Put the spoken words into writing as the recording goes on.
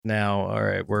Now, all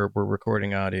right, we're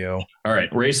recording audio. All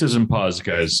right, racism pause,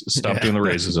 guys. Stop doing the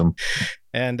racism.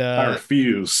 And I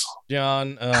refuse.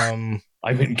 John, I'm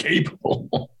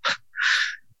incapable.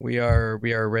 we are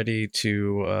ready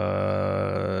to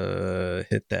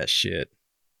hit that shit.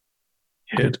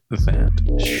 Hit that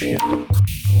shit.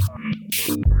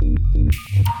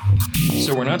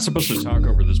 So we're not supposed to talk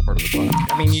over this part of the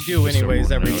podcast. I mean, you do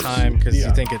anyways every time because you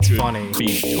think it's funny.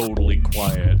 Be totally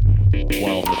quiet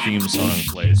while the theme song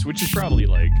plays, which is probably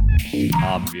like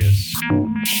obvious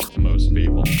to most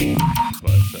people,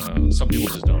 but some people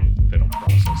just don't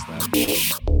process that.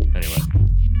 Anyway,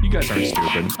 you guys aren't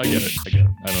stupid. I get it.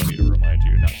 I don't need to remind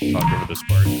you not to talk over this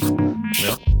part.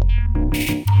 Yep.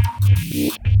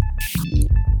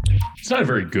 It's not a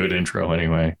very good intro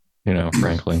anyway,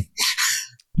 frankly.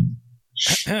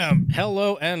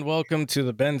 Hello and welcome to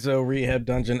the Benzo Rehab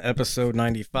Dungeon episode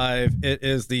 95. It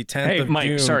is the 10th of Mike,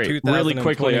 June, sorry, really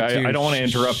quickly, I don't want to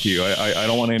interrupt you. I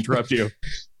don't want to interrupt you.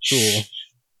 Cool.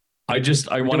 I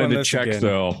wanted to check again.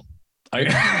 Though.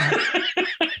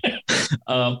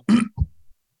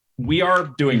 We are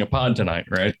doing a pod tonight,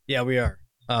 right? Yeah, we are.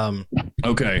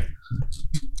 Okay.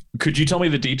 Could you tell me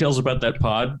the details about that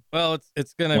pod? Well,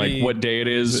 it's gonna be what day it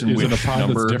is. Is it a pod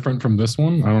number? That's different from this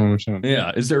one? I don't understand.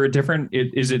 Yeah, is there a different?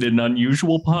 Is it an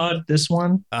unusual pod? This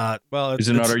one? Well, is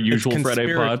it not our usual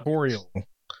Friday pod?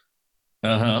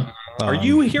 Are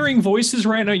you hearing voices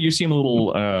right now? You seem a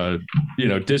little,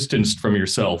 distanced from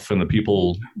yourself and the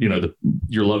people,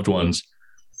 your loved ones.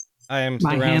 I am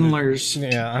my handlers.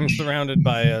 Yeah, I'm surrounded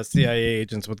by CIA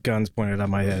agents with guns pointed at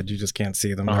my head. You just can't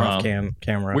see them. They're off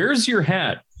camera. Where's your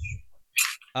hat?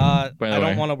 I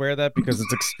don't want to wear that because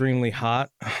it's extremely hot.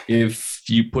 If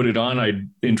you put it on, I'd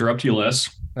interrupt you less.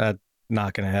 That's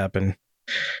not going to happen.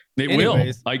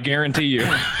 Will. I guarantee you.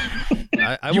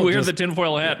 I you wear the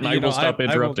tinfoil hat and I will stop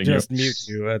interrupting you. I will just mute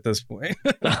you at this point.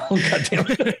 Oh, God damn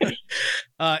it.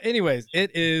 Anyways,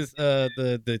 it is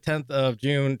the 10th of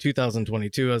June,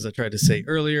 2022, as I tried to say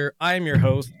earlier. I am your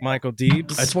host, Michael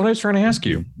Deebs. That's what I was trying to ask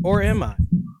you. Or am I?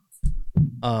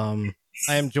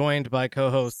 I am joined by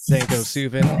co-host Danko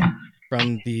Suvin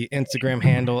from the Instagram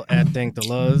handle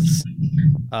 @DankTheLuz.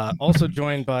 Also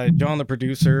joined by John, the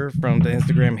producer, from the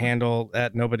Instagram handle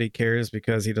 @Nobody Cares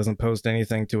because he doesn't post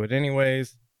anything to it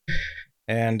anyways.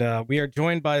 And we are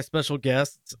joined by special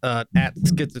guests at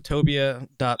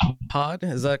schizotopia.pod.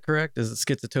 Is that correct? Is it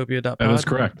schizotopia.pod? That is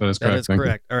correct. That is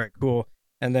correct. All right, cool.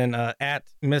 And then at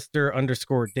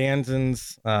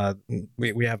Mr_Danzens,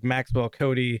 we have Maxwell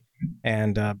Cody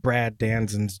and Brad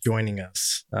Danzens joining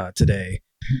us today.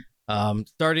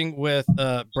 Starting with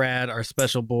Brad, our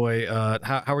special boy.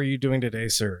 How are you doing today,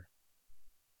 sir?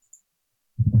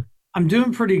 I'm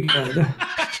doing pretty good.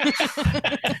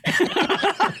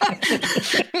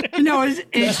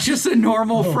 It's just a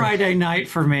normal Friday night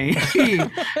for me.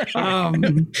 I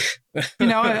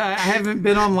haven't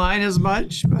been online as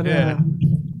much, but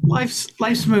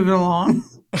life's moving along.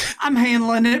 I'm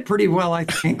handling it pretty well, I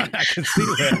think. I can see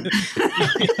that.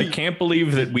 I can't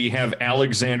believe that we have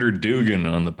Alexander Dugan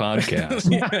on the podcast.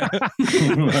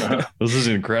 This is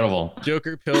incredible.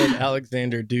 Joker pilled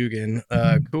Alexander Dugan.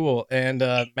 Cool. And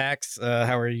Max,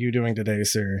 how are you doing today,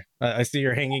 sir? I see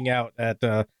you're hanging out at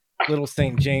Little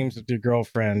St. James with your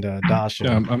girlfriend, Dasha.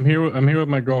 Yeah, I'm here with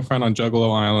my girlfriend on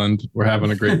Juggalo Island. We're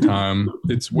having a great time.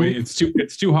 It's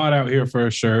too hot out here for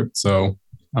a shirt, so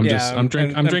I'm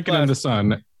drinking in the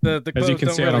sun. The as you can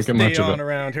see, I don't get much of it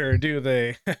around here, do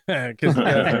they? Because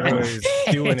they're always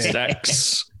doing it.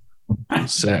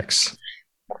 Sex.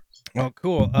 Well,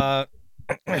 cool.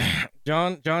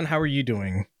 John, how are you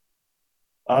doing?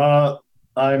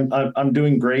 I'm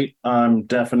doing great. I'm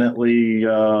definitely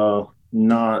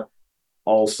not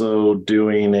also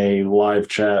doing a live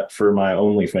chat for my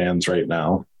OnlyFans right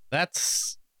now.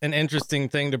 That's an interesting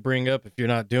thing to bring up if you're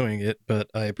not doing it, but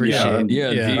I appreciate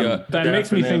it. That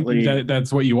makes me think that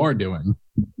that's what you are doing.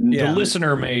 The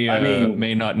listener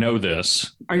may not know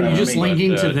this. Are you just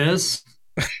linking to this?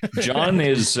 John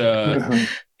is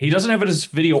he doesn't have his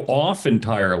video off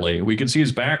entirely. We can see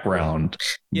his background,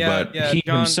 but he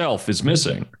himself is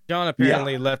missing. John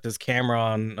apparently left his camera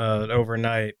on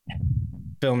overnight,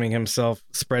 filming himself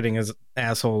spreading his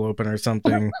asshole open or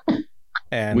something.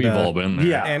 And we've all been there.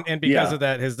 Yeah, and because of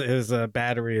that, his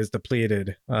battery is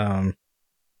depleted. God,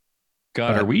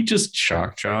 are we just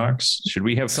shock jocks? Should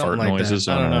we have fart like noises?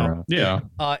 I don't know. Yeah.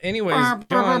 Anyways,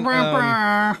 John,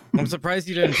 I'm surprised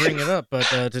you didn't bring it up, but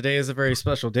today is a very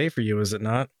special day for you, is it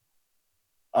not?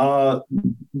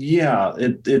 Yeah.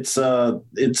 It's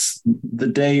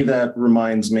the day that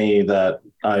reminds me that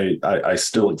I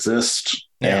still exist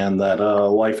and that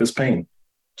life is pain.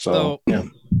 So yeah.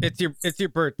 It's your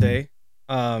birthday.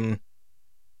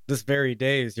 this very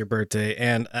day is your birthday,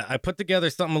 and I put together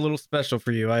something a little special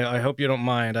for you. I hope you don't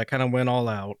mind. I kind of went all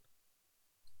out.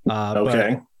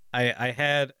 Okay. But I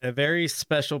had a very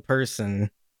special person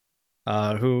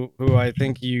who I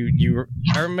think you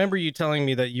I remember you telling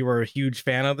me that you were a huge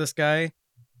fan of this guy.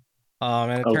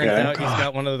 And it turns out he's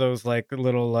got one of those like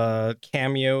little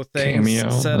cameo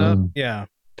things set up. Yeah.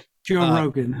 Joe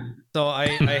Rogan. So I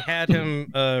had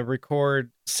him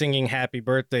record singing "Happy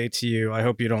Birthday" to you. I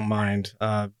hope you don't mind.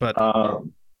 But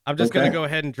I'm just gonna go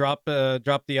ahead and drop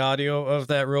the audio of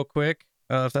that real quick,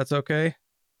 if that's okay.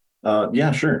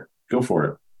 Yeah, sure. Go for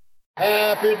it.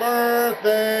 Happy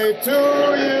birthday to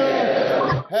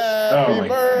you. Happy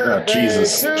birthday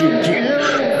Jesus. To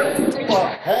you.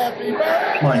 Happy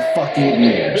birthday. My fucking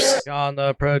ears. John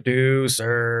the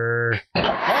producer.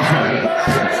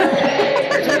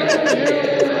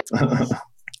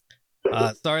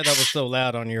 Sorry that was so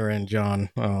loud on your end, John.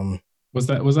 Was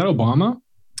that Obama?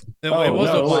 It was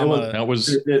Obama. That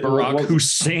was Barack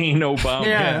Hussein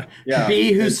Obama. Yeah.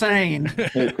 B. Hussein.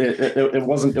 It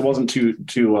wasn't too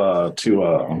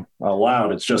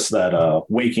loud. It's just that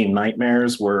waking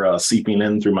nightmares were seeping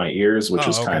in through my ears, which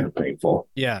is kind of painful.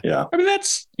 Yeah. I mean,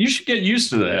 you should get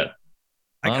used to that.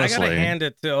 I gotta hand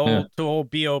it to old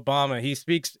B. Obama. He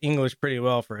speaks English pretty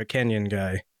well for a Kenyan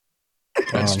guy.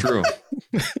 That's true.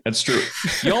 That's true.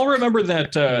 Y'all remember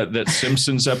that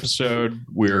Simpsons episode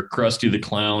where Krusty the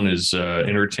Clown is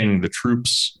entertaining the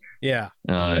troops? Yeah.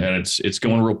 And it's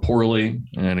going real poorly,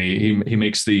 and he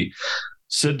makes the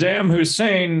Saddam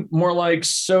Hussein more like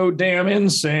so damn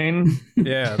insane.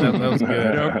 Yeah, that was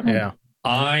good. Yeah.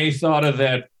 I thought of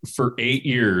that for 8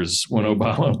 years when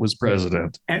Obama was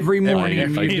president. Every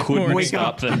morning. I couldn't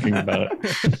stop thinking about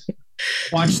it.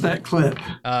 Watch that clip.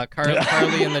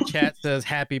 Carly in the chat says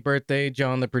happy birthday,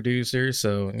 John the producer.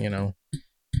 So, you know.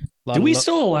 Do we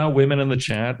still allow women in the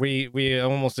chat? We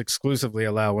almost exclusively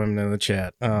allow women in the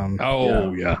chat. Yeah.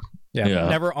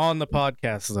 Never on the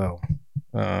podcast though.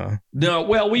 No,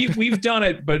 well, we've done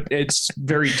it, but it's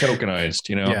very tokenized,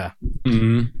 you know. Yeah.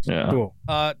 Mm-hmm. Yeah. Cool.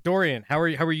 Dorian, how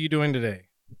are you doing today?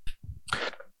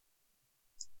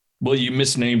 Well, you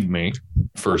misnamed me,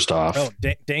 first off. Oh,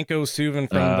 Danko Suvin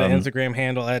from the Instagram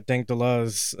handle at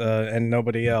DankDeLuz, and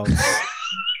nobody else.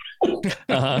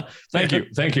 Thank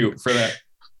you for that.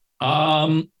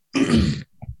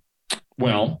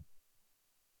 Well,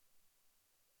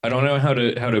 I don't know how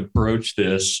to broach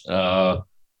this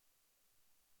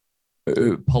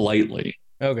politely.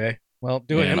 Okay, well,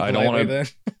 do it. I don't want to.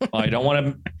 I don't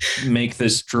want to make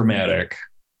this dramatic.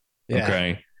 Yeah.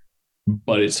 Okay.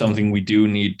 But it's something we do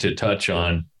need to touch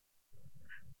on.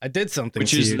 I did something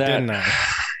which to is you, that, didn't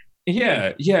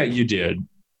I? Yeah, you did.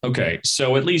 Okay,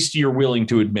 so at least you're willing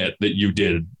to admit that you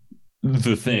did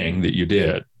the thing that you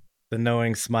did. The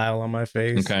knowing smile on my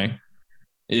face. Okay.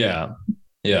 Yeah.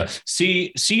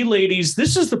 See, ladies,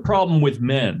 this is the problem with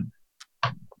men,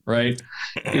 right?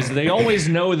 Is they always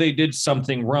know they did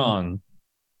something wrong,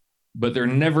 but they're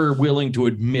never willing to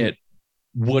admit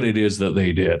what it is that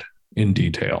they did in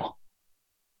detail.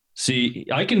 See,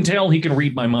 I can tell he can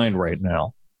read my mind right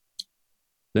now,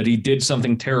 that he did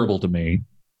something terrible to me,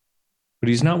 but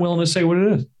he's not willing to say what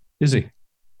it is he?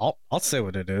 I'll say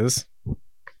what it is.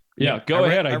 Yeah, go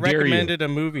ahead. I dare you. I recommended a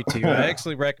movie to you. I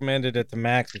actually recommended it to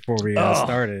Max before we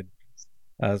started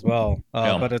as well.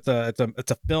 But it's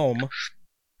a film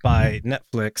by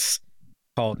Netflix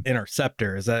called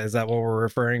Interceptor. Is that what we're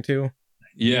referring to?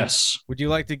 Yes. Would you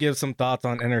like to give some thoughts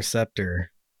on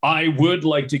Interceptor? I would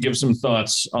like to give some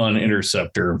thoughts on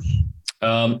Interceptor.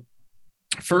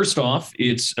 First off,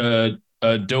 it's a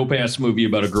dope-ass movie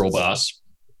about a girl boss.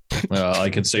 I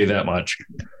can say that much.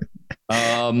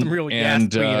 Some real Yas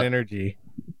Queen energy.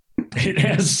 It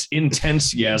has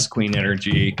intense Yas Queen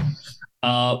energy.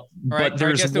 But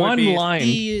there's one line.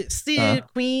 See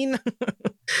Queen.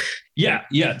 Yeah,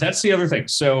 that's the other thing.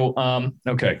 So,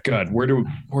 okay, God, where do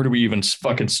we even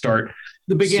fucking start?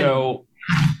 The beginning. So,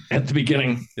 at the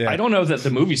beginning, I don't know that the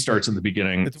movie starts in the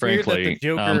beginning. It's frankly, weird that the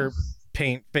Joker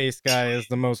paint face guy is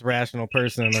the most rational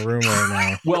person in the room right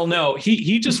now. Well, no,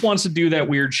 he just wants to do that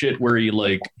weird shit where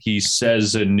he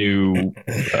says a new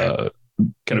kind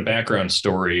of background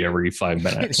story every 5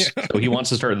 minutes. Yeah. So he wants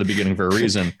to start at the beginning for a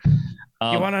reason.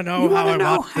 You want to know how I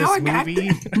watched this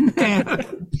movie?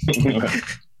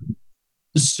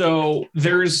 So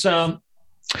there's a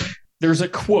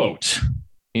quote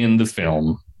in the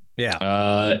film,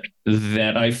 that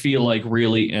I feel like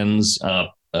really ends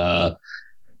up.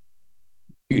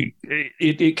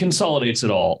 It consolidates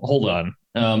it all. Hold on.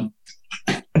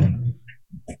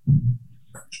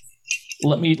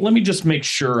 Let me just make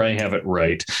sure I have it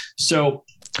right. So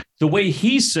the way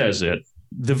he says it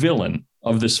the villain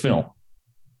of this film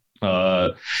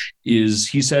is,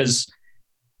 he says,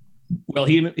 well,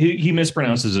 he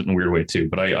mispronounces it in a weird way too,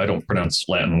 but I don't pronounce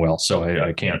Latin well, so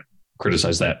I can't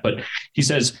criticize that. But he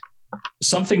says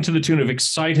something to the tune of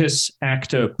excitus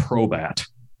acta probat.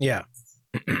 Yeah.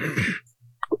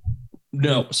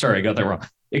 No, sorry, I got that wrong.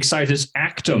 Excitus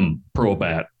actum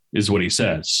probat is what he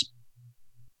says,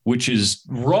 which is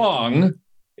wrong, and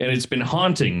it's been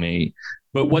haunting me.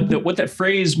 But what that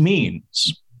phrase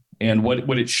means, and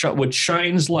what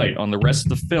shines light on the rest of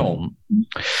the film,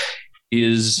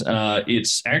 is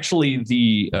it's actually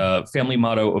the family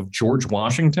motto of George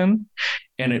Washington,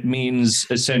 and it means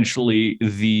essentially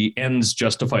the ends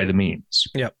justify the means.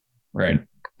 Yep. Right.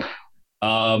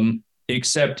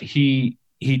 Except he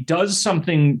does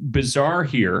something bizarre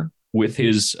here with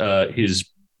his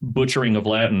butchering of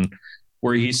Latin,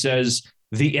 where he says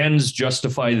the ends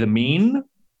justify the mean.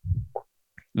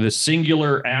 The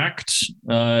singular act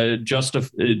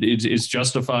is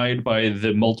justified by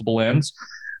the multiple ends.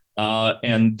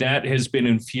 And that has been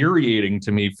infuriating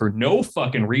to me for no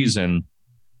fucking reason.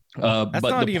 That's but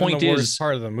not the even point the is worst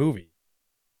part of the movie.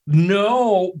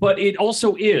 No, but it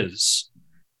also is.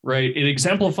 Right. It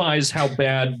exemplifies how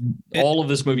bad all of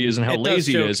this movie is and how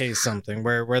lazy it is. Showcase something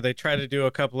where they try to do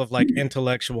a couple of like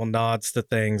intellectual nods to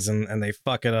things and they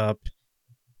fuck it up.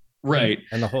 Right.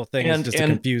 And the whole thing is just a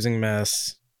confusing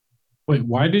mess. Wait,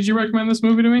 why did you recommend this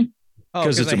movie to me? Oh,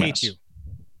 because I hate you.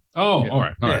 Oh, yeah. All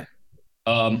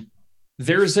right.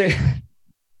 There's a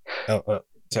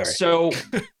sorry. So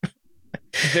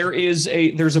there's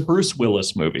a Bruce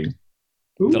Willis movie.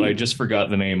 Ooh. That I just forgot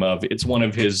the name of. It's one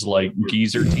of his like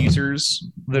geezer teasers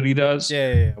that he does.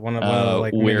 Yeah. One of the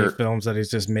like mini films that he's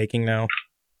just making now.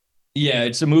 Yeah,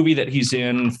 it's a movie that he's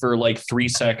in for like 3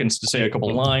 seconds to say a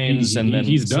couple lines, and then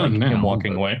he's done now. Him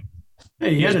walking away.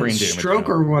 Hey, he had a stroke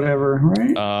or whatever,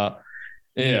 right?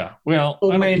 Yeah. Well,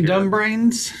 old man dumb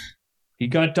brains. He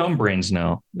got dumb brains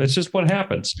now. That's just what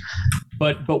happens.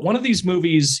 But one of these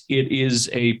movies, it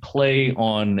is a play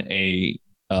on a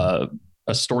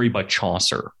story by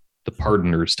Chaucer, The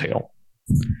Pardoner's Tale.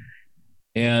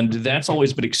 And that's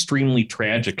always been extremely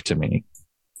tragic to me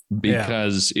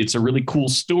because it's a really cool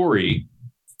story.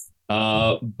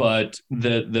 But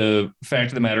the fact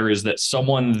of the matter is that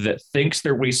someone that thinks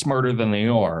they're way smarter than they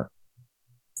are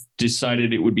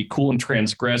decided it would be cool and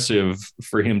transgressive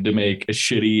for him to make a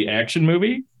shitty action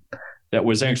movie that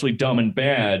was actually dumb and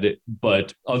bad,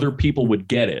 but other people would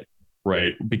get it,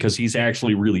 right? Because he's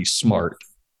actually really smart.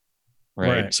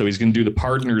 Right. So he's going to do The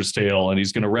Pardoner's Tale and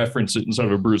he's going to reference it inside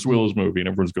of a Bruce Willis movie and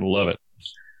everyone's going to love it.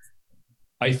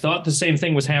 I thought the same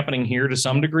thing was happening here to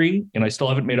some degree, and I still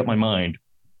haven't made up my mind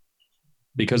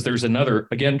because there's another,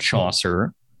 again,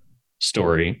 Chaucer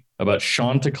story about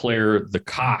Chanticleer the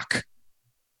cock.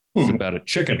 It's about a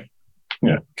chicken.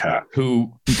 Yeah, cock.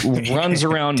 Who runs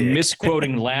around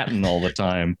misquoting Latin all the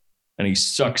time and he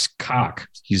sucks cock.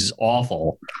 He's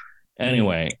awful.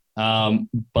 Anyway,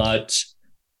 but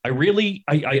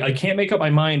I can't make up my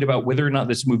mind about whether or not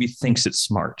this movie thinks it's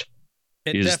smart.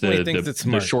 It definitely thinks it's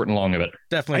smart. The short and long of it.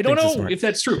 Definitely. I don't know if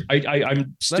that's true.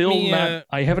 I'm still not.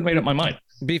 I haven't made up my mind.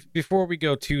 Before we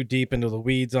go too deep into the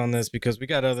weeds on this, because we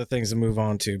got other things to move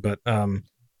on to, but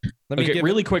let me give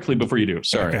really quickly before you do.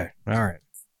 Sorry. Okay. All right.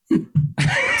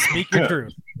 Speak your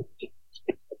truth.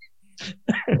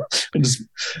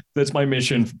 That's my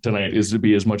mission tonight, is to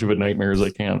be as much of a nightmare as I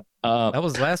can. That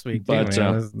was last week, but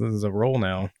this is a roll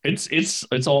now.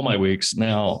 It's all my weeks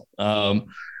now.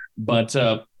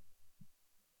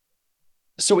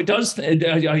 So it does.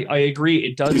 I agree.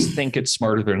 It does think it's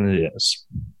smarter than it is,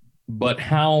 but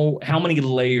how many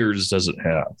layers does it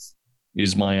have?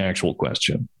 Is my actual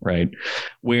question, right?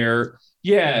 Where,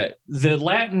 the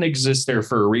Latin exists there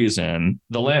for a reason.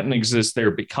 The Latin exists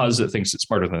there because it thinks it's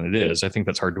smarter than it is. I think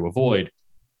that's hard to avoid.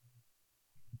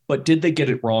 But did they get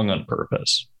it wrong on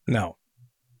purpose? No.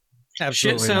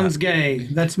 Absolutely Shit sounds gay.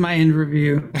 That's my end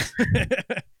review.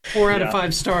 4 out of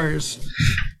 5 stars.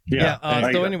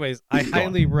 So anyways, I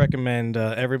highly recommend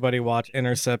everybody watch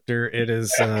Interceptor. It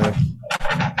is the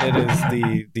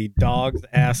dog's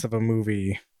ass of a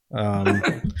movie.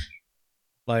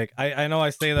 Like I know I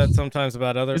say that sometimes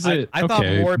about others. I thought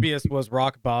Morbius was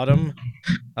rock bottom.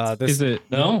 Is it?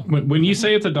 No. When you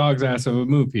say it's a dog's ass of a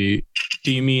movie,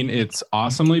 do you mean it's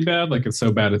awesomely bad, like it's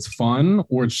so bad it's fun,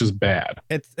 or it's just bad?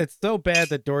 It's so bad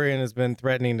that Dorian has been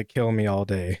threatening to kill me all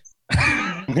day.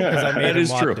 That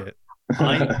is true.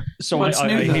 I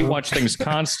hate watch things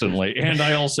constantly, and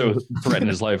I also threaten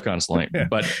his life constantly. Yeah.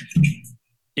 But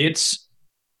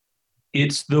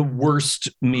it's the worst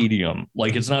medium.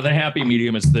 Like, it's not the happy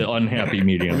medium, it's the unhappy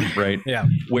medium, right? Yeah.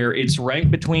 Where it's right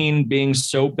between being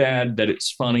so bad that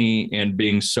it's funny and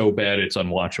being so bad it's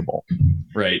unwatchable,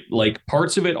 right? Like,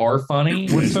 parts of it are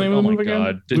funny. What's the name of the movie God,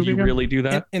 again? did you really do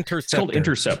that? Interceptor. It's called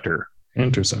Interceptor.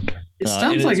 Interceptor. It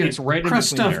sounds like it's a right in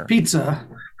crust between stuffed there. pizza.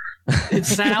 It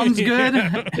sounds good,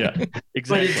 Yeah, but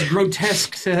exactly. it's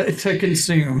grotesque to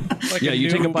consume. Like Yeah, you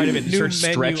take a bite of it and new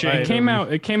start menu stretching.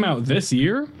 item. It came out this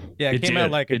year. Yeah, it came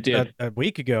out like a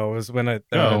week ago was when it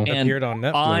appeared on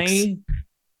Netflix. I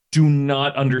do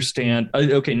not understand.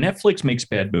 Okay, Netflix makes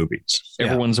bad movies. Yeah.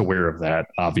 Everyone's aware of that,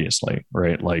 obviously,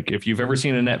 right? Like, if you've ever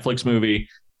seen a Netflix movie,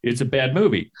 it's a bad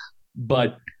movie.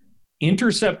 But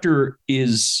Interceptor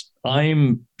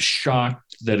I'm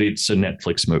shocked that it's a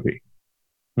Netflix movie.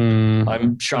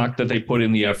 I'm shocked that they put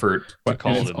in the effort to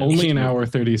call it. It's only an hour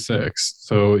 36,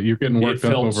 so you're getting worked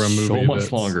up over a movie so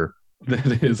much longer.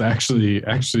 That is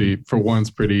actually for once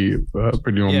pretty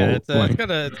normal. Yeah,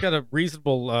 it's got a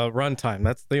reasonable runtime.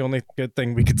 That's the only good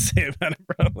thing we could say about it,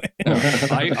 probably.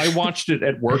 I watched it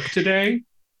at work today,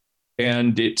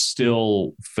 and it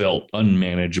still felt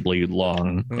unmanageably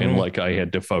long, and like I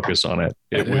had to focus on it.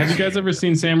 Have you guys ever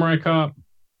seen Samurai Cop?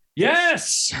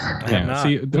 Yes. Yeah.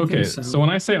 See, okay. So when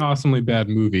I say awesomely bad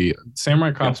movie,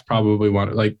 Samurai Cop's probably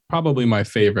probably my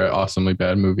favorite awesomely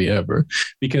bad movie ever.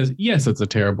 Because yes, it's a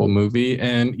terrible movie,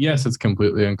 and yes, it's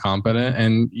completely incompetent,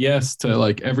 and yes, to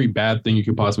like every bad thing you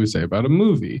could possibly say about a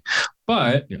movie.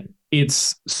 But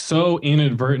it's so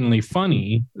inadvertently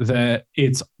funny that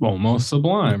it's almost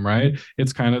sublime, right?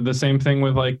 It's kind of the same thing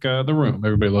with like The Room.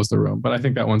 Everybody loves The Room, but I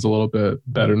think that one's a little bit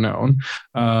better known.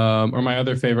 Or my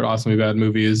other favorite awesomely bad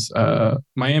movie is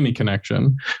Miami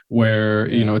Connection, where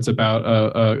it's about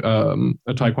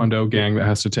a Taekwondo gang that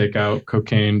has to take out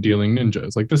cocaine dealing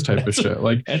ninjas, like this type of shit.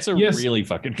 Like that's really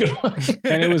fucking good one.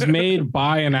 And it was made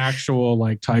by an actual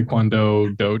like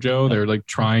Taekwondo dojo. They're like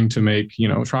trying to make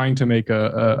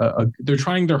they're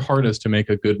trying their hardest to make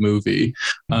a good movie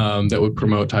that would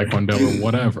promote Taekwondo or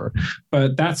whatever.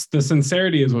 But that's the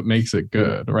sincerity is what makes it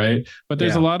good, right? But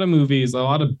there's a lot of movies, a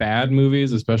lot of bad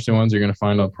movies, especially ones you're going to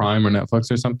find on Prime or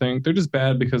Netflix or something. They're just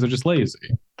bad because they're just lazy.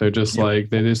 They're just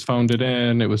like, they just phoned it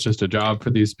in. It was just a job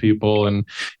for these people. And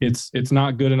it's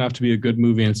not good enough to be a good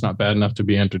movie, and it's not bad enough to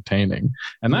be entertaining.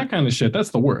 And that kind of shit,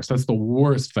 that's the worst. That's the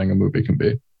worst thing a movie can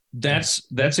be. That's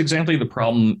exactly the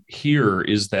problem here,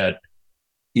 is that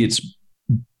it's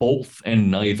both and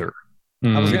neither.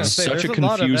 I was going to It's say, such there's a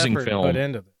confusing lot of effort film put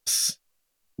into this.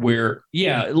 where,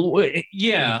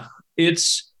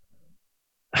 it's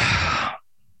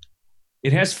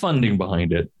it has funding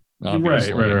behind it.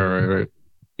 Obviously. Right.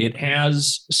 It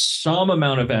has some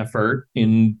amount of effort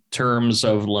in terms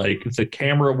of like the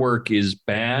camera work is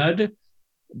bad,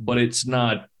 but it's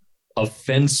not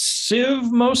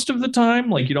offensive most of the time.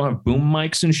 Like, you don't have boom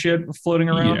mics and shit floating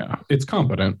around. Yeah, it's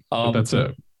competent. But that's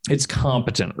it. It's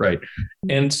competent, right?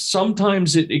 And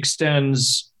sometimes it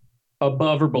extends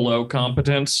above or below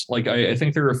competence. Like, I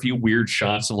think there are a few weird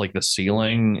shots of like the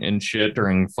ceiling and shit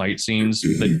during fight scenes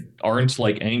that aren't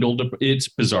like angled. It's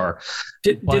bizarre.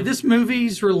 Did this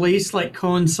movie's release like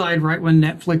coincide right when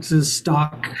Netflix's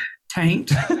stock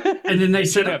tanked? And then they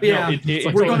said, we're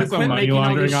going to quit making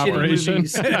all these shitty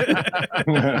movies.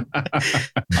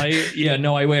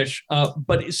 I wish.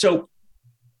 But so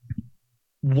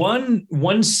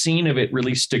one scene of it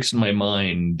really sticks in my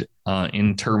mind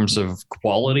in terms of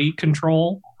quality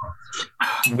control,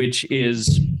 which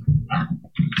is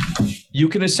you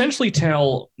can essentially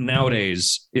tell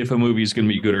nowadays if a movie is going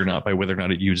to be good or not by whether or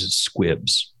not it uses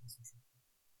squibs,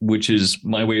 which is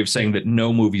my way of saying that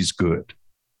no movie's good.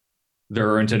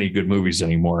 There aren't any good movies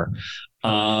anymore.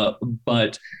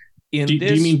 But do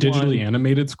you mean digitally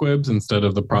animated squibs instead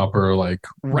of the proper like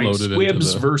loaded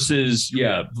squibs versus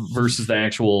the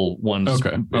actual ones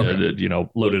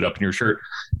loaded up in your shirt?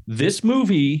 This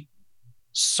movie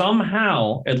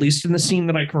somehow, at least in the scene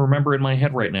that I can remember in my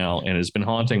head right now and has been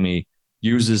haunting me,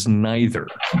 uses neither.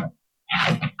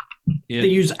 They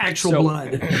use actual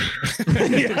blood.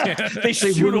 They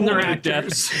shoot them their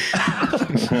actors.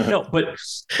 No, but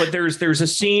there's a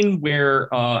scene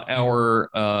where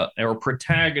our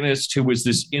protagonist, who was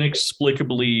this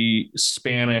inexplicably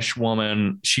Spanish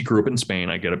woman, she grew up in Spain.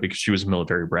 I get it because she was a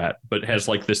military brat, but has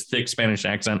like this thick Spanish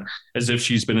accent as if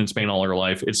she's been in Spain all her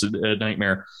life. It's a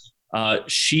nightmare.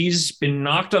 She's been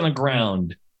knocked on the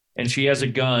ground and she has a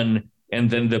gun, and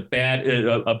then a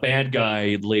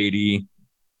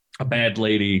bad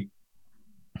lady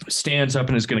stands up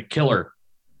and is going to kill her,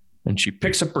 and she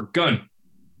picks up her gun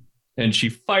and she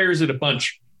fires it a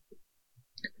bunch.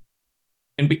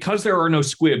 And because there are no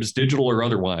squibs, digital or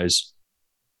otherwise,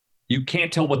 You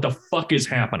can't tell what the fuck is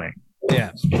happening.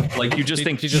 Yeah, like you just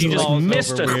think she just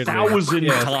missed 1,000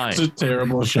 times. It's a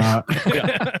terrible shot.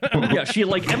 Yeah, she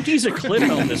like empties a clip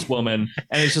on this woman,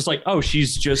 and it's just like, oh,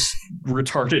 she's just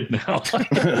retarded now.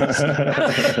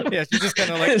 Yeah, she's just kind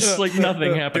of like it's like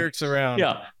nothing happened. Dirks around.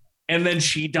 Yeah, and then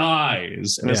she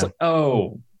dies, and it's like,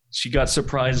 oh, she got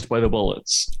surprised by the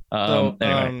bullets.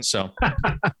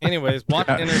 Anyways, watch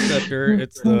Interceptor.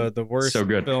 It's the worst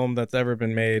film that's ever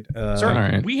been made. Sorry,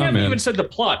 right, we haven't even said the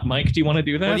plot. Mike, do you want to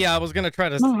do that? Well, yeah, I was gonna try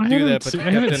to do that, but you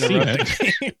kept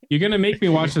interrupting. You're gonna make me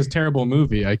watch this terrible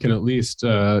movie. I can at least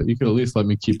you could at least let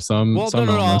me keep some. Well,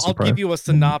 no, I'll give you a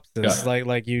synopsis. Yeah.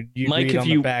 Like you Mike,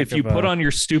 if you put on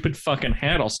your stupid fucking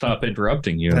hat, I'll stop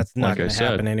interrupting you. That's not gonna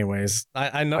happen anyways.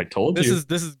 I know. I told you.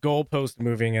 This is goalpost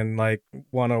moving in like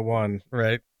 101,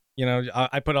 right? You know,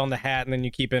 I put on the hat and then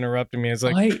you keep interrupting me. It's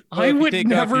like I would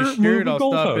never off your shirt, I'll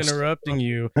stop goalpost. Interrupting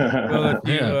you. Well, if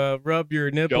you rub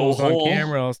your nipples on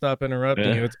camera, I'll stop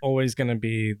interrupting you. It's always going to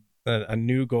be a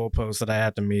new goalpost that I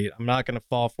have to meet. I'm not going to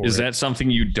fall for it. Is that something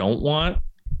you don't want?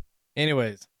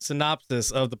 Anyways,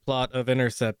 synopsis of the plot of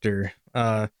Interceptor.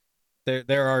 There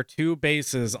are two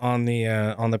bases on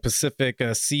the Pacific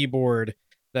seaboard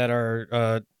that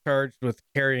are charged with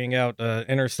carrying out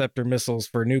interceptor missiles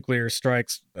for nuclear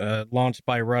strikes launched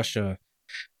by Russia.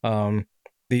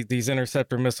 These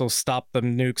interceptor missiles stop the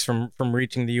nukes from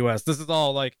reaching the U.S. This is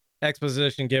all like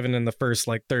exposition given in the first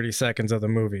like 30 seconds of the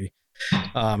movie.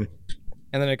 And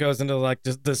then it goes into like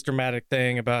just this dramatic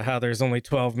thing about how there's only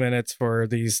 12 minutes for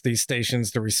these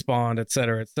stations to respond, et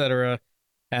cetera, et cetera.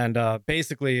 And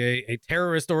basically a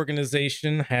terrorist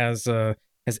organization has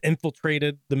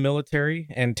infiltrated the military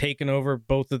and taken over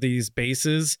both of these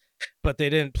bases, but they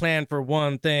didn't plan for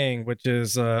one thing, which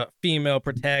is a female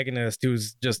protagonist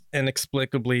who's just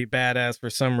inexplicably badass for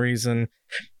some reason.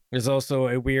 There's also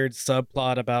a weird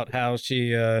subplot about how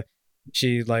she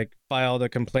like filed a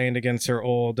complaint against her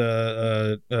old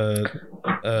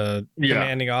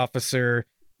commanding officer.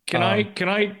 Can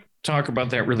I talk about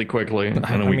that really quickly, and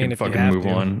then we can fucking move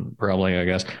on, probably, I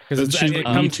guess. Because she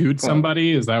Me-too'd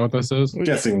somebody? Is that what this is? I'm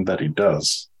guessing that he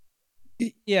does.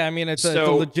 Yeah, I mean, it's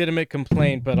a legitimate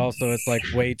complaint, but also it's like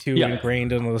way too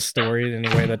ingrained into the story in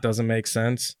a way that doesn't make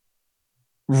sense.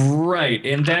 Right,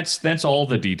 and that's all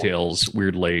the details,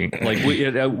 weirdly. Like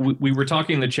we were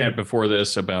talking in the chat before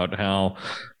this about how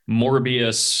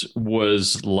Morbius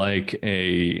was like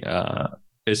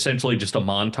essentially just a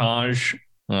montage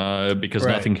because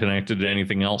nothing connected to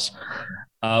anything else.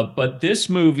 But this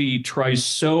movie tries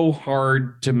so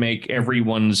hard to make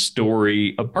everyone's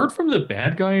story, apart from the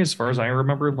bad guy, as far as I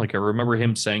remember. Like I remember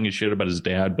him saying his shit about his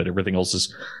dad, but everything else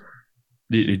is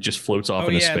it just floats off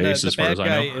into space. As far as I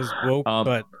know, the bad guy is woke,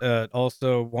 but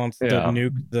also wants to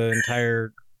nuke the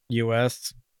entire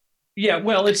U.S. Yeah,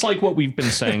 well, it's like what we've been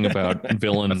saying about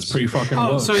villains. That's pretty fucking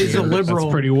woke. So he's a liberal.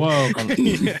 That's pretty woke.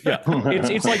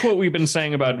 It's like what we've been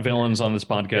saying about villains on this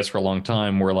podcast for a long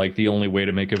time, where like the only way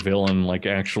to make a villain like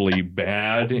actually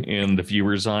bad in the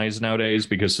viewer's eyes nowadays,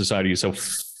 because society is so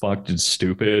fucked and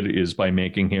stupid, is by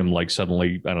making him like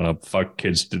suddenly, I don't know, fuck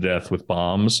kids to death with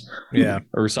bombs,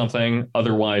 or something.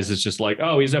 Otherwise, it's just like,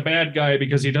 oh, he's a bad guy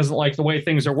because he doesn't like the way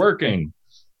things are working.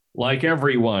 Like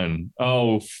everyone.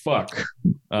 Oh, fuck.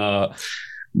 But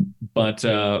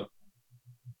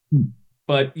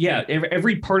yeah,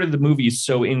 every part of the movie is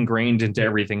so ingrained into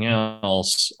everything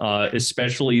else,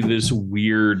 especially this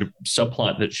weird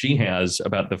subplot that she has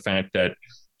about the fact that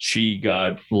she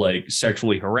got like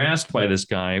sexually harassed by this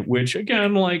guy, which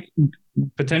again, like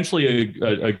potentially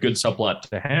a good subplot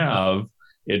to have,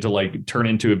 to like turn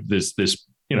into this,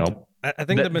 you know, I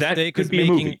think the mistake is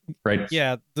making right.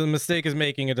 Yeah, the mistake is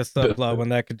making it a subplot when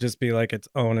that could just be like its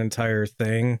own entire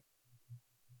thing.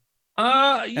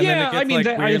 Yeah, I mean,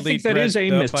 I think that is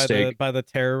a mistake by the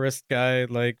terrorist guy,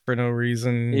 like for no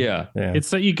reason. Yeah.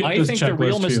 It's that you get. I think the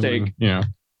real mistake,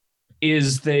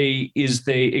 is they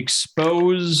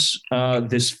expose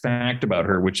this fact about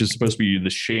her, which is supposed to be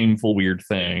the shameful, weird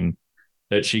thing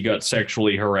that she got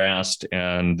sexually harassed,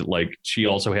 and like she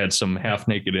also had some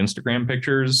half-naked Instagram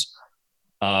pictures.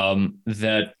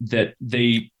 That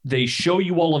they show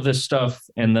you all of this stuff,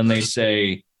 and then they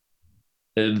say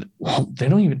they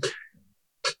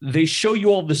show you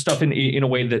all this stuff in a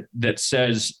way that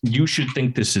says you should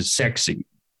think this is sexy.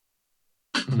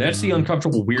 That's the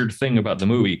uncomfortable, weird thing about the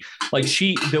movie. Like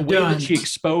the way that she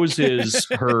exposes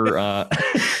her,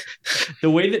 the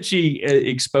way that she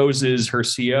exposes her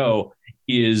CO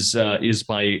is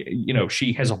by, you know,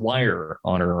 she has a wire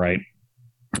on her, right?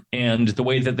 And the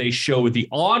way that they show the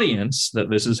audience that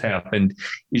this has happened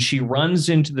is she runs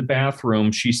into the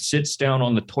bathroom, she sits down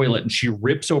on the toilet, and she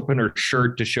rips open her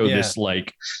shirt to show this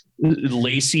like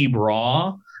lacy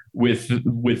bra with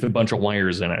a bunch of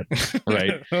wires in it,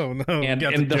 right? Oh no! And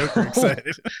the whole,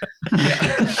 excited.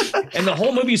 And the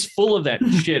whole movie's full of that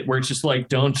shit where it's just like,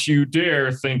 don't you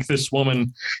dare think this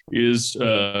woman is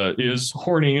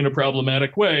horny in a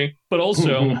problematic way, but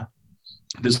also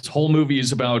this whole movie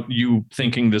is about you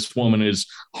thinking this woman is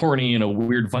horny in a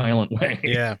weird, violent way.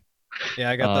 Yeah,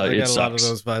 I got a lot of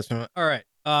those vibes from it. All right,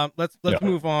 let's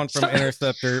move on from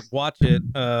Interceptor. Watch it.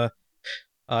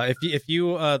 If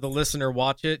you the listener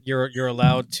watch it, you're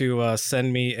allowed to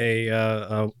send me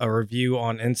a review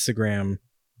on Instagram,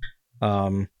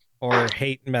 or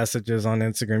hate messages on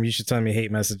Instagram. You should send me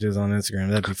hate messages on Instagram.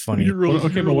 That'd be funny.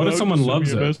 Okay, but what if someone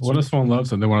loves it? What if someone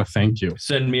loves it and they want to thank you?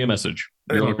 Send me a message.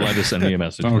 You're glad to send me a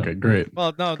message. Okay, great.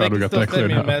 Well, no, they can still send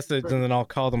me a message, and then I'll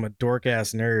call them a dork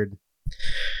ass nerd.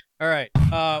 All right.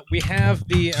 We have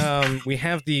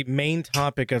the main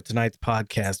topic of tonight's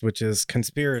podcast, which is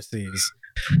conspiracies.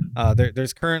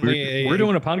 There's currently we're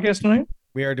doing a podcast tonight.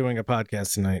 We are doing a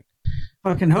podcast tonight.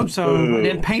 Fucking hope so. I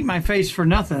didn't paint my face for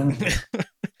nothing.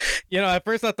 At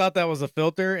first I thought that was a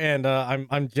filter, and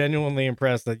I'm genuinely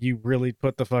impressed that you really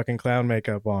put the fucking clown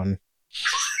makeup on.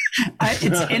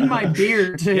 It's in my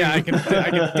beard too. Yeah, I can see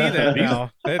that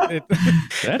now.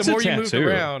 That's the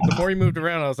more you moved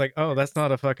around, I was like, oh, that's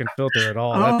not a fucking filter at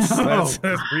all. That's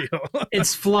real.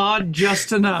 It's flawed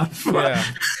just enough. Yeah.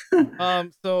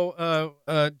 So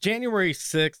January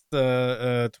 6th,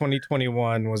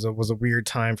 2021 was a weird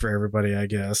time for everybody, I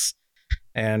guess.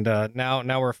 And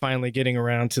now we're finally getting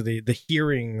around to the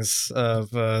hearings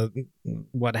of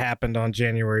what happened on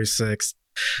January 6th.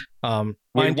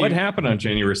 What happened on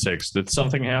January 6th? Did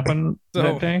something happen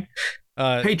that day?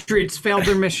 Patriots failed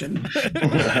their mission.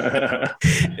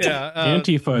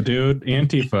 Antifa, dude.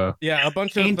 Antifa. Yeah, a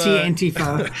bunch of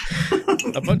Antifa.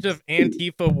 A bunch of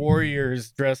Antifa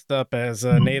warriors dressed up as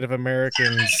Native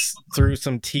Americans threw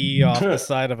some tea off the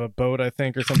side of a boat, I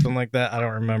think, or something like that. I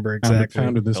don't remember exactly.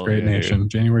 Founded this great nation,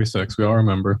 January 6th. We all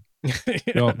remember.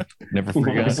 Never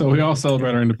forget. So we all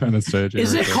celebrate our Independence Day.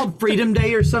 Is it called Freedom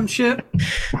Day or some shit?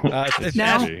 It's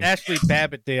Ashley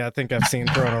Babbitt Day, I think I've seen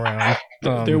thrown around.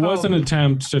 There was an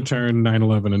attempt to turn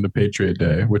 9/11 into Patriot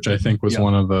Day, which I think was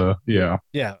one of the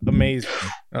amazing.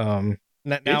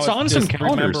 Now it's on some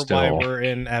calendars still. Why we're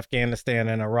in Afghanistan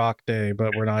and Iraq Day,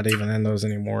 but we're not even in those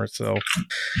anymore. So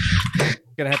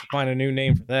gonna have to find a new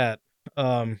name for that.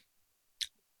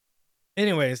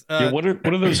 Anyways, what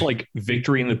are those like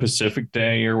Victory in the Pacific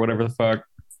Day or whatever the fuck?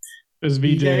 It's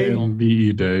VJ and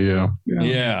VE Day,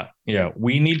 yeah.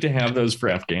 We need to have those for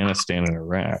Afghanistan and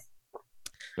Iraq.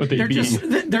 But they're just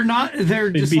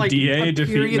like DA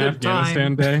defeating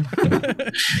Afghanistan Day.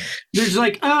 There's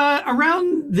like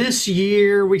around this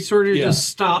year we sort of just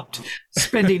stopped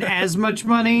spending as much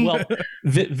money. Well,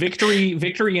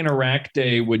 victory in Iraq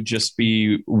Day would just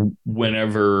be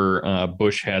whenever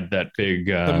Bush had that big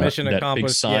the mission that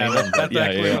accomplished. Big sign. That's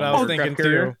exactly what I was thinking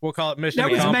too. We'll call it mission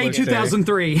accomplished. That was May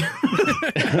 2003.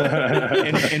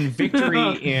 and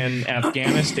victory in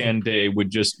Afghanistan Day would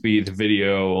just be the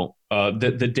video.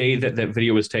 The day that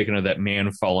video was taken of that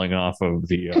man falling off of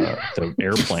the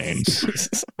airplane.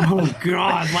 Oh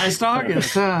God! Last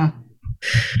August.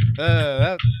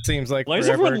 That seems like. Why is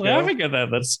everyone laughing at that?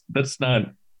 That's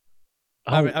not.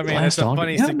 I mean, it's a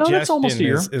funny suggestion. No, that's almost a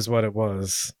year. Is what it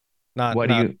was.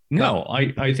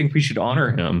 I think we should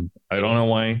honor him. I don't know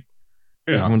why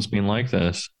everyone's being like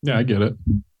this. Yeah, I get it.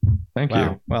 Thank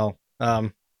you. Well,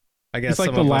 I guess it's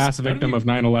like the last victim of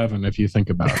 9/11, if you think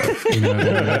about it. You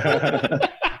know,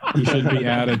 he should be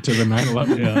added to the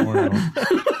 9/11 memorial.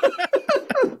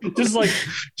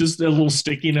 Just a little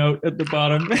sticky note at the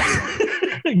bottom.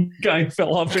 Guy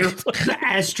fell off airplane. The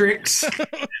asterisks.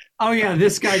 Oh yeah,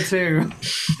 this guy too.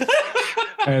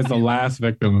 As the last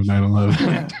victim of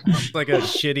 9/11. It's like a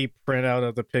shitty printout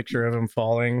of the picture of him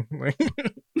falling.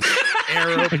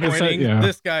 Arrow pointing.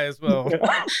 This guy as well.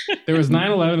 There was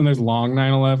 9/11 and there's long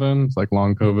 9/11. It's like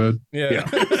long COVID. Yeah.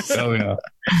 Oh yeah.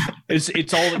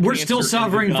 It's all. We're still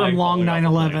suffering from long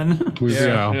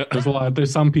 9/11.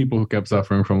 There's some people who kept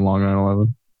suffering from long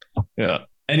 9/11. Yeah.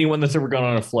 Anyone that's ever gone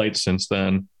on a flight since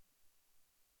then.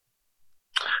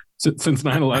 Since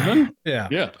 9/11?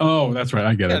 Yeah. Oh, that's right.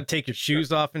 I get it. You gotta take your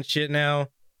shoes off and shit now.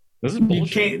 This is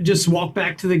bullshit. You can't just walk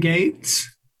back to the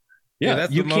gates. Yeah,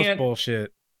 that's the most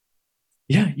bullshit.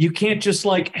 Yeah, you can't just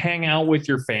like hang out with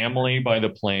your family by the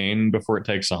plane before it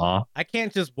takes off. I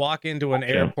can't just walk into an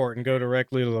airport and go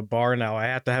directly to the bar now. I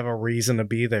have to have a reason to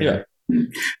be there. Yeah.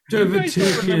 You guys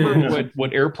don't remember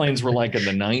what airplanes were like in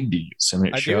the 90s,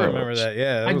 and I do remember that.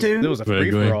 Yeah, I do. It was a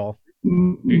free for all.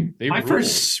 My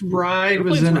first ride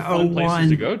was in 01.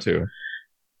 To go to.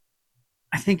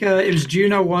 I think it was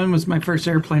June 01 was my first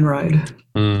airplane ride.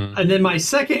 And then my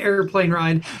second airplane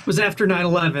ride was after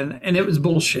 9/11, and it was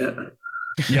bullshit.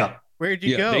 Yeah. Where'd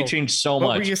you go? They changed so much.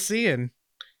 What were you seeing?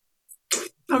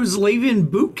 I was leaving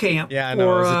boot camp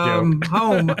for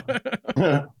home.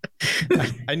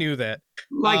 I knew that.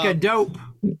 Like a dope.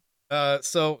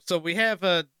 So we have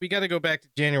we got to go back to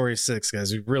January 6th,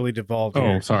 guys. We've really devolved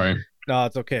here. Oh, sorry. No,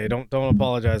 it's okay. Don't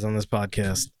apologize on this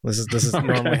podcast. This is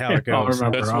normally how it goes.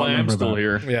 That's why I'm still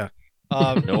here. Yeah.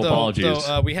 No apologies.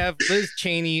 So we have Liz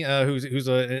Cheney, who's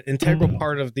an integral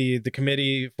part of the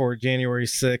committee for January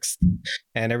 6th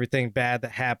and everything bad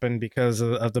that happened because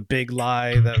of the big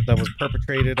lie that was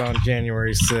perpetrated on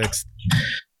January 6th.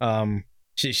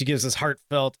 She gives this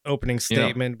heartfelt opening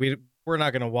statement. We're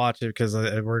not going to watch it because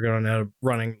we're going to end up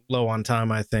running low on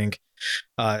time, I think.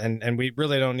 And we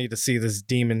really don't need to see this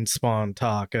demon spawn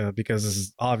talk because this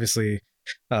is obviously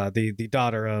the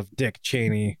daughter of Dick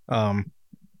Cheney,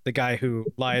 the guy who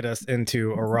lied us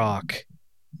into Iraq.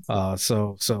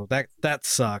 So that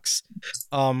sucks.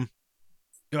 Go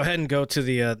ahead and go to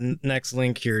the next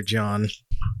link here, John.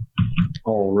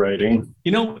 Alrighty.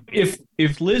 You know, if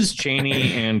Liz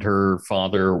Cheney and her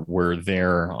father were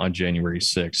there on January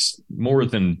 6th, more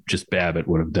than just Babbitt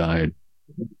would have died.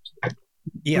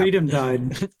 Yeah. Freedom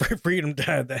died. Freedom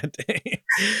died that day.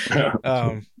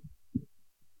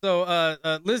 So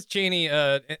Liz Cheney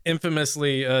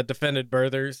infamously defended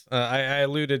birthers. I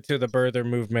alluded to the birther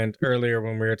movement earlier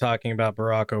when we were talking about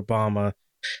Barack Obama.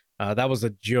 That was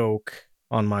a joke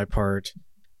on my part.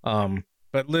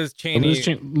 But Liz Cheney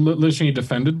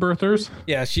defended birthers?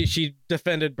 Yeah, she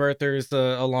defended birthers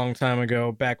a long time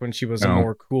ago, back when she was a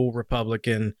more cool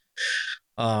Republican.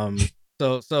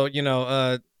 So you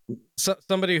know,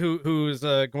 somebody who's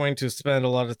going to spend a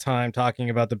lot of time talking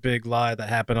about the big lie that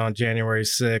happened on January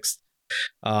 6th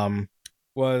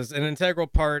was an integral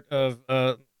part of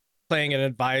playing an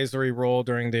advisory role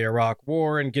during the Iraq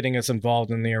War and getting us involved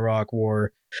in the Iraq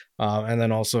War, and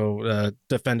then also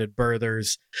defended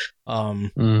birthers.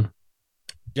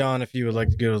 John, if you would like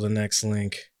to go to the next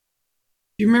link.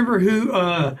 Do you remember who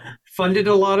funded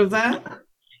a lot of that?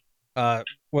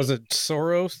 Was it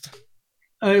Soros?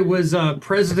 It was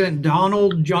President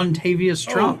Donald John Tavius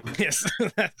Trump. Oh, yes,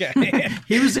 that guy.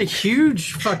 He was a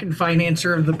huge fucking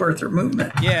financer of the birther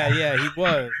movement. Yeah, he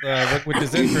was, which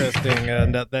is interesting.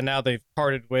 That now they've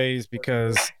parted ways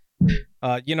because,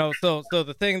 you know, so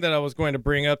the thing that I was going to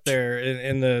bring up there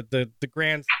in the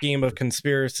grand scheme of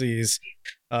conspiracies,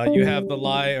 you have the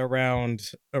lie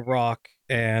around Iraq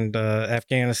and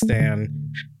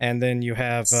Afghanistan, and then you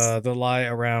have the lie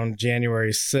around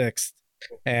January 6th.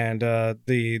 And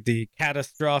the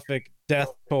catastrophic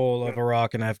death toll of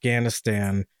Iraq and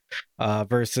Afghanistan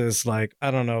versus, like,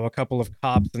 I don't know, a couple of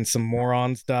cops and some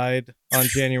morons died on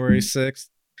January 6th.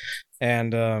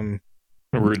 And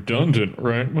redundant,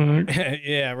 right, Mike?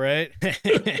 Yeah, right.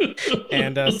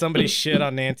 And somebody shit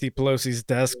on Nancy Pelosi's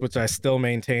desk, which I still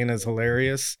maintain is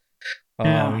hilarious.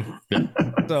 So,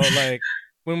 like,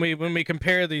 when we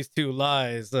compare these two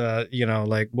lies, you know,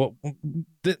 like what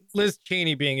Liz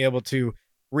Cheney being able to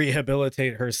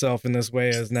rehabilitate herself in this way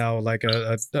is now like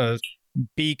a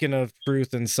beacon of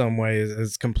truth in some ways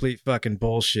is complete fucking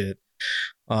bullshit.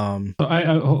 So I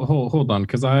hold on,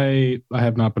 because I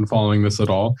have not been following this at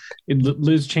all.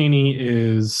 Liz Cheney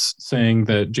is saying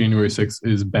that January 6th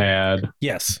is bad.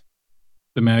 Yes.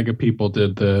 The MAGA people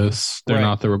did this.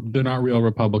 They're they're not real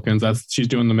Republicans. She's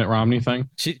doing the Mitt Romney thing.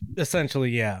 She essentially,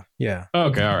 yeah.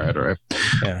 Okay, all right.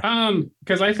 Yeah.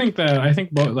 Because I think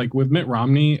like with Mitt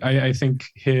Romney, I think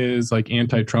his like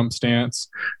anti-Trump stance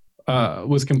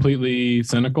was completely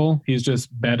cynical. He's just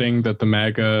betting that the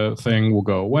MAGA thing will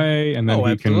go away, and then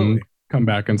he can come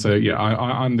back and say, yeah,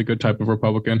 I'm the good type of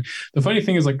Republican. The funny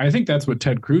thing is, like, I think that's what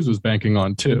Ted Cruz was banking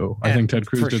on too. I think Ted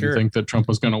Cruz didn't think that Trump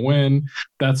was going to win.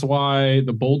 That's why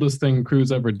the boldest thing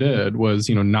Cruz ever did was,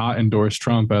 you know, not endorse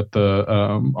Trump at the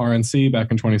RNC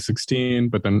back in 2016.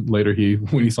 But then later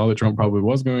when he saw that Trump probably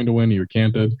was going to win, he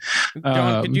recanted.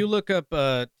 John, could you look up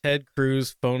Ted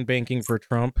Cruz phone banking for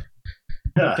Trump?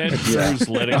 Ted Cruz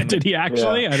letting did he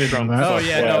actually? Yeah. I didn't know that. Oh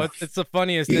yeah, no, it's the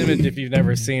funniest image if you've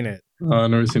never seen it.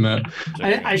 I've never seen that.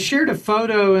 I shared a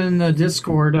photo in the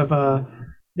Discord of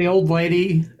the old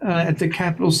lady at the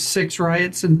Capitol 6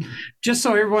 riots, and just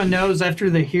so everyone knows, after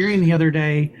the hearing the other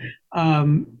day,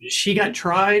 she got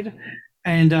tried,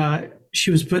 and She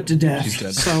was put to death. She's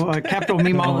dead. So Capital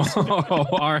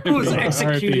Meemaw was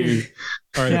executed.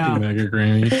 R.I.P. Mega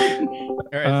Granny. All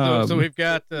right, so we've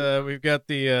got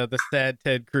the sad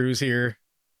Ted Cruz here.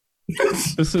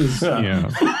 This is the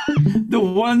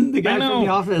guy from The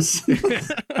Office.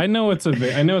 I know it's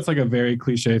like a very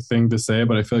cliche thing to say,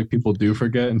 but I feel like people do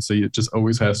forget, and so it just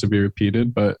always has to be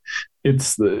repeated. But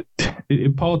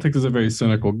politics is a very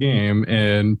cynical game,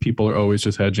 and people are always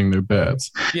just hedging their bets.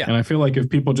 Yeah. And I feel like if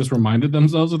people just reminded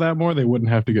themselves of that more, they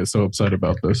wouldn't have to get so upset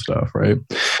about this stuff, right?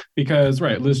 Because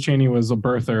Liz Cheney was a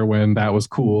birther when that was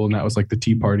cool, and that was like the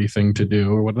Tea Party thing to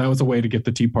do, or that was a way to get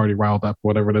the Tea Party riled up,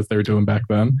 whatever it is they were doing back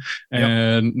then.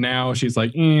 And now she's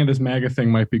like, this MAGA thing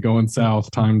might be going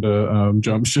south. Time to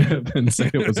jump ship and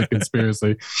say it was a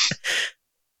conspiracy.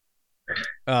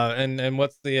 And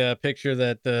what's the picture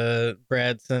that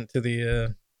Brad sent to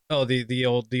the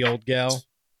old gal?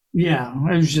 Yeah,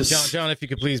 it was just John. If you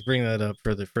could please bring that up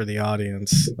for the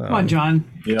audience. Come on,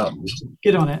 John. Yeah,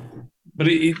 get on it. But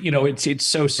it's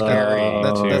so scary.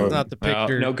 That's not the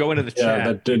picture. No, go into the chat. Yeah,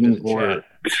 that didn't work.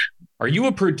 Are you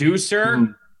a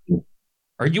producer?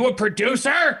 Are you a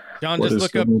producer? John, just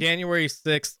look up January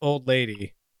 6th old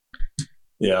lady.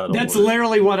 Yeah, that's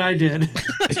literally what I did.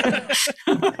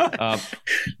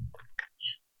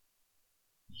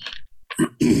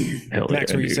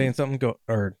 Max, were you saying something? Go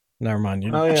or never mind.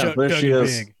 There she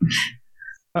is.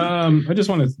 I just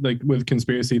want to with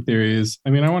conspiracy theories. I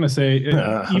mean, I want to say,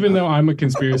 even though I'm a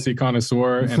conspiracy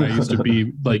connoisseur and I used to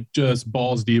be just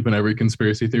balls deep in every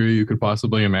conspiracy theory you could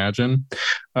possibly imagine,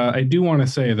 I do want to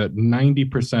say that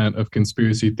 90% of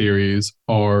conspiracy theories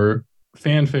are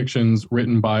fan fictions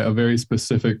written by a very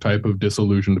specific type of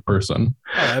disillusioned person.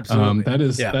 Oh, absolutely. That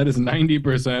is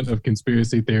 90% of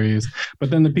conspiracy theories. But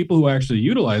then the people who actually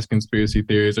utilize conspiracy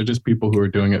theories are just people who are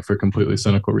doing it for completely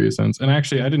cynical reasons. And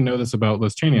actually, I didn't know this about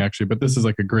Liz Cheney, but this is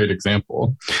a great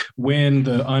example. When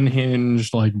the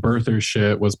unhinged birther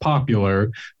shit was popular,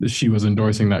 she was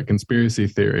endorsing that conspiracy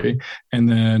theory. And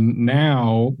then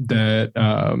now that,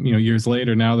 years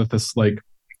later, now that this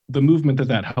the movement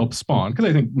that helped spawn, because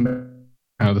I think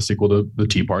kind of the sequel to the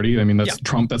Tea Party. I mean, that's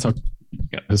Trump. That's how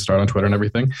his start on Twitter and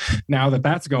everything. Now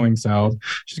that's going south,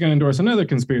 she's going to endorse another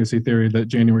conspiracy theory that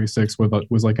January 6th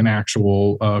was an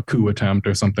actual coup attempt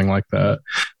or something like that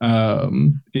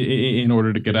in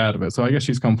order to get out of it. So I guess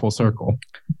she's come full circle.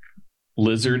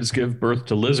 Lizards give birth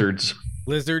to lizards.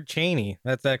 Lizard Cheney.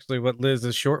 That's actually what Liz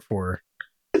is short for.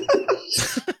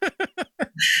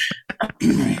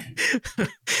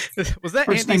 Was that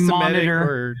anti-Semitic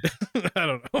or I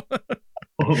don't know.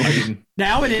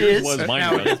 Now it is.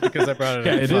 Now it is because I brought it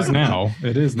up. It is now.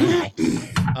 It is now.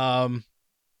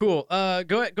 Cool.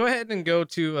 Go ahead and go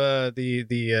to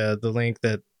the link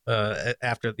that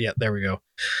after. Yeah, there we go.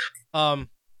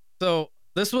 So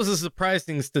this was a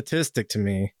surprising statistic to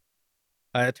me.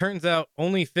 It turns out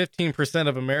only 15%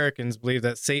 of Americans believe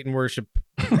that Satan worshiping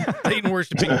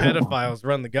pedophiles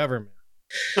run the government.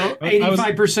 So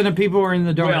 85% of people are in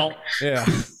the dark. Well, yeah,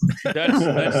 that's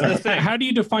the thing. How do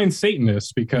you define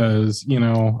Satanist? Because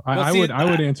I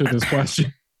would answer this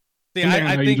question. See,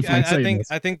 I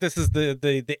think this is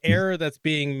the error that's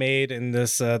being made in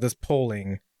this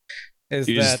polling is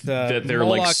that there are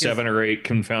Moloch 7 or 8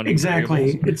 confounding exactly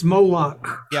variables. It's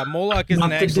Moloch. Yeah, Moloch isn't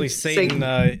actually Satan.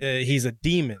 He's a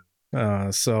demon.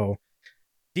 So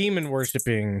demon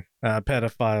worshipping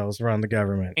pedophiles run the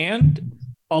government. And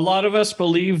a lot of us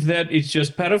believe that it's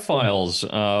just pedophiles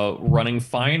running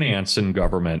finance in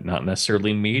government, not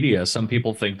necessarily media. Some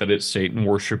people think that it's Satan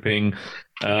worshiping,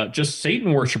 just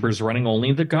Satan worshippers running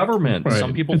only the government. Right.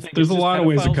 Some people think there's a lot of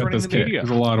ways to cut this cake. Media.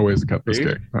 There's a lot of ways to cut this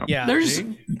cake. Yeah.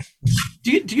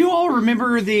 Do you all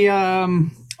remember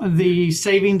the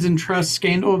savings and trust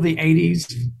scandal of the 80s?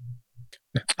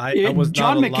 I was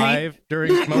John not alive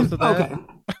during most of that.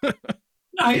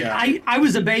 Okay. I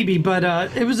was a baby, but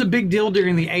it was a big deal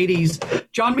during the 80s.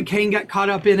 John McCain got caught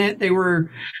up in it. They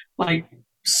were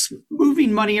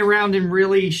moving money around in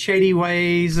really shady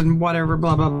ways and whatever,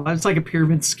 blah, blah, blah. It's like a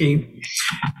pyramid scheme.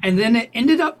 And then it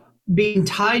ended up being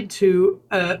tied to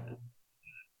a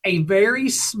very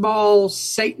small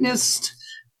Satanist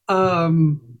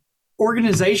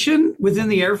organization within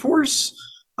the Air Force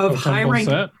of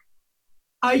high-ranking.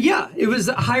 It was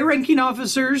high-ranking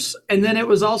officers, and then it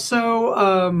was also,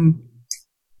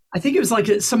 I think it was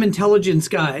some intelligence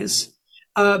guys,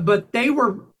 but they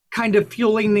were kind of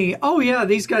fueling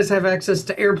these guys have access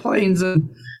to airplanes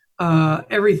and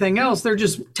everything else. They're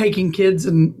just taking kids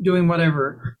and doing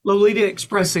whatever, Lolita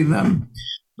expressing them.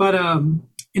 But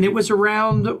and it was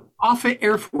around Offutt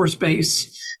Air Force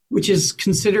Base, which is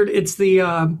considered it's the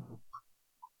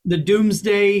the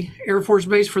Doomsday Air Force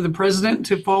Base for the president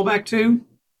to fall back to.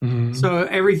 Mm-hmm. So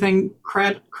everything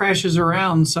crashes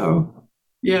around. So,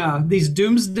 yeah, these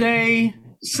Doomsday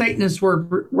Satanist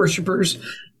worshippers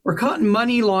were caught in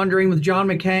money laundering with John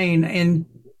McCain and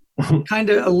kind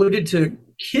of alluded to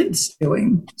kid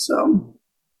stealing. So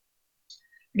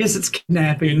I guess it's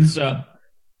kidnapping.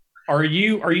 Are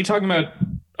you talking about?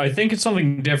 I think it's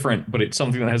something different, but it's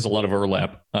something that has a lot of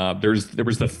overlap. There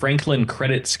was the Franklin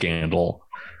credit scandal,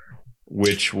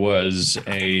 which was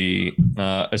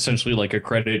essentially like a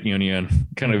credit union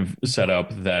kind of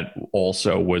setup that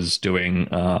also was doing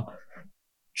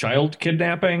child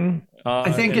kidnapping.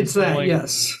 I think it's that.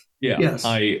 Yes. Yeah. Yes.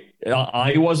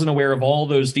 I wasn't aware of all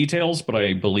those details, but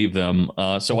I believe them.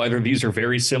 So either these are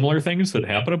very similar things that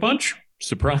happen a bunch.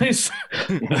 Surprise.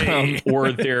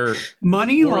 Or they're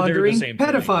money laundering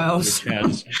pedophiles, which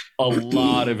has a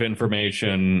lot of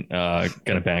information kind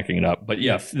of backing it up. But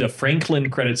yeah, the Franklin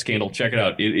credit scandal, check it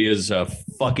out. It is a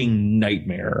fucking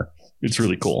nightmare. It's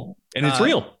really cool. And it's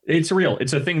real. It's real.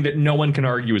 It's a thing that no one can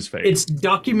argue is fake. It's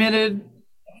documented,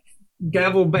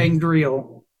 gavel banged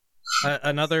real.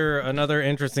 Another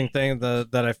interesting thing that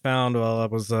I found while I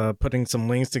was putting some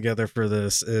links together for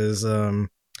this is in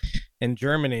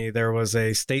Germany, there was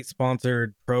a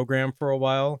state-sponsored program for a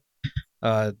while.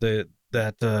 There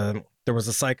was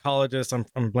a psychologist. I'm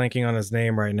blanking on his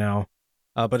name right now.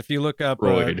 But if you look up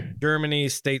Germany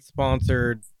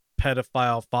state-sponsored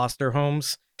pedophile foster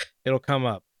homes, it'll come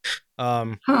up.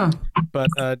 But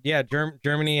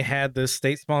Germany had this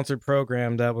state-sponsored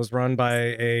program that was run by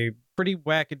a pretty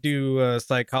wackadoo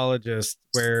psychologist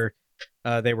where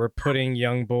they were putting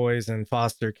young boys in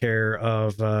foster care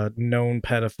of known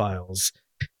pedophiles.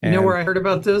 You know where I heard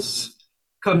about this?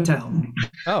 Cumtown.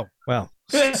 Oh, well.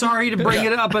 Sorry to bring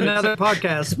it up another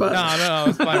podcast, but no,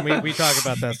 it's fine. We talk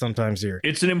about that sometimes here.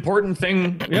 It's an important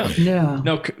thing. Yeah.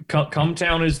 No,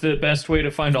 Cumtown is the best way to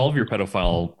find all of your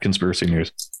pedophile conspiracy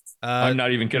news. I'm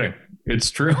not even kidding. It's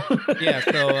true. Yeah.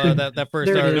 So that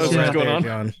first article right there,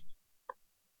 John.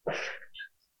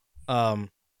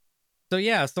 So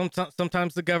yeah,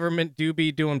 sometimes the government do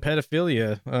be doing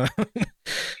pedophilia.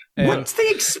 What's the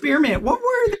experiment? What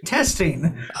were they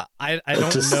testing? I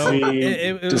don't know.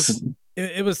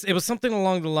 It was something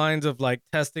along the lines of like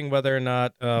testing whether or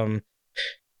not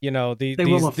these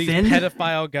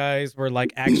pedophile guys were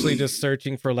like actually just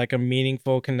searching for like a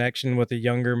meaningful connection with a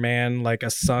younger man, like a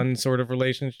son sort of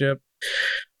relationship.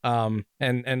 And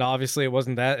obviously it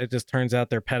wasn't that. It just turns out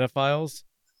they're pedophiles.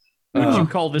 Would you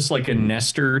call this like a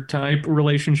Nestor type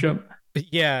relationship?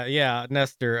 Yeah,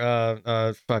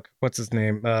 Nestor. What's his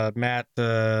name? Matt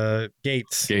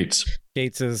Gates.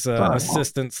 Gates's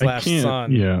assistant /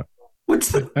 son. Yeah.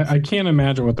 I can't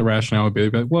imagine what the rationale would be,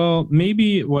 but well,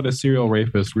 maybe what a serial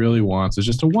rapist really wants is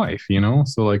just a wife,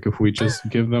 So like if we just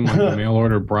give them like a mail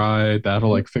order bride, that'll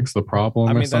like fix the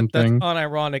problem or something. That's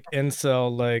unironic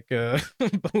incel like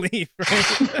belief,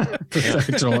 right?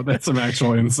 That's some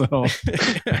actual incel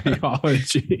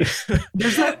ideology.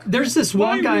 There's this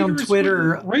one guy on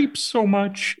Twitter rape so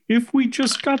much if we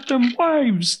just got them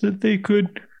wives that they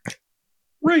could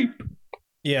rape.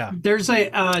 Yeah. There's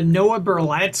a Noah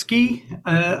Berlatsky.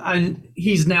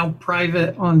 He's now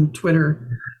private on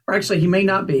Twitter. Or actually, he may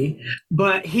not be.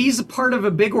 But he's a part of a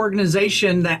big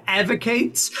organization that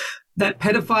advocates that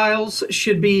pedophiles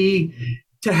should be,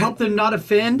 to help them not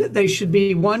offend, they should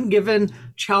be, one, given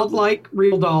childlike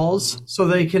real dolls so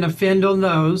they can offend on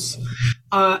those.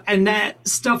 And that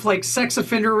stuff like sex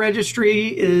offender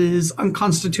registry is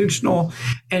unconstitutional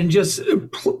and just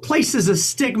places a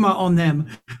stigma on them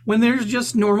when there's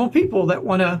just normal people that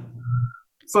want to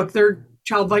fuck their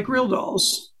childlike real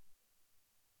dolls.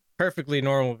 Perfectly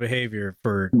normal behavior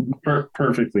for...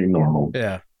 Perfectly normal.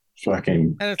 Yeah.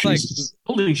 Fucking and it's Jesus.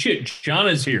 Like, holy shit, John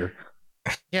is here.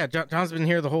 Yeah, John's been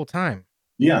here the whole time.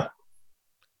 Yeah.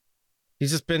 He's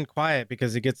just been quiet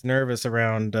because he gets nervous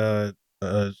around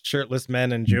shirtless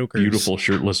men and jokers. Beautiful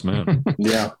shirtless men.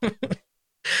 Yeah.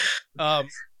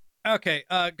 Okay.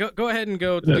 Go ahead and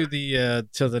go to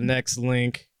the next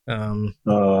link.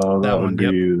 That would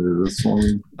be this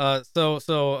one.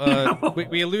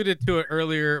 We alluded to it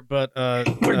earlier, but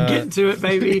we're getting to it,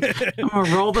 baby. I'm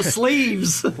gonna roll the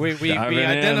sleeves. We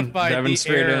identified the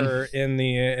error in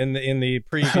the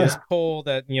previous poll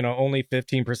that only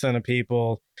 15% of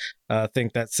people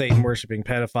think that Satan worshiping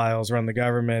pedophiles run the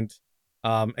government.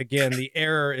 Again, the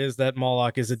error is that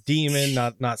Moloch is a demon,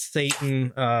 not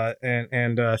Satan.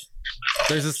 And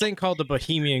there's this thing called the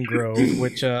Bohemian Grove,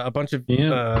 which a bunch of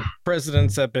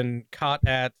presidents have been caught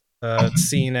at,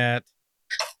 seen at,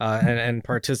 and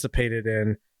participated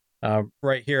in.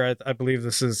 Right here, I believe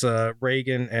this is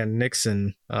Reagan and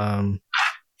Nixon.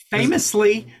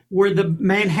 famously where the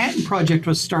Manhattan Project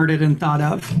was started and thought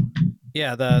of.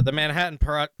 Yeah, the Manhattan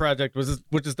Project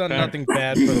which has done nothing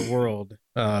bad for the world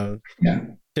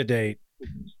to date.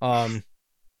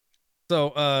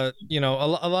 So, a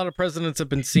lot of presidents have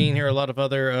been seen here, a lot of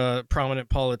other prominent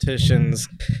politicians,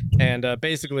 and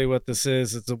basically what this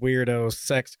is, it's a weirdo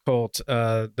sex cult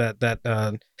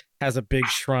that has a big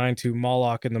shrine to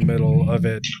Moloch in the middle of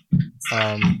it.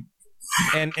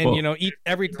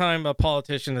 Every time a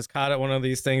politician is caught at one of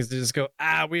these things, they just go,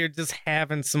 we're just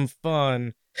having some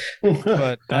fun.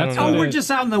 But we're just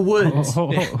out in the woods.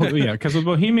 Yeah, because with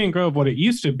Bohemian Grove, what it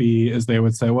used to be is they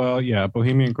would say, well, yeah,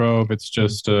 Bohemian Grove, it's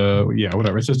just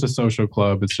whatever. It's just a social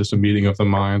club. It's just a meeting of the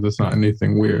minds. It's not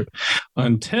anything weird.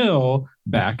 Until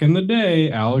back in the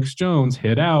day, Alex Jones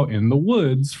hid out in the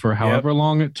woods for however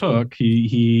long it took.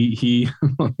 He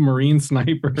Marine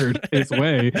snipered his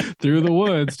way through the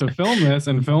woods to film this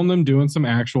and film them doing some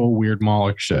actual weird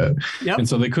Moloch shit. Yep. And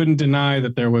so they couldn't deny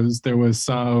that there was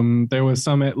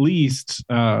some at least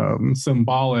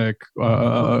symbolic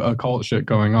occult shit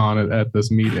going on at this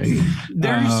meeting.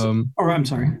 I'm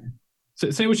sorry.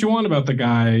 Say what you want about the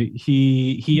guy.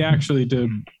 He actually did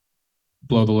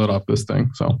blow the lid off this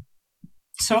thing. So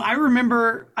I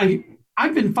remember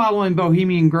I've been following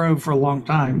Bohemian Grove for a long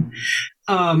time.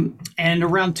 And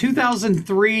around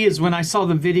 2003 is when I saw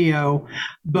the video.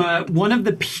 But one of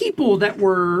the people that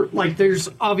were like, there's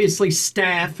obviously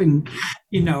staff and,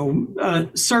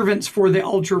 servants for the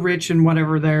ultra rich and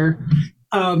whatever there,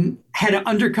 had an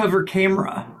undercover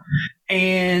camera.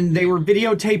 And they were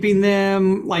videotaping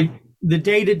them, like, the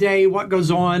day-to-day, what goes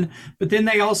on. But then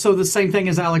they also, the same thing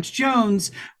as Alex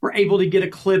Jones, were able to get a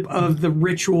clip of the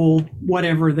ritual,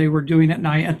 whatever they were doing at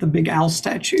night at the Big Owl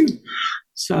statue.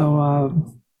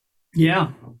 So,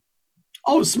 yeah.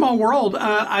 Oh, small world.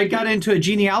 I got into a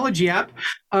genealogy app.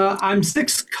 I'm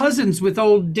 6 cousins with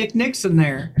old Dick Nixon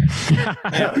there.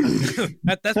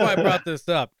 That's why I brought this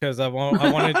up, because I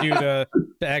wanted you to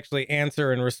actually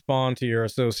answer and respond to your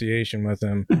association with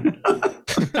him.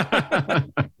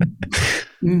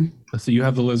 So you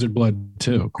have the lizard blood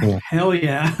too. Cool. Hell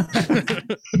yeah.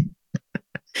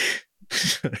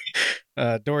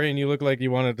 Dorian, you look like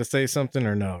you wanted to say something,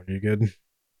 or no? You good?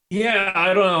 Yeah,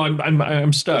 I don't know.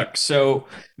 I'm stuck. So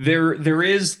there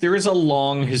is a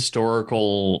long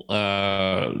historical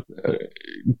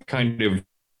kind of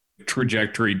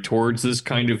trajectory towards this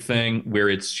kind of thing where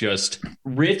it's just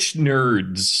rich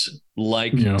nerds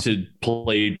like to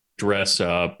play dress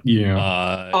up.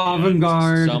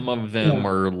 Avant-garde. Some of them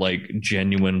are like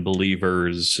genuine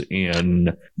believers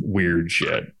in weird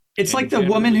shit. It's like the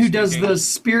woman who does the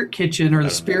spirit kitchen or the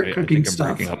spirit cooking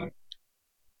stuff.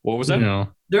 What was that?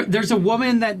 There's a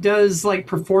woman that does like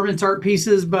performance art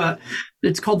pieces, but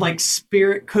it's called like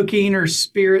spirit cooking or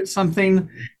spirit something.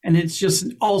 And it's just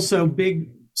also big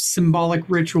symbolic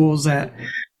rituals that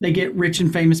they get rich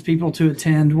and famous people to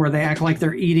attend, where they act like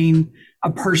they're eating a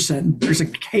person. There's a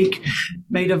cake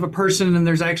made of a person, and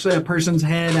there's actually a person's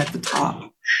head at the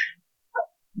top.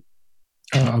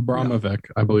 Abramovic,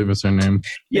 I believe is her name.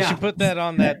 Yeah, you should put that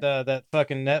on that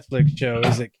fucking Netflix show.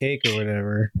 Is it Cake or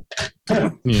whatever?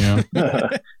 Yeah.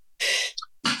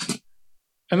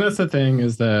 And that's the thing,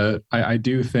 is that I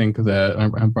do think that,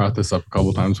 I brought this up a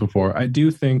couple times before, I do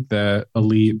think that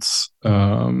elites,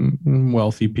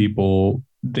 wealthy people,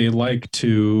 they like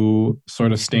to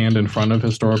sort of stand in front of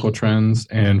historical trends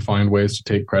and find ways to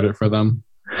take credit for them.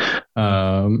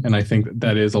 And I think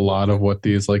that is a lot of what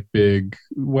these like big,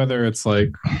 whether it's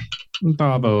like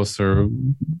Davos or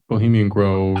Bohemian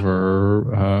Grove or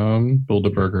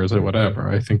Bilderbergers or whatever,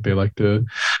 I think they like to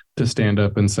stand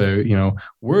up and say,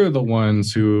 we're the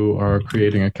ones who are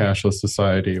creating a cashless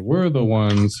society. We're the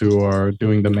ones who are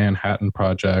doing the Manhattan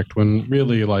Project, when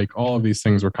really like all of these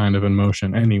things were kind of in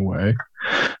motion anyway,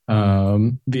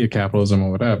 via capitalism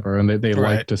or whatever. And they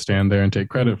right. like to stand there and take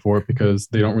credit for it because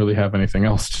they don't really have anything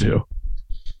else to do.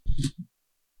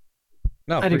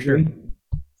 No, for sure.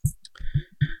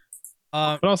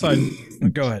 But also,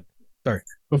 go ahead. Sorry.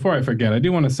 Before I forget, I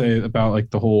do want to say about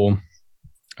like the whole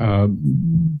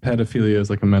pedophilia is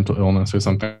like a mental illness or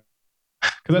something,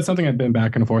 because that's something I've been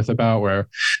back and forth about, where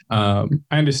I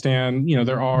understand,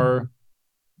 there are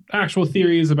actual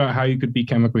theories about how you could be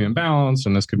chemically imbalanced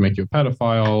and this could make you a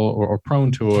pedophile or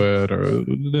prone to it or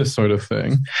this sort of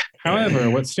thing. However,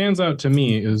 what stands out to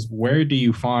me is, where do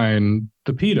you find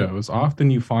the pedos?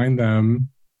 Often you find them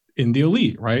in the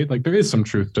elite, right? Like, there is some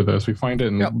truth to this. We find it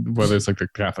in whether it's like the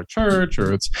Catholic Church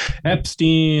or it's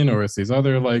Epstein or it's these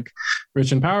other like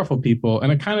rich and powerful people.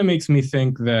 And it kind of makes me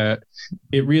think that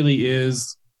it really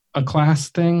is a class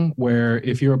thing where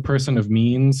if you're a person of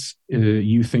means,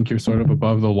 you think you're sort of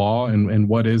above the law, and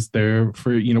what is there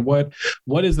for,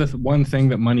 what is the one thing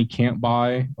that money can't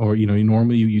buy, or you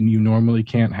normally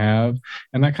can't have.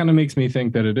 And that kind of makes me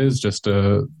think that it's just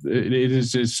a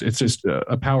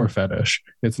power fetish.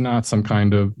 It's not some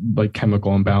kind of like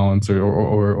chemical imbalance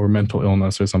or mental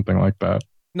illness or something like that.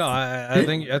 No, I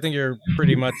think you're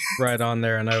pretty much right on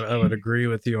there, and I would agree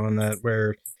with you on that.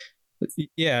 Where,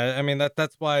 yeah, I mean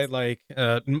that's why like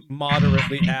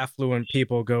moderately affluent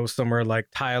people go somewhere like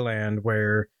Thailand,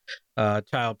 where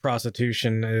child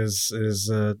prostitution is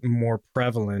more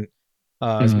prevalent.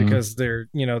 It's because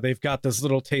they've got this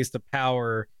little taste of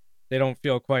power. They don't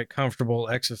feel quite comfortable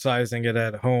exercising it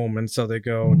at home, and so they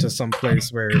go to some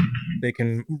place where they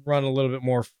can run a little bit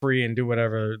more free and do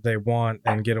whatever they want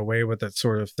and get away with it,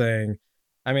 sort of thing.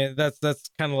 I mean, that's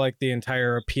kind of like the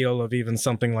entire appeal of even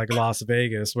something like Las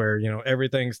Vegas, where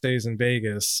everything stays in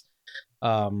Vegas,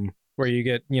 where you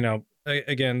get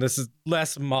again, this is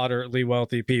less moderately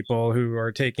wealthy people who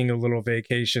are taking a little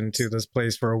vacation to this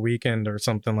place for a weekend or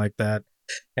something like that,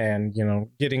 and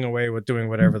getting away with doing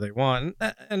whatever they want.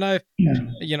 And I've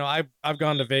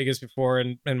gone to Vegas before,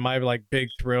 and my like big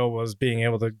thrill was being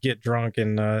able to get drunk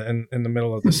in the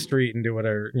middle of the street and do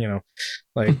whatever,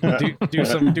 like do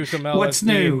some LSD. What's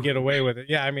new? And get away with it.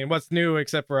 Yeah, I mean, what's new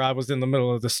except for I was in the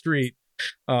middle of the street.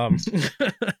 But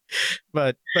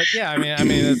yeah, I mean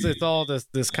it's all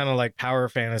this kind of like power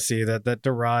fantasy that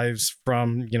derives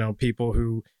from people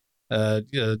who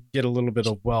get a little bit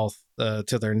of wealth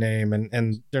to their name,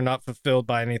 and they're not fulfilled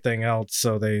by anything else,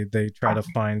 so they try to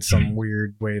find some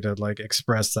weird way to like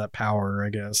express that power, I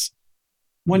guess.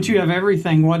 Once you have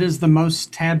everything, what is the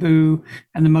most taboo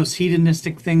and the most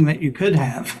hedonistic thing that you could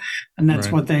have? And that's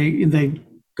right. What they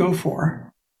go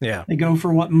for. Yeah, they go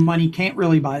for what money can't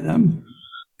really buy them,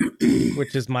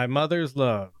 which is my mother's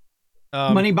love.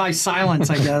 Money buys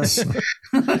silence, I guess.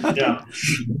 Yeah.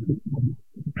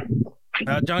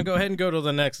 John, go ahead and go to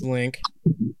the next link.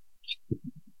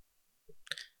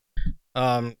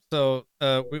 So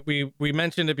we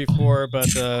mentioned it before, but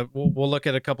we'll look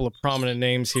at a couple of prominent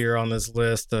names here on this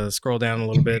list. Scroll down a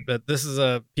little bit, but this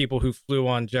is people who flew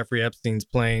on Jeffrey Epstein's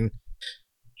plane.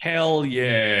 Hell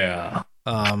yeah!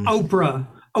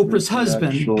 Oprah's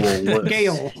husband,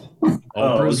 Gail.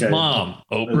 Oprah's mom.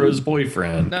 Oprah's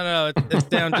boyfriend. No, it's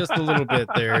down just a little bit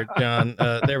there, John.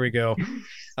 There we go.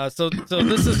 So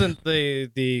this isn't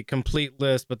the complete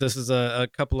list, but this is a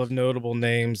couple of notable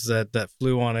names that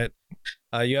flew on it.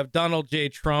 You have Donald J.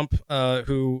 Trump,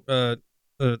 who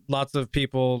lots of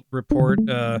people report,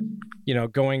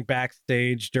 going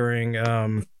backstage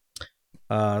during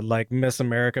like Miss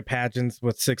America pageants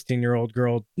with 16-year-old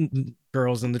girls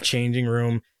in the changing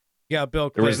room. You got Bill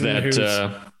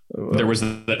Clinton. There was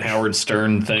that Howard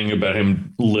Stern thing about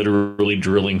him literally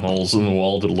drilling holes in the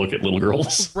wall to look at little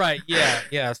girls. Right.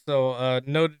 Yeah. So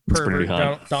noted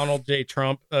pervert Donald J.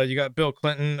 Trump. You got Bill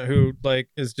Clinton, who like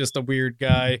is just a weird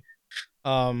guy.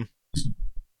 Kevin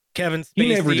Spacey.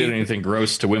 He never did anything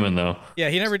gross to women, though. Yeah,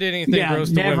 he never did anything gross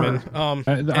to women.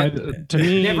 To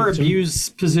me, never abuse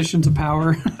positions of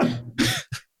power.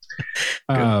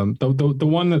 The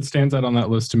one that stands out on that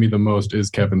list to me the most is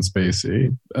Kevin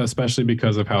Spacey, especially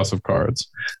because of House of Cards,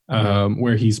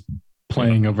 where he's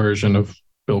playing a version of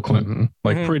Bill Clinton,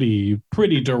 like pretty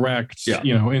direct,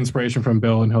 inspiration from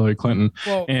Bill and Hillary Clinton.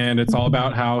 Well, and it's all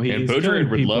about how he's killing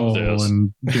people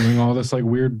and doing all this like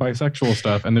weird bisexual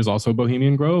stuff. And there's also a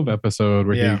Bohemian Grove episode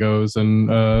where he goes and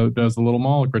does the little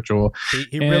Moloch ritual.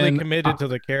 He really committed to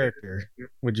the character,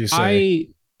 would you say?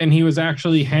 And he was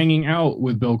actually hanging out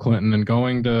with Bill Clinton and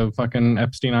going to fucking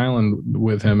Epstein Island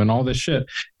with him and all this shit.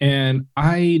 And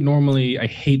I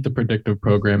hate the predictive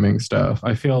programming stuff.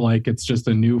 I feel like it's just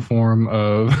a new form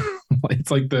of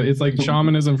it's like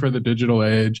shamanism for the digital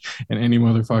age, and any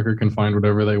motherfucker can find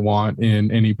whatever they want in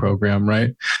any program,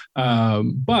 right?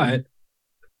 But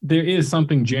there is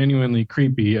something genuinely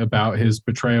creepy about his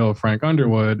portrayal of Frank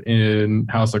Underwood in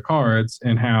House of Cards,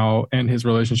 and his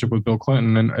relationship with Bill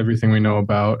Clinton and everything we know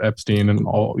about Epstein and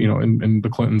all, and the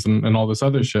Clintons and all this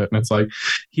other shit. And it's like,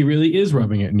 he really is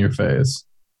rubbing it in your face.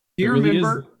 Do you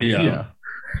remember? Yeah.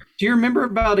 Do you remember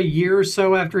about a year or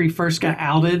so after he first got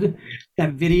outed,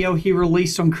 that video he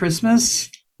released on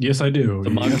Christmas? Yes, I do.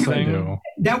 I do.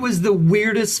 That was the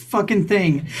weirdest fucking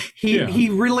thing. He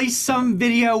released some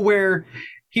video where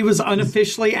he was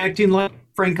unofficially acting like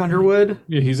Frank Underwood.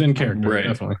 Yeah, he's in character, right?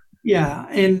 Definitely. Yeah,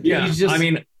 and he's just. I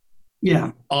mean,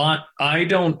 yeah. I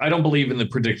don't believe in the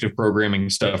predictive programming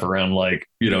stuff around like,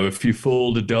 if you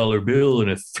fold a dollar bill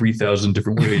in 3,000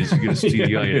 different ways, you're gonna see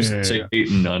the eye of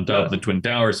Satan on top of the Twin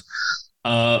Towers.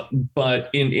 But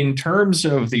in terms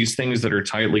of these things that are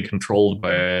tightly controlled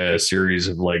by a series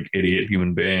of like idiot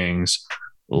human beings,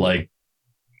 like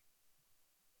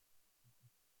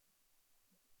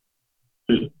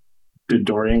did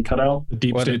Dorian cut out? The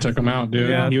deep state took him out, dude.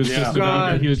 Yeah. He was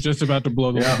just about to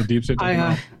blow the deep state. Took him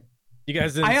out. You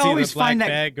guys didn't see the black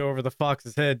bag go over the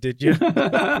fox's head, did you?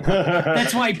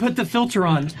 That's why he put the filter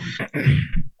on.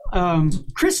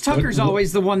 Chris Tucker's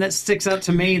always the one that sticks out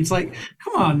to me. It's like,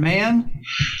 come on, man.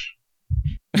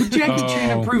 Would Jackie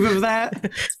Chan approve of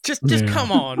that? just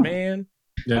come on, man.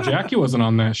 Yeah, Jackie wasn't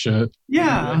on that shit.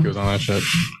 Yeah. Jackie was on that shit.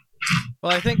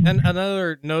 Well, I think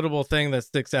another notable thing that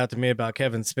sticks out to me about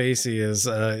Kevin Spacey is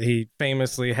he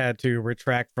famously had to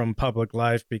retract from public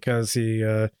life because he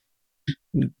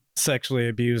sexually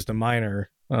abused a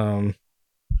minor.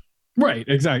 Right,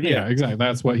 exactly. Yeah, exactly.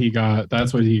 That's what he got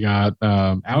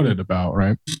outed about,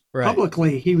 right? Right.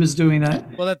 Publicly, he was doing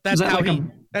that. Well, that's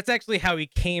actually how he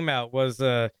came out. Was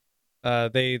they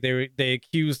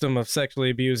accused him of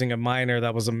sexually abusing a minor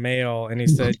that was a male, and he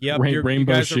said, "Yep, you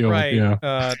guys Shield, are right.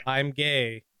 Yeah. I'm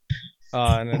gay."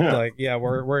 And it's like, yeah,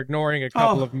 we're ignoring a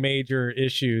couple of major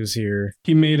issues here.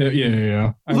 He made it,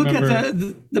 yeah. Look at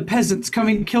the peasants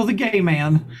coming to kill the gay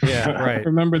man. Yeah, right. I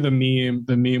remember the meme.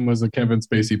 The meme was a Kevin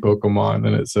Spacey Pokemon,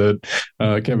 and it said,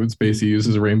 "Kevin Spacey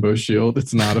uses Rainbow Shield.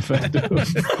 It's not effective."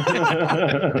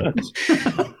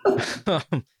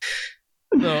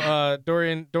 So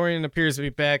Dorian appears to be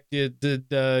back. Did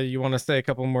you want to say a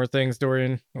couple more things,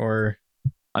 Dorian, or?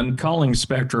 I'm calling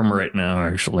Spectrum right now,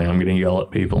 actually. I'm going to yell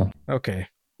at people. Okay.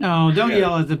 No, don't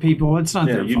yell at the people. It's not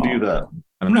their fault. You do that.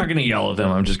 I'm not going to yell at them.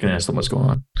 I'm just going to ask them what's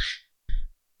going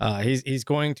on. He's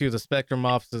going to the Spectrum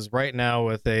offices right now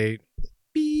with a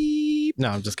beep. No,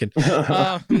 I'm just kidding.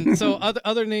 So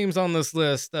other names on this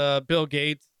list, Bill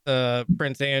Gates,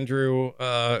 Prince Andrew,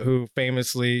 who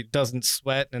famously doesn't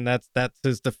sweat, and that's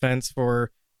his defense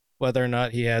for whether or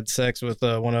not he had sex with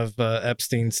one of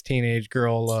Epstein's teenage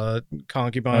girl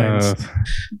concubines.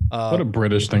 What a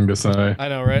British thing to say. I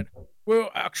know, right? Well,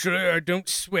 actually, I don't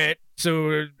sweat,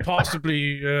 so possibly...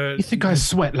 you think I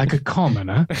sweat like a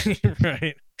commoner?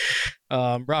 Right.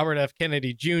 Robert F.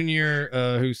 Kennedy Jr.,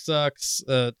 who sucks.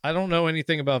 I don't know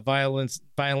anything about violinist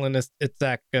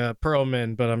Itzhak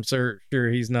Perlman, but I'm sure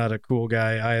he's not a cool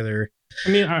guy either. I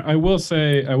mean, I will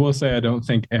say I don't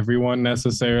think everyone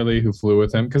necessarily who flew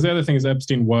with him, because the other thing is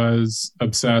Epstein was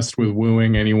obsessed with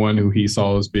wooing anyone who he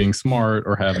saw as being smart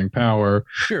or having power.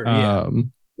 Sure. Yeah.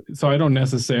 So I don't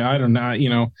necessarily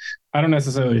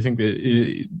think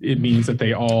that it means that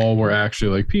they all were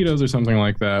actually like pedos or something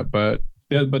like that. But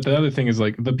the other thing is,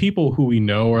 like, the people who we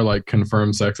know are like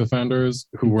confirmed sex offenders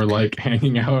who were like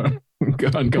hanging out and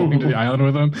going to the island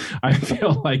with him. I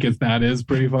feel like that is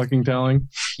pretty fucking telling.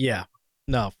 Yeah.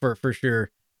 No, for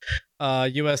sure.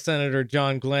 U.S. Senator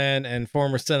John Glenn and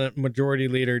former Senate Majority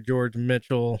Leader George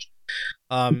Mitchell.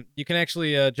 You can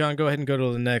actually, John, go ahead and go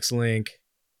to the next link.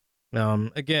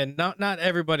 Again, not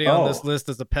everybody on this list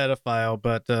is a pedophile,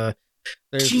 but there's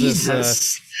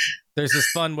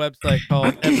this fun website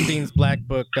called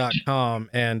Epstein'sBlackBook.com,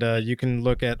 and you can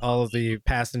look at all of the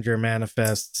passenger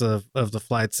manifests of the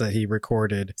flights that he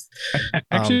recorded.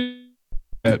 Actually.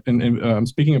 And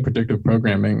speaking of predictive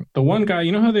programming, the one guy,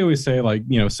 you know how they always say, like,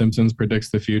 Simpsons predicts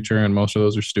the future and most of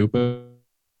those are stupid?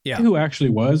 Yeah. Who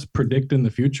actually was predicting the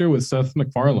future was Seth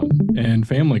MacFarlane and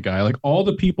Family Guy. Like, all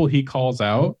the people he calls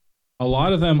out, a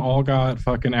lot of them all got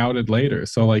fucking outed later.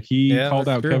 So, like, he called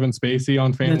out Kevin Spacey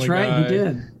on Family Guy. That's right, he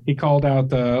did. He called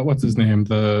out what's his name?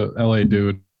 The LA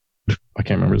dude. I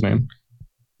can't remember his name.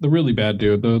 The really bad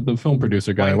dude, the film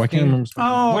producer guy. Why can't I remember?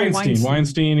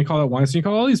 Weinstein. He called out Weinstein. He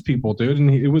called all these people, dude, and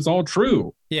it was all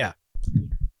true. Yeah.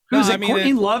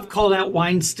 Courtney Love called out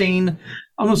Weinstein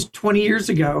almost 20 years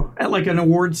ago at like an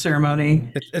award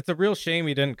ceremony. It's a real shame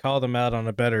he didn't call them out on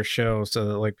a better show so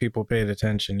that like people paid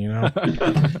attention, Yeah,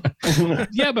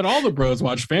 but all the bros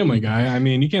watch Family Guy. I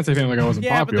mean, you can't say Family Guy wasn't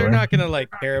popular. Yeah, but they're not gonna like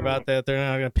care about that. They're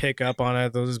not gonna pick up on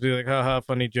it. They'll just be like, haha,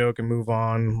 funny joke, and move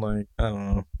on. Like, I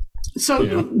don't know. So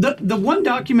the one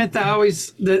document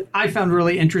that I found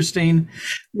really interesting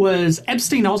was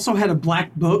Epstein also had a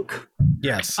black book.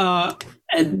 Yes.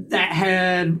 And that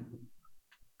had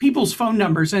people's phone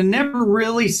numbers and never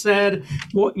really said,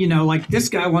 well, like this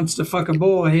guy wants to fuck a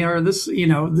boy or this,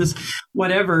 this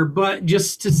whatever. But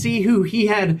just to see who he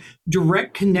had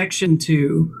direct connection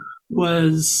to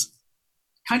was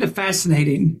kind of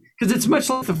fascinating. Because it's much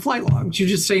like the flight logs. You're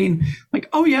just saying, like,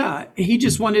 oh, yeah, he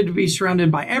just wanted to be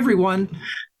surrounded by everyone.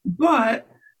 But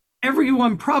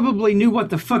everyone probably knew what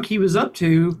the fuck he was up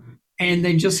to, and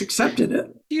they just accepted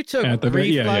it. You took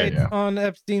 3 flights on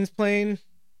Epstein's plane?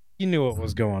 you knew what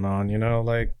was going on,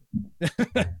 like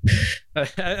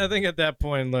I think at that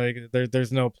point, like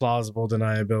there's no plausible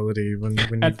deniability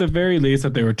when at the very least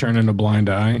that they were turning a blind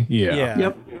eye. Yeah.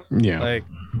 Yep. Yeah. Like,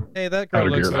 hey, that girl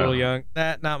looks a little young.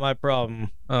 Not my problem.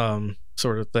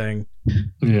 Sort of thing.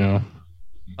 Yeah.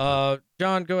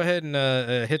 John, go ahead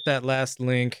and hit that last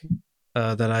link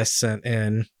that I sent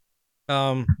in.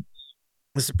 The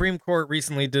Supreme Court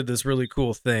recently did this really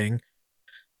cool thing,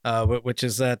 which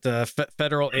is that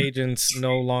federal agents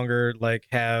no longer like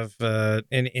have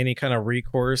any kind of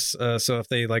recourse. So if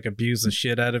they like abuse the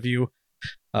shit out of you,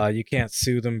 you can't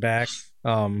sue them back.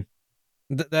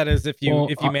 That is if you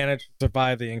manage to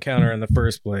survive the encounter in the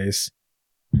first place.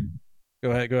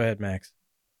 Go ahead, Max.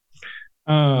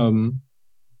 I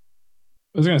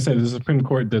was gonna say the Supreme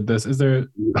Court did this. Is there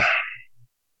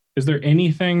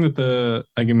anything that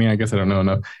I guess I don't know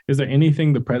enough. Is there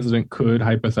anything the president could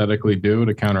hypothetically do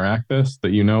to counteract this that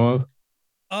you know of?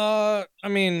 I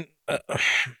mean,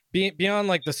 beyond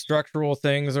like the structural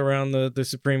things around the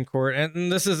Supreme Court,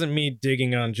 and this isn't me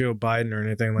digging on Joe Biden or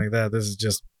anything like that. This is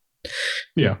just,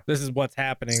 this is what's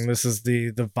happening. This is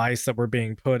the vice that we're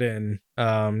being put in.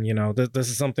 This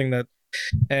is something that,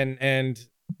 and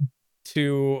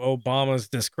to Obama's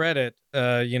discredit,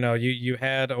 you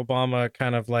had Obama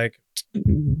kind of like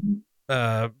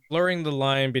blurring the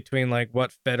line between like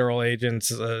what federal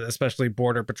agents, especially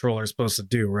Border Patrol, are supposed to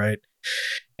do, right?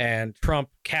 And Trump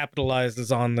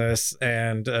capitalizes on this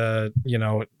and,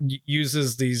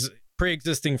 uses these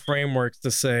pre-existing frameworks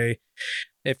to say,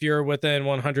 if you're within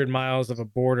 100 miles of a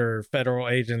border, federal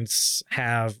agents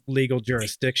have legal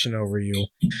jurisdiction over you.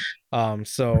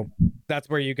 So that's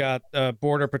where you got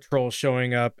Border Patrol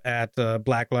showing up at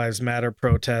Black Lives Matter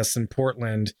protests in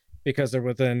Portland because they're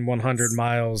within 100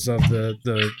 miles of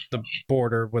the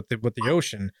border with the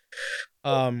ocean.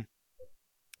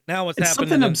 Now what's happening?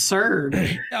 Something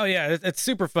absurd. Oh yeah, it's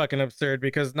super fucking absurd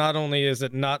because not only is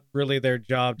it not really their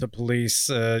job to police,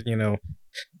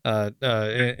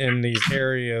 in these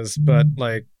areas, but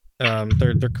like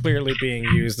they're clearly being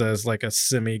used as like a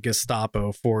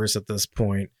semi-Gestapo force at this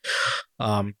point,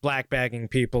 black bagging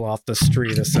people off the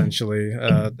street essentially,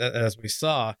 as we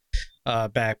saw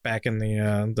back in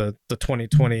the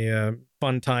 2020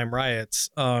 fun time riots.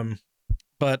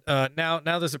 But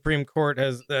now the Supreme Court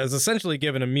has essentially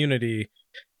given immunity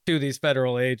to these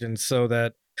federal agents so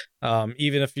that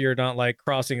even if you're not like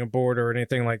crossing a border or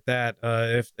anything like that,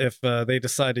 if they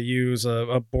decide to use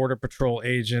a Border Patrol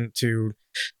agent to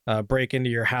break into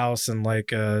your house and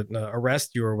like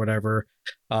arrest you or whatever,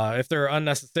 if they're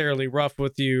unnecessarily rough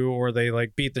with you or they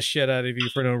like beat the shit out of you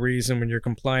for no reason when you're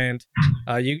compliant,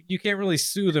 you can't really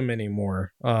sue them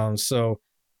anymore. So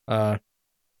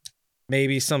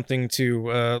maybe something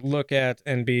to look at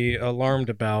and be alarmed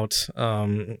about.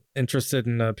 Interested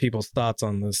in people's thoughts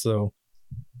on this, though.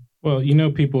 Well,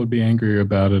 people would be angry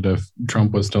about it if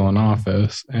Trump was still in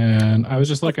office. And I was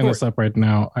just looking this up right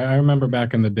now. I remember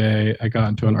back in the day, I got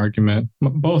into an argument.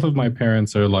 Both of my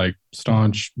parents are like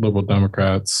staunch liberal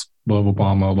Democrats, love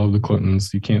Obama, love the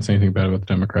Clintons. You can't say anything bad about the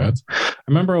Democrats. I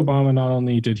remember Obama, not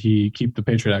only did he keep the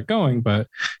Patriot Act going, but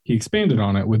he expanded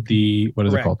on it with the, what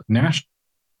is it called? National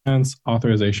Defense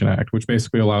Authorization Act, which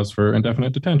basically allows for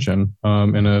indefinite detention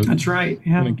That's right.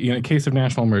 Yeah. In a case of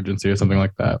national emergency or something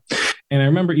like that. And I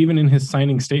remember even in his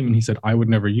signing statement, he said, I would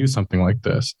never use something like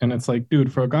this. And it's like,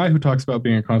 dude, for a guy who talks about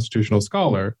being a constitutional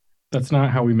scholar, that's not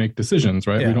how we make decisions,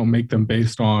 right? Yeah. We don't make them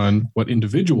based on what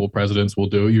individual presidents will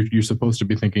do. You're supposed to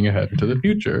be thinking ahead into the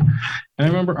future. And I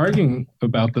remember arguing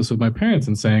about this with my parents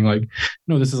and saying like,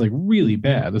 no, this is like really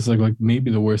bad. This is like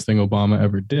maybe the worst thing Obama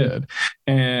ever did.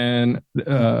 And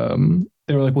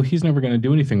they were like, well, he's never going to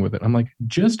do anything with it. I'm like,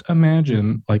 just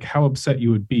imagine like how upset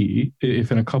you would be if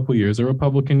in a couple of years a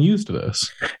Republican used this.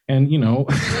 And,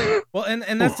 well,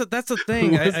 and that's the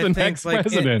thing. I think like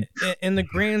in the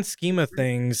grand scheme of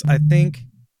things, I think,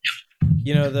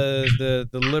 the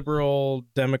liberal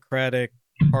Democratic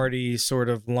Party sort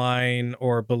of line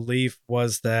or belief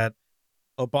was that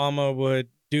Obama would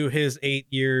do his 8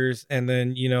 years and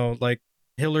then, like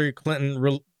Hillary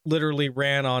Clinton literally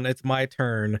ran on "it's my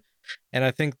turn." And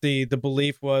I think the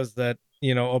belief was that,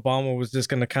 Obama was just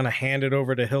going to kind of hand it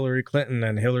over to Hillary Clinton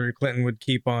and Hillary Clinton would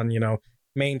keep on,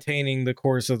 maintaining the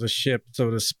course of the ship,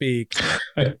 so to speak.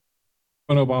 When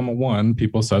Obama won,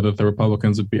 people said that the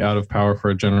Republicans would be out of power for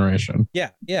a generation.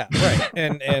 Yeah, right.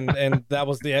 And that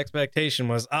was the expectation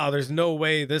was, there's no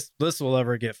way this will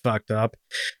ever get fucked up.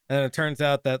 And it turns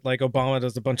out that like Obama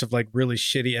does a bunch of like really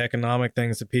shitty economic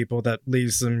things to people that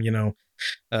leaves them,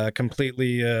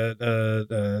 completely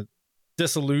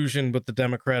disillusioned with the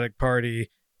Democratic Party.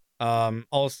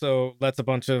 Also lets a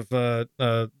bunch of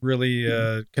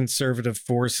really conservative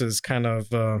forces kind of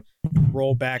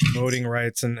roll back voting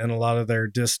rights in a lot of their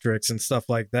districts and stuff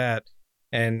like that.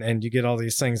 And you get all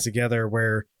these things together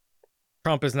where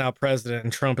Trump is now president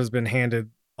and Trump has been handed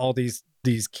all these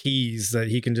keys that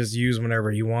he can just use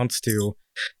whenever he wants to.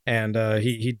 And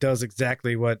he does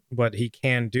exactly what he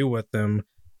can do with them.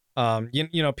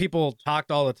 You know, people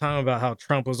talked all the time about how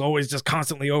Trump was always just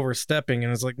constantly overstepping.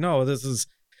 And it's like, no, this is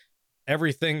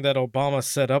everything that Obama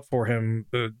set up for him.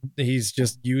 He's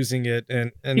just using it.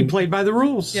 And he played by the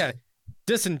rules. Yeah.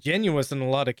 Disingenuous in a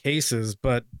lot of cases,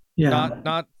 but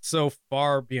not so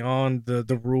far beyond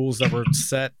the rules that were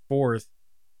set forth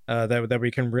that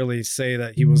we can really say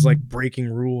that he was like breaking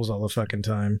rules all the fucking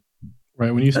time.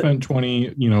 Right. When you spent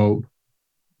 20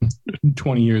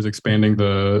 years expanding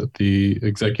the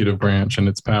executive branch and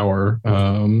its power,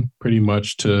 pretty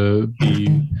much to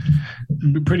be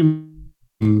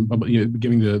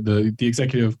giving the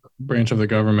executive branch of the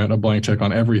government a blank check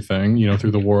on everything,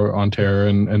 through the war on terror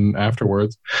and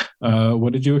afterwards.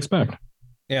 What did you expect?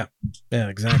 Yeah,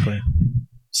 exactly.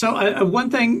 So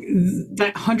one thing,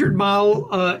 that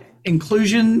 100-mile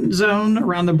inclusion zone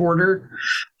around the border,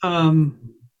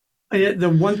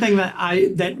 the one thing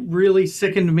that really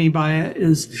sickened me by it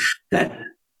is that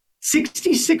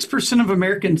 66% of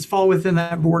Americans fall within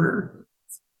that border.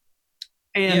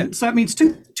 And so that means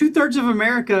two-thirds of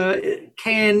America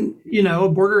can, a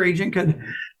border agent could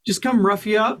just come rough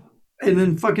you up and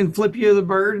then fucking flip you the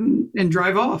bird and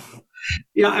drive off.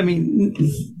 Yeah, I mean,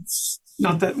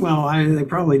 not that, they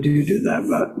probably do that,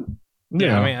 but.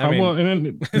 Yeah, I mean well, in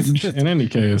any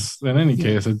case,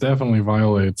 it definitely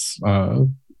violates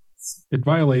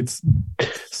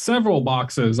several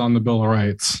boxes on the Bill of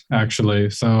Rights, actually.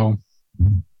 So,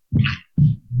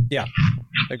 yeah,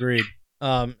 agreed.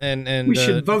 And we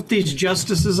should vote these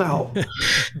justices out.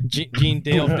 Gene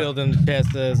Dalefield in the chat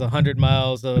says 100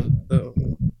 miles of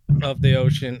the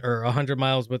ocean, or 100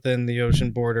 miles within the ocean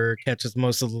border catches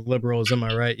most of the liberals. Am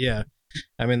I right? Yeah.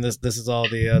 I mean, this is all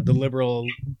the liberal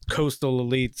coastal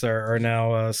elites are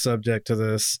now subject to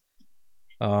this.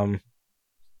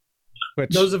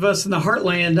 Which, those of us in the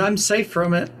heartland, I'm safe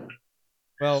from it.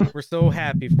 Well, we're so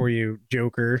happy for you,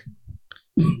 Joker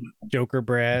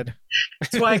Brad.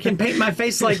 That's why I can paint my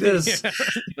face like this. Yeah.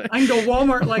 I can go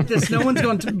Walmart like this. No one's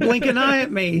going to blink an eye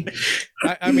at me.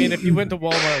 I mean, if you went to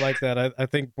Walmart like that, I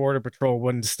think Border Patrol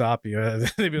wouldn't stop you.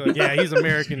 They'd be like, yeah, he's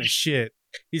American as shit.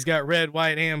 He's got red,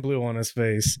 white, and blue on his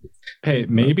face. Hey,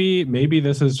 maybe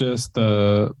this is just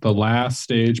the last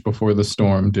stage before the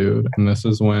storm, dude. And this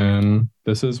is when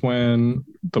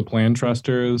the plan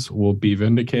trusters will be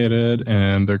vindicated,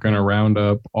 and they're going to round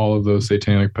up all of those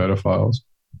satanic pedophiles.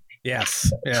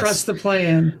 Yes. Trust the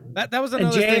plan. That was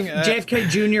another thing. JFK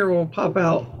Jr. will pop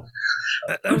out.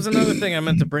 That was another thing I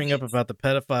meant to bring up about the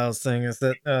pedophiles thing, is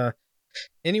that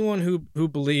anyone who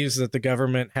believes that the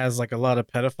government has like a lot of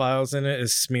pedophiles in it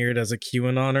is smeared as a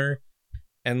QAnoner,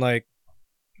 and like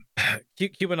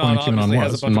QAnon obviously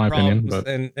has a bunch of problems,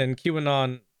 and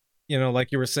QAnon,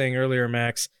 like you were saying earlier,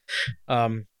 Max,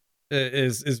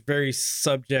 is very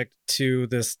subject to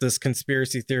this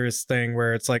conspiracy theorist thing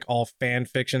where it's like all fan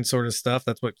fiction sort of stuff.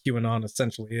 That's what QAnon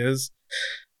essentially is.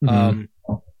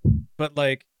 Mm-hmm. But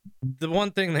like, the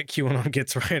one thing that QAnon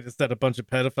gets right is that a bunch of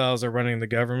pedophiles are running the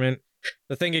government.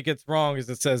 The thing it gets wrong is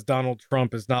it says Donald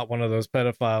Trump is not one of those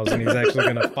pedophiles, and he's actually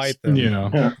going to fight them.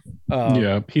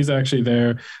 Yeah, he's actually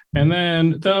there. And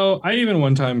then, though, I even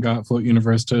one time got Float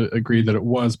Universe to agree that it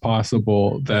was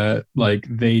possible that like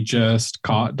they just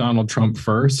caught Donald Trump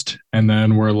first, and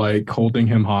then were like holding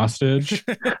him hostage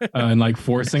and like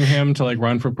forcing him to like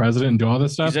run for president and do all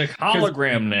this stuff. He's like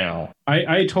hologram now.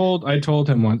 I told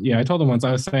him once. Yeah, I told him once.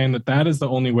 I was saying that is the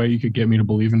only way you could get me to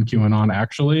believe in QAnon.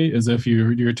 Actually, is if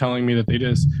you're telling me that they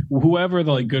just, whoever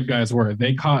the like good guys were,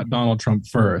 they caught Donald Trump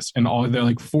first, and they're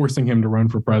like forcing him to run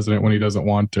for president when he doesn't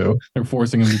want to. They're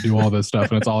forcing him to do all this stuff,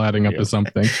 and it's all adding up to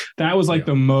something. That was like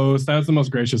the most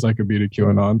gracious I could be to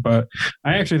QAnon. But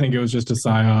I actually think it was just a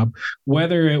psyop.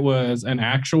 Whether it was an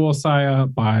actual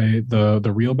psyop by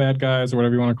the real bad guys or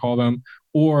whatever you want to call them,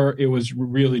 or it was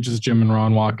really just Jim and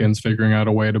Ron Watkins figuring out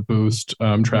a way to boost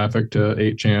traffic to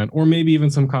 8chan, or maybe even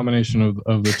some combination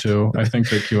of the two. I think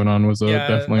that QAnon was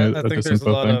definitely I think there's a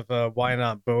lot of why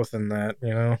not both in that,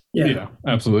 Yeah,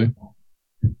 absolutely.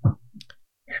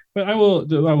 But I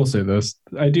will say this.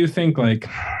 I do think like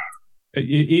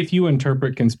if you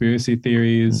interpret conspiracy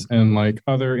theories and like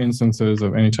other instances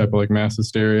of any type of like mass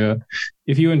hysteria,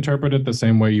 if you interpret it the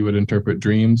same way you would interpret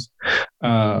dreams,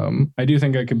 I do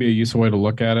think that could be a useful way to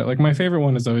look at it. Like my favorite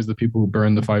one is always the people who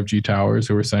burned the 5G towers,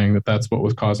 who were saying that that's what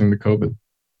was causing the COVID.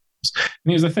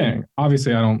 And here's the thing.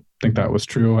 Obviously, I don't think that was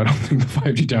true. I don't think the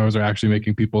 5G towers are actually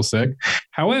making people sick.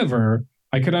 However,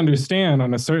 I could understand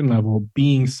on a certain level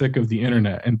being sick of the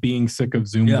internet and being sick of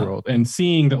Zoom world and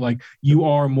seeing that like you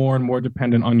are more and more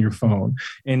dependent on your phone,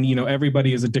 and you know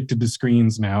everybody is addicted to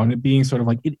screens now, and it being sort of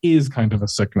like it is kind of a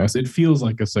sickness. It feels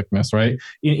like a sickness, right?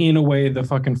 In a way, the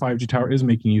fucking 5G tower is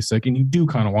making you sick, and you do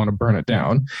kind of want to burn it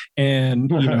down. And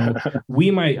you know,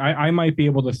 I might be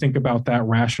able to think about that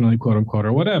rationally, quote unquote,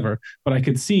 or whatever. But I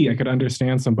could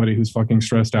understand somebody who's fucking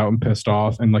stressed out and pissed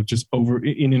off and like just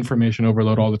in information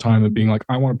overload all the time and being like,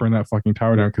 I want to burn that fucking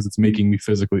tower down because it's making me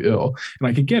physically ill. And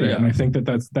I could get it. And I think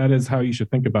that is how you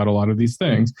should think about a lot of these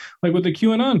things. Like with the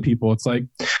QAnon people, it's like,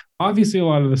 obviously a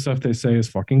lot of the stuff they say is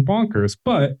fucking bonkers,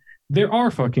 but there are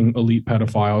fucking elite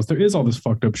pedophiles. There is all this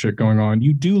fucked up shit going on.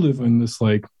 You do live in this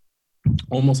like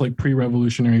almost like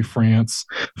pre-revolutionary France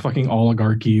fucking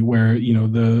oligarchy where, you know,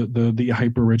 the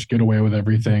hyper rich get away with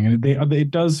everything. And it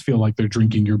does feel like they're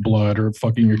drinking your blood or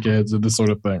fucking your kids or this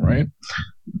sort of thing, right?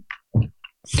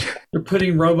 They're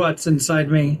putting robots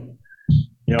inside me.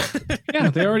 Yep. Yeah,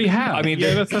 they already have. I mean,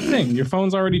 that's the thing. Your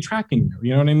phone's already tracking you. You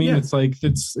know what I mean? Yeah. It's like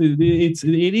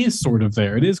it is sort of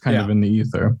there. It is kind of in the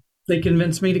ether. They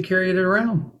convinced me to carry it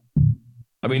around.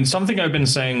 I mean, something I've been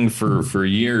saying for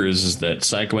years is that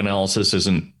psychoanalysis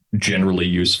isn't generally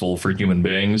useful for human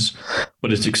beings,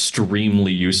 but it's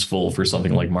extremely useful for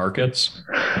something like markets,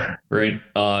 right?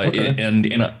 And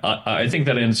I think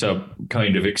that ends up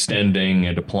kind of extending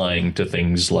and applying to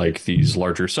things like these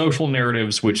larger social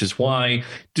narratives, which is why,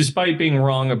 despite being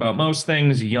wrong about most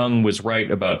things, Jung was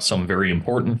right about some very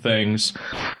important things,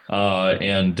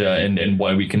 and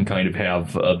why we can kind of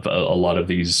have a lot of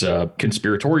these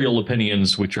conspiratorial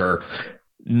opinions, which are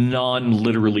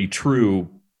non-literally true,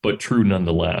 but true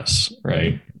nonetheless,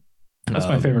 right? That's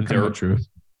my favorite kind of truth.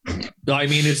 I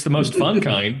mean, it's the most fun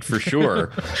kind, for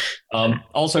sure.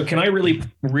 Also, can I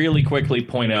really quickly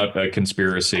point out a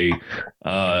conspiracy,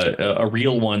 a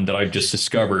real one that I've just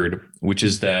discovered, which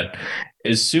is that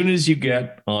as soon as you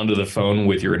get onto the phone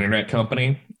with your internet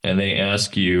company and they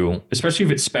ask you, especially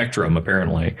if it's Spectrum,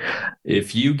 apparently,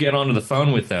 if you get onto the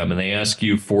phone with them and they ask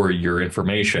you for your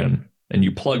information and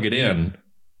you plug it in,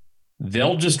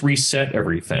 they'll just reset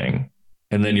everything,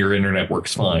 and then your internet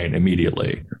works fine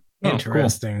immediately.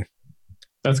 Interesting. Cool.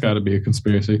 That's got to be a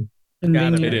conspiracy.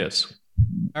 It is.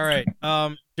 All right,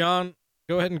 John,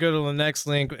 go ahead and go to the next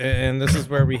link, and this is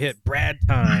where we hit Brad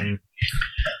time.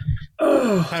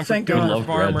 Oh, time for Good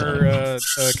Farmer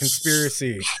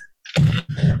conspiracy.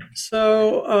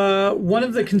 So one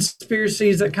of the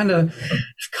conspiracies that kind of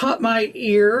caught my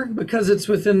ear because it's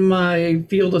within my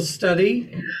field of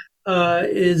study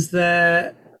is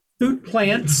that food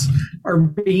plants are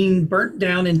being burnt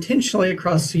down intentionally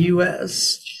across the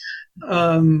U.S.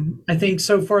 I think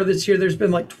so far this year there's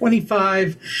been like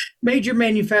 25 major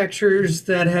manufacturers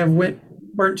that have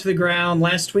burnt to the ground.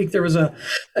 Last week there was a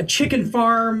chicken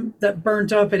farm that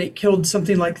burnt up and it killed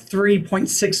something like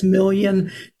 3.6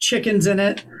 million chickens in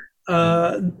it.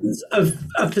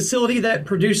 A facility that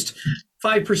produced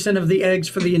 5% of the eggs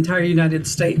for the entire United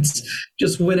States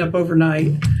just went up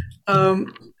overnight.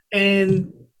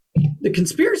 And the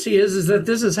conspiracy is that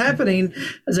this is happening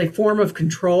as a form of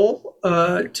control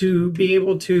to be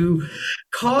able to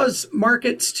cause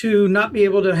markets to not be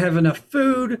able to have enough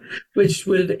food, which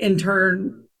would in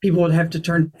turn, people would have to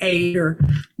turn aid or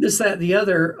this, that, the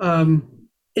other.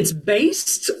 It's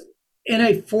based in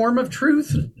a form of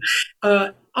truth.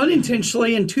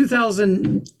 Unintentionally, in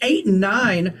 2008 and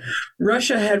 2009,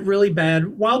 Russia had really bad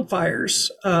wildfires,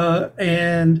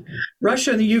 and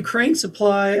Russia and the Ukraine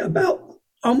supply about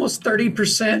almost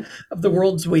 30% of the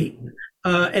world's wheat.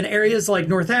 And areas like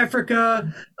North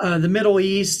Africa, the Middle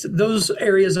East, those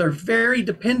areas are very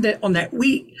dependent on that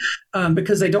wheat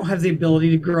because they don't have the ability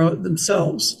to grow it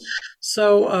themselves.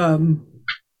 So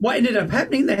what ended up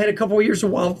happening, they had a couple of years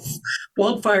of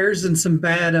wildfires and some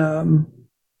bad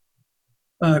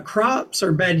crops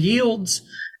or bad yields.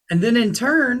 And then in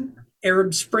turn,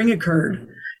 Arab Spring occurred.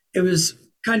 It was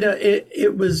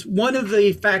it was one of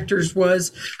the factors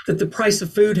was that the price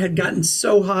of food had gotten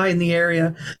so high in the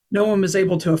area, no one was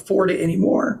able to afford it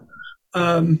anymore.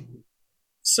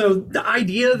 So the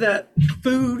idea that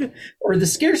food or the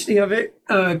scarcity of it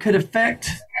could affect,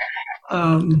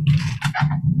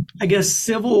 I guess,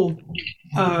 civil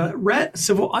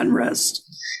unrest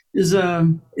is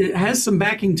it has some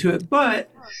backing to it,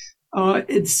 but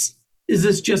is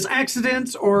this just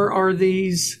accidents or are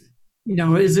these,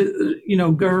 is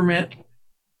it, government,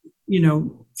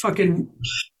 fucking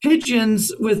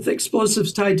pigeons with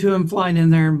explosives tied to them flying in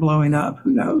there and blowing up?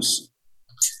 Who knows?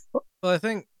 Well, I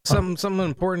think something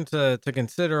important to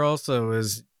consider also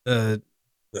is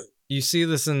you see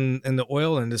this in the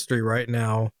oil industry right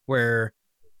now, where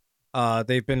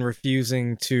they've been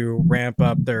refusing to ramp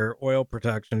up their oil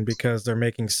production because they're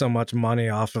making so much money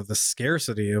off of the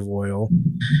scarcity of oil.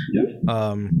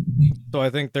 So I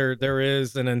think there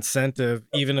is an incentive,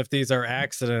 even if these are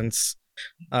accidents,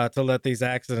 to let these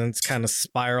accidents kind of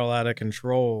spiral out of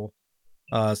control,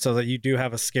 so that you do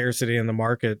have a scarcity in the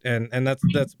market. And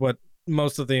that's what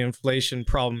most of the inflation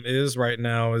problem is right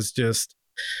now, is just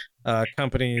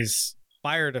companies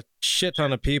fired a shit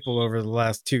ton of people over the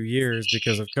last 2 years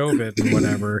because of COVID and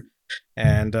whatever,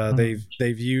 and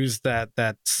they've used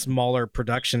that smaller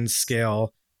production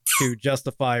scale to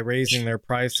justify raising their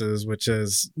prices, which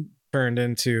has turned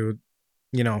into,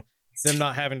 them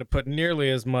not having to put nearly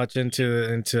as much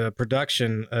into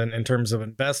production in terms of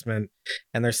investment,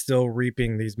 and they're still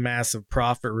reaping these massive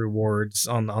profit rewards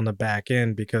on the back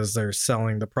end because they're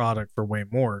selling the product for way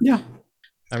more. Yeah.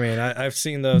 I mean, I've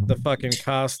seen the fucking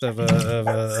cost of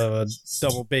a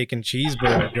double bacon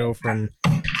cheeseburger go from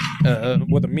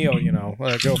with a meal,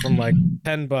 go from like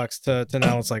 $10 to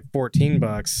now it's like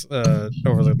 $14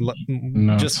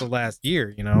 over just the last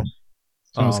year,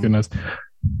 Oh goodness.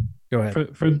 Go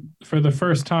ahead. For the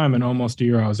first time in almost a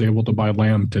year, I was able to buy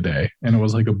lamb today, and it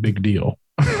was like a big deal.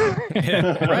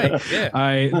 Yeah, right. Yeah.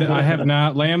 I have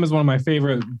not. Lamb is one of my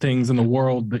favorite things in the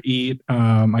world to eat.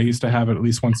 I used to have it at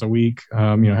least once a week.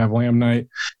 Have lamb night,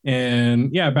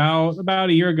 and about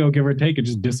a year ago, give or take, it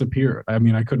just disappeared. I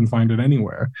mean, I couldn't find it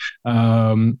anywhere.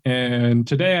 And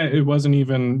today, it wasn't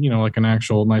even like an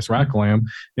actual nice rack lamb.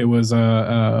 It was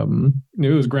it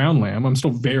was ground lamb. I'm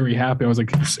still very happy. I was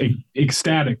like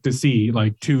ecstatic to see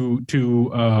like two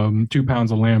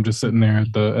pounds of lamb just sitting there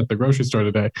at the grocery store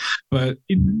today, but.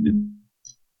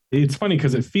 It's funny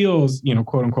because it feels,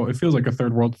 quote unquote, it feels like a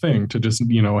third world thing to just,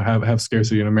 have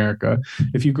scarcity in America.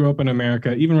 If you grew up in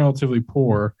America, even relatively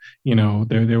poor,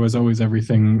 there was always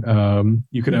everything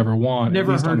you could ever want, at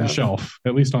least on the shelf,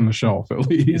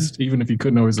 even if you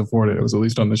couldn't always afford it, it was at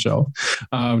least on the shelf.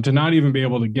 To not even be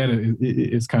able to get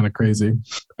it's kind of crazy.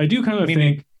 I do kind of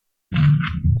think.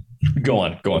 Go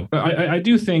on. I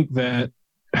do think that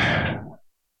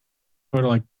sort of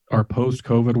like our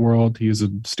post-COVID world, to use a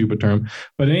stupid term,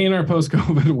 but in our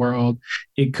post-COVID world,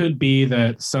 it could be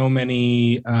that so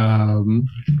many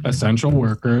essential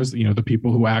workers, the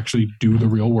people who actually do the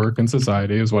real work in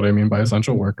society is what I mean by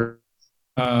essential worker.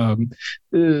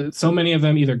 So many of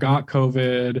them either got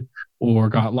COVID or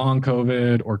got long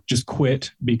COVID or just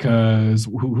quit because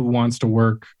who wants to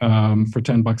work for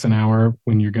 $10 an hour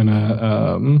when you're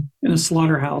gonna in a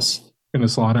slaughterhouse? In a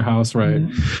slaughterhouse, right?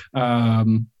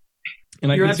 Mm-hmm.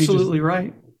 And you're absolutely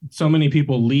right. So many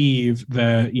people leave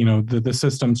that, the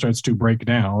system starts to break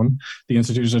down, the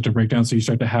institutions start to break down. So you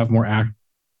start to have more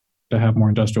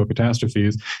industrial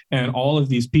catastrophes. And all of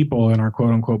these people in our quote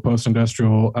unquote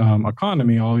post-industrial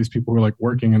economy, all these people who are like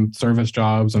working in service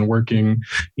jobs and working,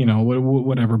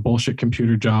 whatever bullshit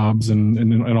computer jobs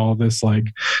and all this like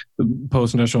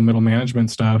post-industrial middle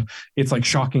management stuff, it's like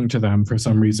shocking to them for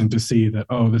some reason to see that,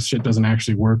 oh, this shit doesn't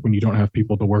actually work when you don't have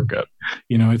people to work it.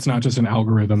 It's not just an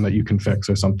algorithm that you can fix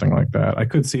or something like that. I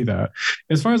could see that.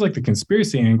 As far as like the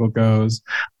conspiracy angle goes,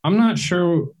 I'm not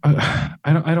sure. I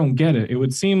don't get it. It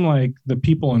would seem like the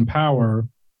people in power,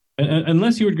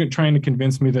 unless you were trying to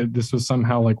convince me that this was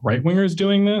somehow like right-wingers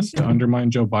doing this to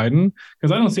undermine Joe Biden,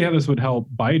 because I don't see how this would help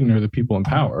Biden or the people in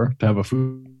power to have a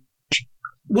food.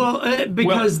 Well,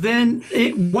 then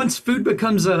once food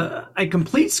becomes a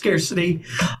complete scarcity,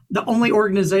 the only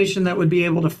organization that would be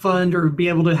able to fund or be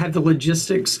able to have the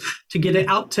logistics to get it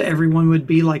out to everyone would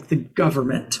be like the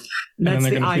government. And that's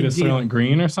they're going to feed us Soylent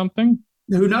Green or something?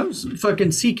 Who knows?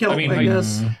 Fucking sea kelp, I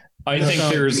guess. I think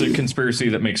there's a conspiracy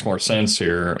that makes more sense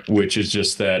here, which is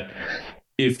just that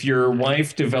if your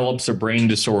wife develops a brain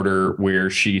disorder where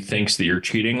she thinks that you're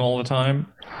cheating all the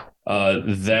time,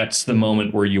 that's the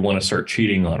moment where you want to start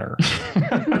cheating on her.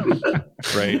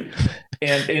 Right.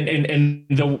 And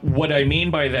what I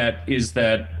mean by that is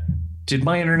that, did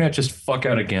my internet just fuck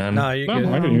out again? No, you're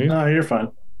good. No, you're fine.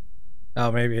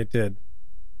 Oh, maybe it did.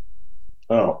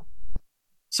 Oh.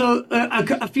 So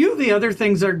a few of the other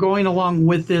things that are going along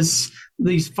with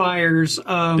these fires.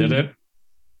 Did it?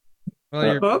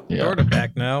 Well, you're sort of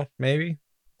back now, maybe.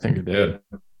 I think it did.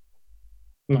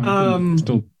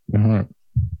 Still.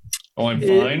 Oh, I'm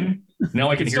fine. Now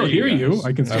I can hear you.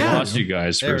 I lost you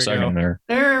guys for a second there.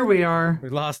 There we are. We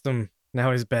lost him.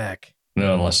 Now he's back.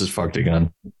 No, unless it's fucked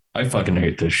again. I fucking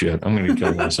hate this shit. I'm going to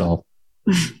kill myself.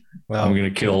 Well, I'm going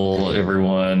to kill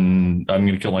everyone. I'm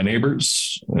going to kill my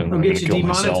neighbors. And I'll I'm get going to you kill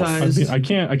myself. demonetized.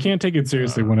 I can't take it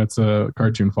seriously when it's a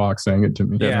cartoon fox saying it to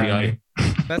me. Yeah. FBI.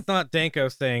 That's not Danko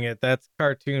saying it. That's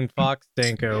cartoon Fox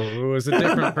Danko, who is a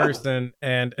different person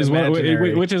and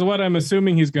imaginary. Which is what I'm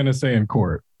assuming he's going to say in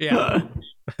court. Yeah.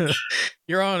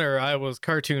 Your Honor, I was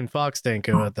cartoon Fox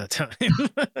Danko at that time.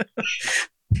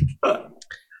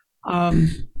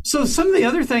 So some of the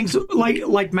other things,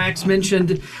 like Max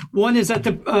mentioned, one is at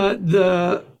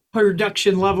the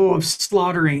production level of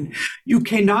slaughtering. You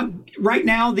cannot right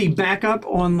now. The backup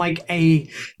on like a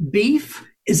beef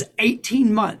is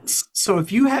 18 months. So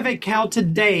if you have a cow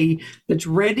today that's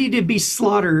ready to be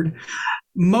slaughtered,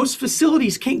 most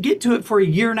facilities can't get to it for a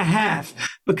year and a half,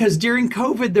 because during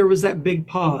COVID there was that big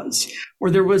pause,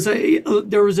 or there was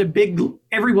a big,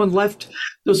 everyone left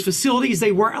those facilities.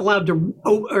 They weren't allowed to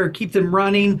or keep them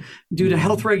running due to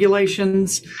health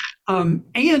regulations,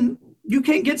 and you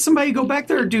can't get somebody to go back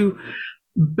there and do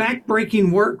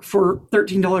back-breaking work for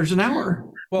 $13 an hour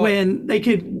when they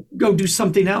could go do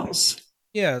something else.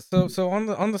 Yeah. So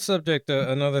on the subject,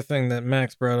 another thing that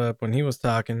Max brought up when he was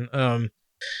talking,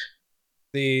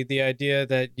 the idea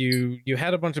that you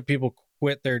had a bunch of people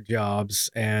quit their jobs,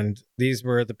 and these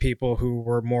were the people who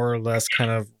were more or less kind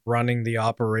of running the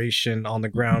operation on the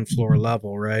ground floor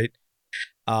level, right?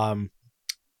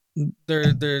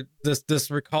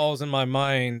 This recalls in my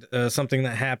mind something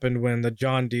that happened when the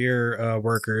John Deere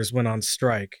workers went on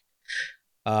strike.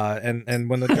 And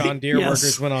when the John Deere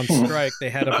workers went on strike, they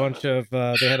had a bunch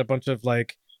of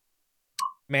like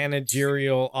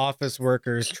managerial office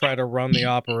workers try to run the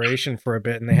operation for a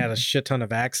bit, and they had a shit ton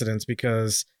of accidents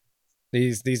because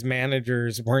these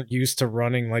managers weren't used to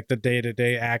running like the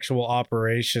day-to-day actual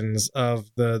operations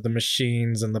of the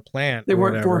machines and the plant. They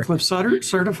weren't forklift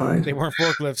certified. They weren't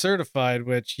forklift certified,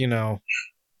 which, you know,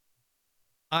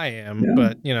 I am,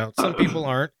 but you know, some people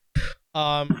aren't.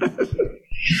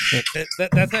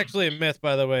 That's actually a myth,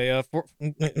 by the way.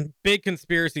 Big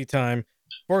conspiracy time.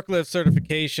 Forklift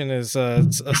certification is a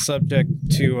subject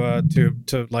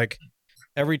to like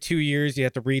every 2 years you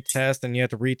have to retest, and you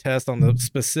have to retest on the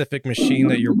specific machine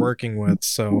that you're working with.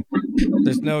 So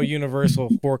there's no universal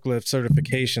forklift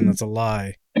certification. That's a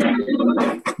lie.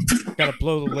 Got to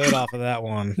blow the lid off of that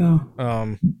one.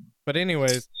 Oh. But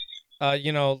anyways,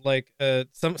 you know, like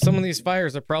some of these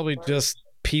fires are probably just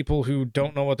people who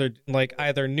don't know what they're like,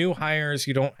 either new hires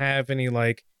who don't have any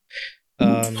like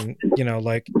you know,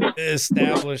 like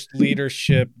established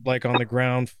leadership like on the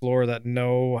ground floor that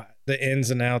know the ins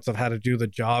and outs of how to do the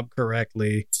job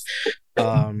correctly,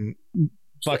 fucking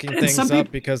things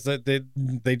up because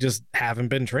they just haven't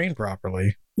been trained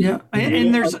properly. Yeah,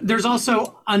 and there's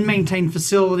also unmaintained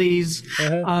facilities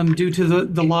due to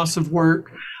the loss of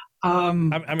work.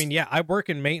 I mean, yeah, I work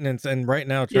in maintenance, and right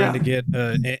now trying to get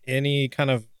any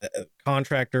kind of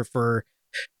contractor for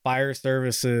fire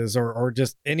services or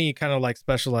just any kind of like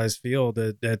specialized field,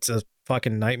 it's a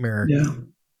fucking nightmare. Yeah.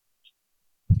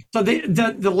 So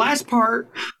the last part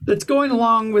that's going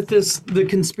along with the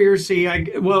conspiracy,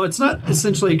 well, it's not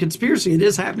essentially a conspiracy, it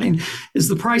is happening, is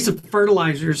the price of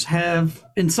fertilizers have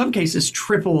in some cases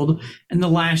tripled in the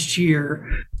last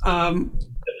year.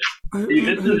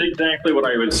 This is exactly what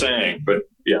I was saying, but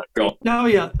yeah, go. No,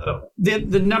 yeah,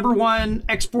 the number one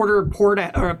exporter of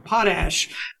potash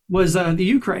was the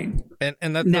Ukraine,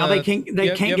 and that's, now they can't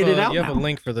get it out. You have a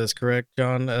link for this, correct,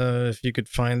 John? If you could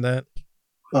find that.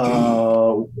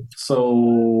 So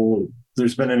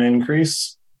there's been an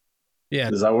increase. Yeah,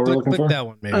 is that what we're looking for? That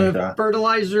one, maybe.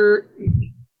 Fertilizer.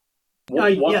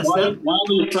 Yes. While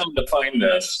we're trying to find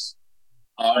this,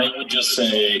 I would just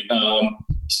say.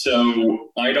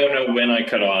 So I don't know when I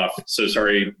cut off. So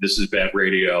sorry, this is bad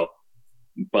radio.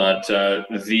 But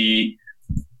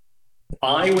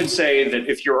I would say that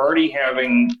if you're already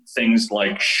having things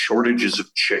like shortages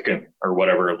of chicken or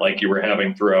whatever, like you were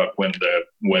having throughout when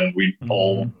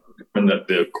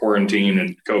the quarantine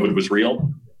and COVID was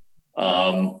real,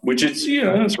 which it's, you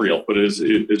know, it's real, but is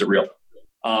it real?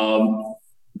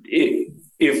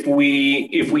 If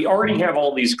we already have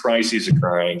all these crises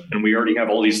occurring, and we already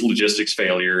have all these logistics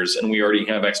failures, and we already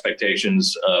have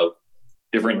expectations of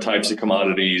different types of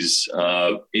commodities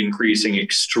increasing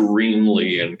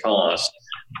extremely in cost,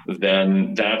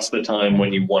 then that's the time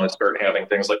when you want to start having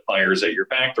things like fires at your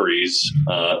factories,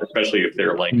 especially if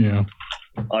they're like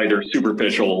either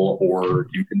superficial or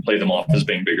you can play them off as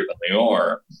being bigger than they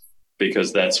are,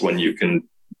 because that's when you can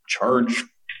charge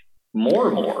more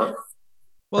and more.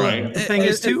 Well, right. The thing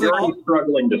is, too, if you're already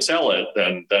struggling to sell it,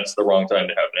 then that's the wrong time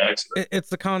to have an accident. It's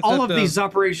the concept. All of these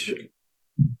operations.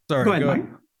 Sorry, go ahead.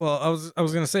 Well, I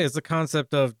was going to say it's the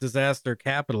concept of disaster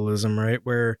capitalism, right?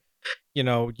 Where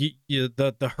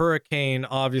the hurricane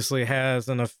obviously has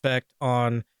an effect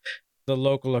on the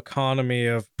local economy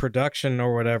of production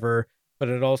or whatever, but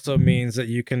it also means that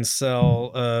you can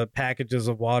sell packages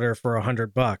of water for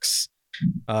 $100.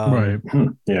 Right.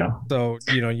 Yeah. So,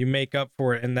 you make up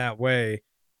for it in that way.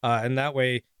 And that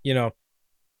way,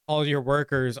 all your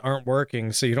workers aren't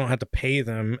working, so you don't have to pay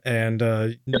them, and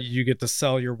you get to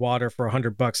sell your water for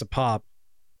 $100 a pop.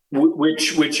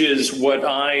 Which is what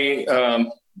I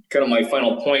kind of my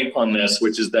final point on this,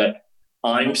 which is that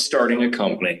I'm starting a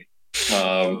company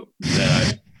that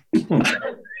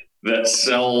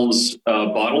sells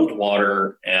bottled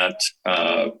water at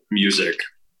music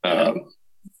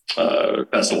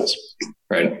festivals,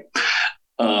 right?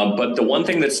 But the one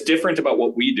thing that's different about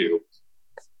what we do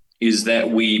is that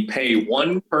we pay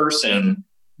one person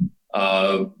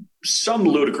some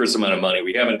ludicrous amount of money.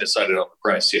 We haven't decided on the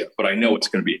price yet, but I know it's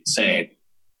going to be insane,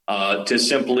 to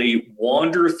simply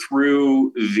wander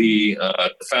through the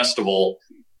festival,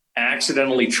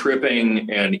 accidentally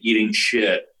tripping and eating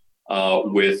shit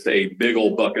with a big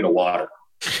old bucket of water.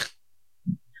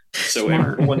 So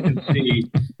everyone can see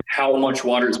how much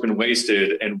water has been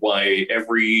wasted and why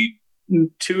every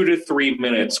 2 to 3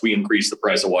 minutes we increase the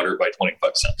price of water by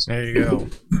 25 cents. There you go.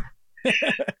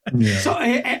 Yeah. So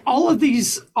all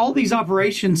these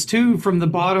operations too, from the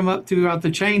bottom up throughout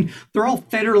the chain, they're all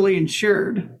federally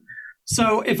insured.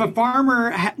 So if a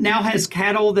farmer now has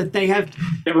cattle that they have,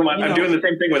 never mind. I'm doing the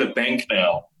same thing with a bank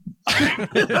now.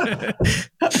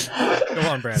 Go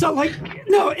on, Brad. So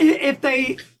if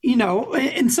they,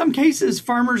 in some cases,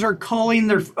 farmers are calling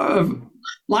their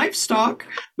livestock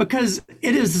because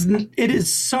it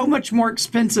is so much more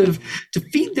expensive to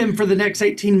feed them for the next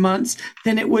 18 months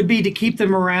than it would be to keep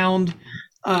them around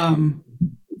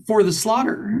for the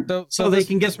slaughter. So they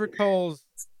can get. This recalls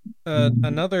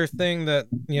another thing that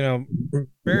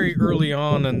very early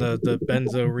on in the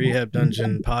Benzo Rehab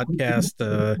Dungeon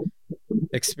podcast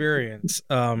experience.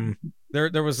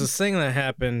 There was this thing that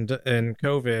happened in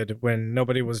COVID when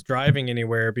nobody was driving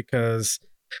anywhere because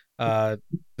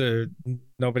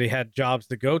nobody had jobs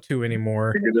to go to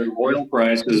anymore. Oil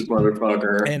prices,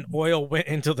 motherfucker. And oil went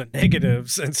into the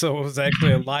negatives, and so it was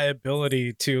actually a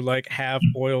liability to have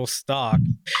oil stock.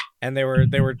 And they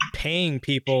were paying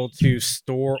people to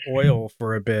store oil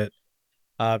for a bit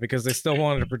because they still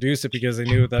wanted to produce it because they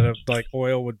knew that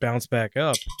oil would bounce back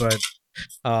up. But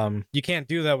you can't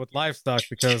do that with livestock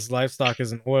because livestock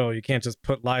isn't oil. You can't just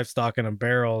put livestock in a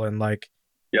barrel and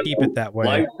keep it that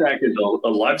way.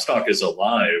 Livestock is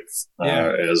alive,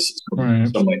 as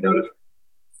somebody noted.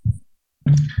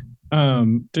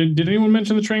 Did anyone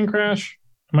mention the train crash?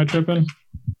 Am I tripping?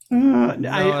 No,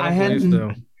 I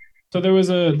hadn't. So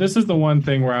this is the one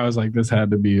thing where I was like, this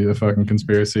had to be a fucking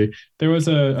conspiracy. There was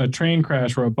a train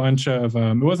crash where a bunch of,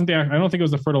 it wasn't I don't think it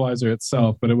was the fertilizer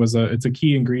itself, but it's a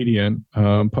key ingredient,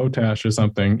 potash or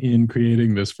something, in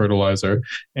creating this fertilizer.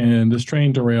 And this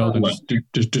train derailed and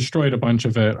just destroyed a bunch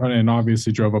of it, and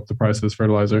obviously drove up the price of this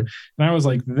fertilizer. And I was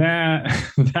like,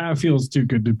 that feels too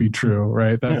good to be true,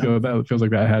 right? That feels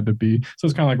like that had to be. So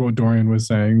it's kind of like what Dorian was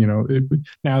saying,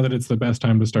 now that it's the best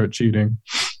time to start cheating.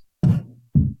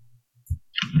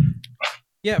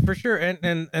 Yeah, for sure.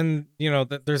 And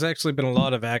there's actually been a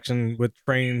lot of action with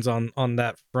trains on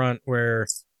that front where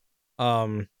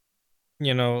a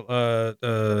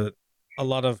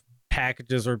lot of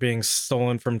packages were being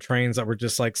stolen from trains that were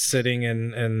just sitting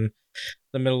in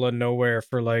the middle of nowhere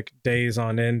for days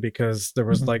on end because there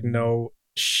was no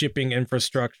shipping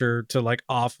infrastructure to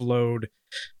offload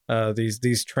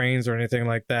these trains or anything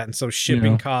like that. And so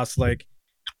shipping costs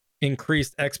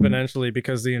increased exponentially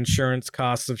because the insurance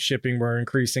costs of shipping were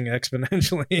increasing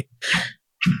exponentially.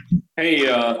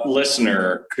 Hey,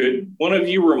 listener, could one of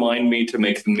you remind me to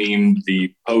make the meme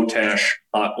the potash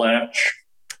hot latch?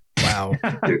 Wow.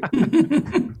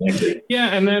 Yeah,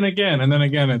 and then again,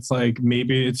 it's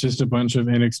maybe it's just a bunch of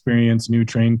inexperienced new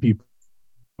trained people.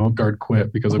 Guard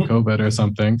quit because of COVID or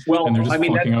something. Well, and they're just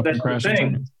fucking up and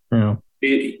crashing.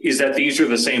 Is that these are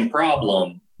the same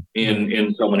problem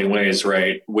in so many ways,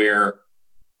 right? Where,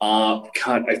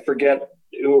 God, I forget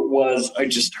who it was. I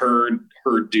just heard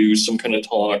her do some kind of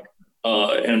talk,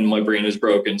 and my brain is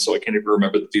broken, so I can't even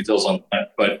remember the details on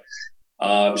that. But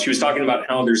she was talking about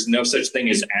how there's no such thing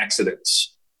as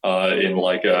accidents in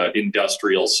a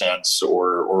industrial sense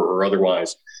or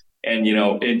otherwise. And,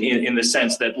 in the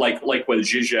sense that like what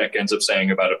Zizek ends up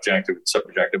saying about objective and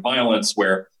subjective violence,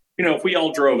 where, if we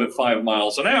all drove at 5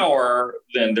 miles an hour,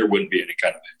 then there wouldn't be any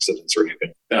kind of accidents or anything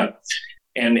like that.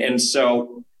 And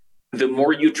so the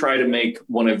more you try to make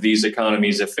one of these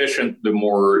economies efficient, the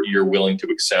more you're willing to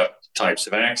accept types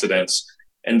of accidents.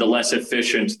 and the less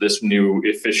efficient this new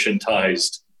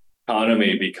efficientized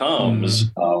economy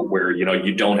becomes, where, you know,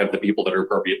 you don't have the people that are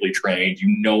appropriately trained, you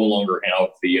no longer have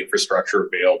the infrastructure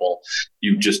available,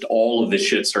 you just, all of this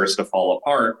shit starts to fall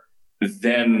apart,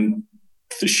 then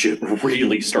the shit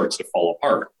really starts to fall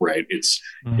apart, right? It's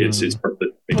part of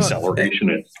the acceleration.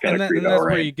 It's kind of and that's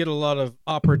where you get a lot of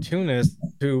opportunists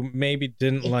who maybe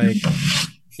didn't like,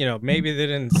 you know, maybe they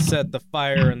didn't set the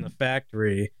fire in the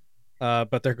factory,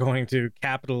 but they're going to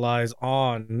capitalize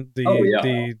on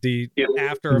the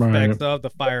after effects of the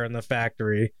fire in the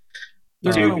factory.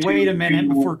 They're going to wait a minute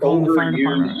before calling the fire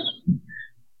department.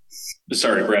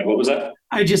 Sorry, Brad, what was that?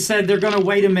 I just said they're going to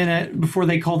wait a minute before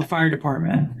they call the fire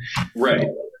department. Right.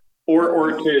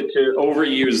 Or to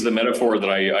overuse the metaphor that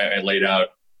I laid out,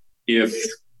 if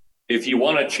you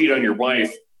want to cheat on your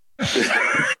wife,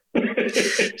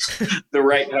 the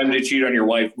right time to cheat on your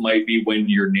wife might be when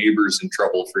your neighbor's in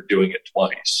trouble for doing it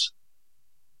twice.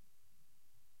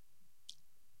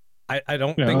 I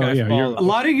don't think I follow. A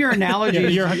lot of your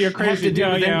analogies you're crazy. have to do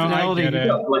with infidelity.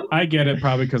 I get it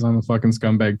probably because I'm a fucking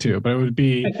scumbag too. But it would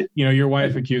be, you know, your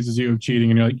wife accuses you of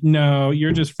cheating and you're like, no,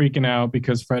 you're just freaking out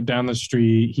because Fred down the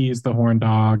street, he's the horn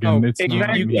dog. And it's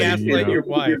not you gaslight your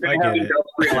wife. You're going to have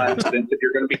industrial accidents, if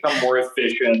you're going to become more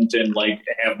efficient and like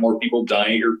have more people die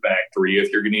at your factory,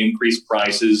 if you're going to increase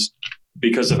prices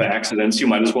because of accidents, you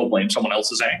might as well blame someone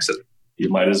else's accident. You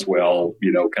might as well,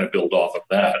 you know, kind of build off of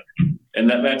that. And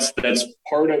that's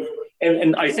part of,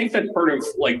 and I think that's part of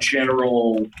like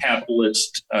general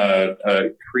capitalist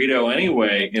credo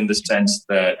anyway, in the sense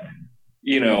that,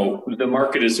 you know, the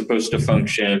market is supposed to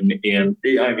function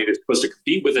it's supposed to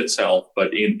compete with itself,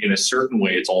 but in a certain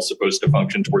way, it's all supposed to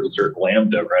function towards a certain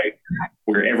lambda, right?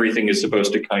 Where everything is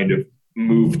supposed to kind of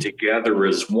move together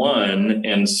as one.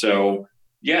 And so,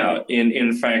 yeah,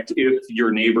 in fact, if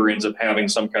your neighbor ends up having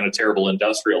some kind of terrible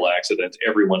industrial accident,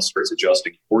 everyone starts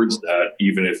adjusting towards that,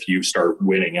 even if you start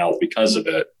winning out because of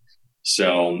it.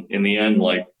 So in the end,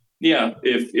 like, yeah,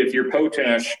 if your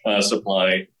potash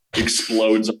supply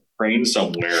explodes on a train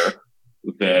somewhere,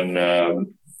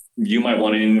 then you might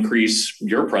want to increase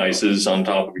your prices on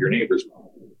top of your neighbor's.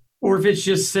 Or if it's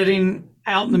just sitting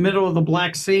out in the middle of the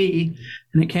Black Sea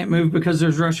and it can't move because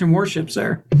there's Russian warships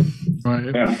there.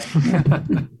 Right. Yeah.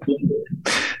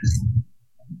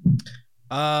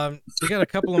 We got a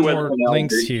couple of more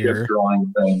links here.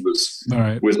 Drawing thing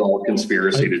was all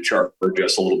conspiracy to charge for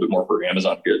just a little bit more for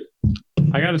Amazon good.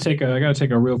 I gotta take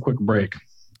a real quick break.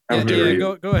 Yeah,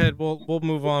 go ahead. We'll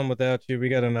move on without you. We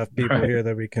got enough people here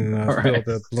that we can fill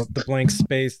the blank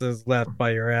space that's left by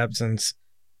your absence.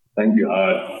 Thank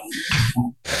God.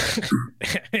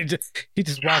 He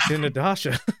just walked into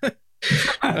Dasha.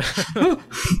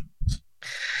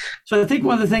 So I think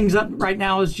one of the things up right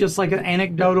now is just like an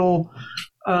anecdotal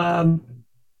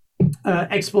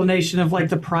explanation of like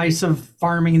the price of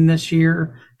farming this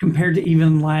year compared to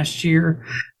even last year.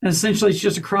 And essentially it's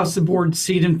just across the board,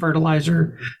 seed and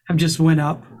fertilizer have just went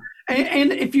up.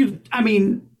 And if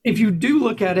you do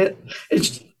look at it,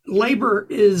 it's labor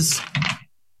is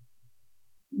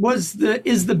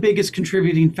the biggest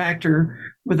contributing factor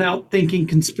without thinking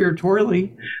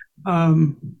conspiratorially.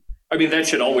 I mean, that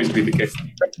should always be the case,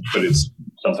 but it's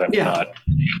sometimes not.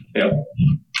 Yeah.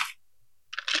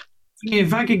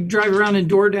 If I could drive around in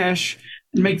DoorDash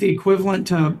and make the equivalent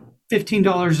to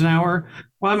 $15 an hour,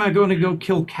 why am I going to go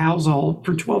kill cows all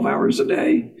for 12 hours a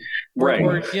day? Right.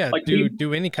 Or like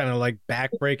do any kind of like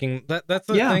backbreaking. That's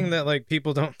the thing that like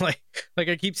people don't like. Like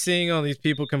I keep seeing all these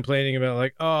people complaining about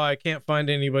like, oh, I can't find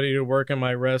anybody to work in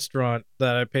my restaurant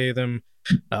that I pay them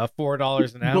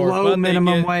 $4 an hour below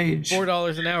minimum wage.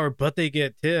 $4 an hour, but they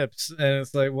get tips. And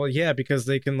it's like, well, yeah, because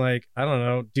they can like, I don't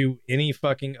know, do any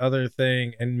fucking other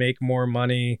thing and make more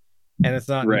money, and it's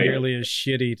not nearly as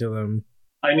shitty to them.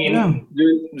 I mean,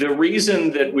 the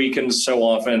reason that we can so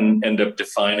often end up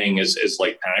defining as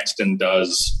like Paxton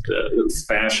does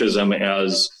fascism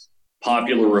as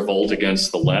popular revolt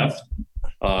against the left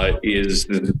is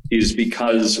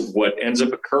because what ends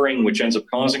up occurring, which ends up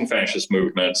causing fascist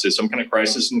movements, is some kind of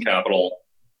crisis in capital,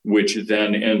 which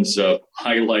then ends up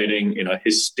highlighting in a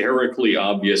hysterically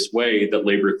obvious way that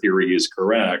labor theory is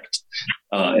correct.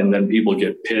 And then people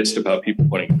get pissed about people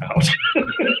pointing it out.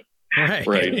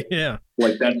 Right. Yeah.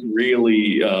 Like that's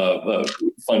really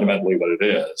fundamentally what it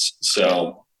is.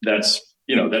 So that's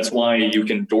why you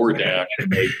can DoorDash and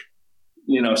make,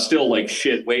 still like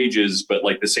shit wages, but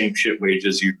like the same shit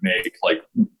wages you'd make like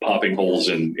popping holes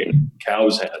in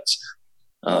cows' heads.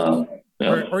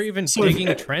 Or even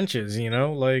digging trenches,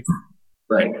 like,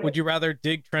 right. Would you rather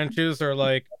dig trenches or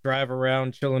like drive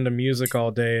around chilling to music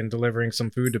all day and delivering some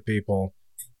food to people?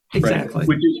 Exactly.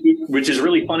 Right. Which is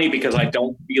really funny because I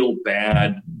don't feel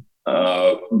bad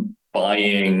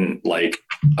buying like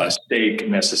a steak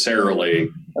necessarily.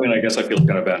 I mean, I guess I feel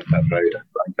kind of bad about it.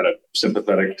 I'm kind of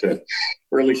sympathetic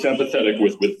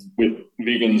with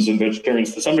vegans and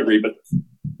vegetarians to some degree, but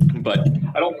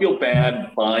I don't feel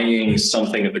bad buying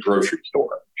something at the grocery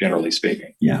store, generally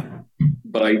speaking. Yeah.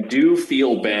 But I do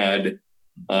feel bad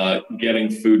getting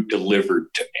food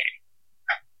delivered to me.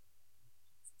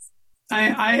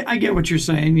 I get what you're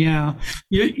saying. Yeah.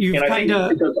 You've kind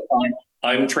of.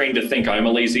 I'm trained to think I'm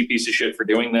a lazy piece of shit for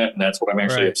doing that, and that's what I'm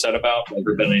actually upset about.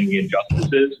 Never been any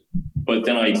injustices, but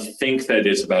then I think that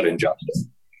it's about injustice.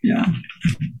 Yeah.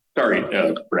 Sorry,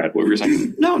 Brad, what were you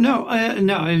saying? No.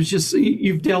 It was just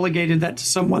you've delegated that to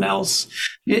someone else.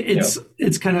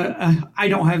 It's kind of I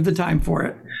don't have the time for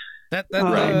it. Right.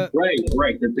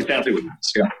 That's exactly what it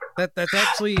is. Yeah. That's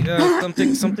actually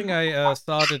something I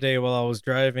saw today while I was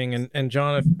driving, and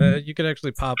John, if you could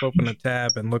actually pop open a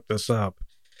tab and look this up.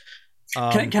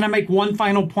 Can I make one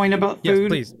final point about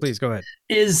food? Yes, please go ahead.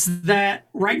 Is that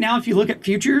right now, if you look at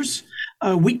futures,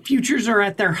 wheat futures are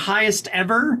at their highest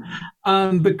ever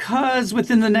because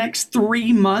within the next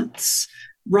 3 months,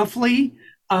 roughly,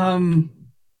 all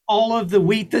of the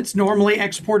wheat that's normally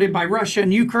exported by Russia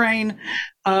and Ukraine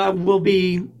will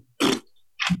be.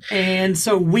 And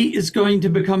so wheat is going to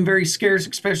become very scarce,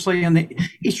 especially in the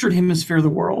eastern hemisphere of the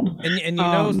world. And you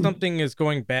know something is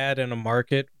going bad in a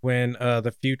market when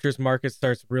the futures market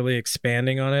starts really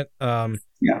expanding on it.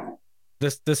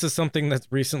 This is something that's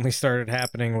recently started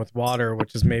happening with water,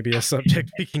 which is maybe a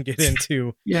subject we can get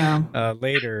into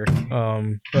later.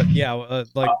 But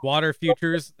like water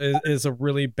futures is a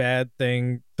really bad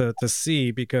thing to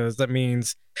see because that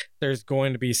means there's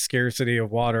going to be scarcity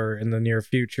of water in the near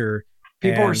future.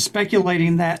 People are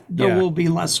speculating that there will be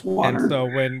less water. And so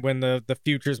when the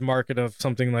futures market of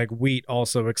something like wheat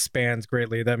also expands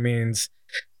greatly, that means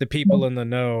the people in the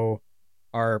know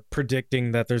are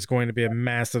predicting that there's going to be a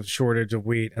massive shortage of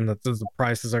wheat and that the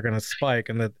prices are going to spike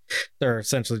and that they're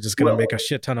essentially just going to make a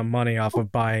shit ton of money off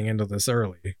of buying into this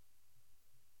early.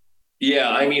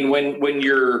 Yeah, I mean,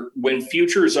 when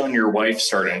futures on your wife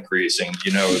start increasing,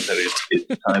 you know that it's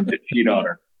time to cheat on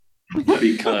her.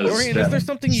 Because Dorian, is there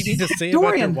something you need to say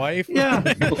about your wife? Yeah.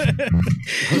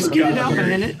 Just get it out,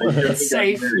 man. It's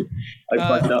safe. I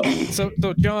fucked up. So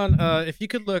John, if you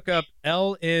could look up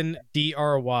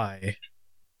LNDRY.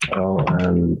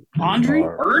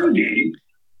 Laundry?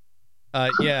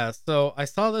 Yeah, so I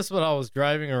saw this when I was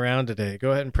driving around today.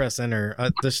 Go ahead and press enter.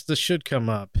 This should come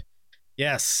up.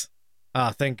 Yes.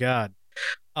 Thank God.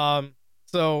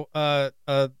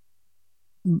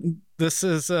 This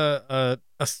is a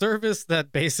service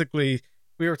that basically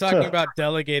we were talking about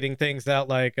delegating things out,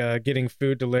 like getting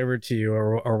food delivered to you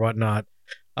or whatnot.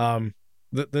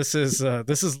 This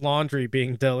is laundry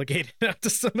being delegated out to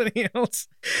somebody else.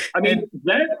 I mean,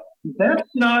 that's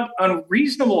not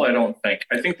unreasonable, I don't think.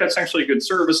 I think that's actually a good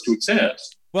service to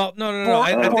exist. Well, no.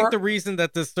 I think the reason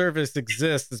that this service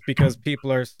exists is because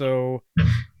people are so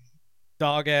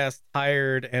dog-ass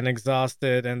tired and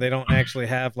exhausted, and they don't actually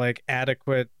have like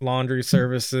adequate laundry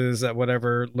services at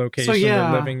whatever location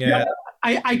they're living at.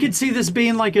 I could see this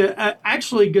being like a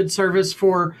actually good service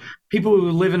for people who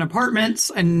live in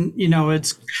apartments, and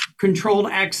it's controlled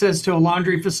access to a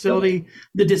laundry facility.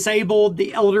 The disabled,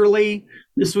 the elderly.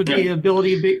 This would be the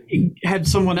ability to have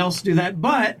someone else do that.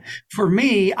 But for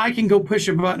me, I can go push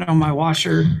a button on my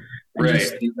washer. And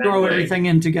just throw everything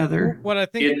in together. What I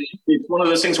think it's one of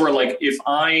those things where, like,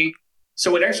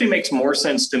 so it actually makes more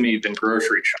sense to me than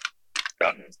grocery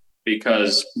shopping,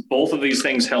 because both of these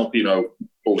things help, people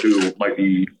who might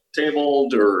be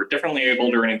disabled or differently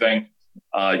abled or anything,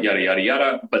 yada yada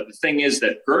yada. But the thing is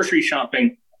that grocery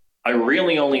shopping, I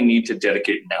really only need to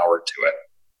dedicate an hour to it,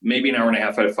 maybe an hour and a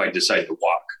half if I decide to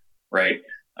walk, right?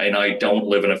 And I don't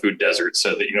live in a food desert, so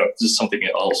that this is something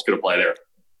else could apply there,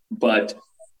 but.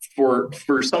 For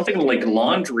something like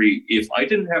laundry, if I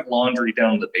didn't have laundry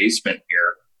down in the basement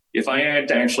here, if I had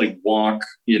to actually walk,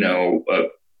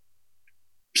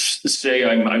 say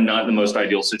I'm not in the most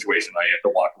ideal situation, I have to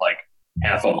walk like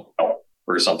half a mile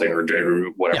or something or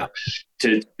whatever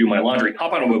to do my laundry,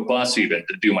 hop on a bus even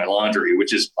to do my laundry,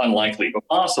 which is unlikely but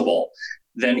possible.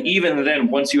 Then even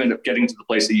then, once you end up getting to the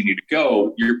place that you need to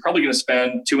go, you're probably going to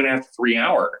spend 2.5 to 3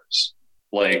 hours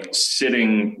like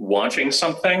sitting watching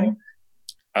something.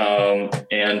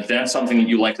 And that's something that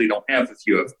you likely don't have if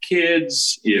you have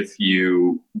kids, if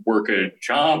you work a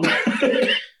job.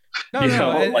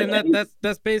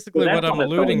 That's basically what I'm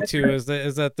alluding to is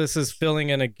that this is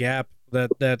filling in a gap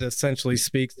that essentially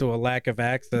speaks to a lack of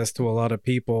access to a lot of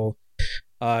people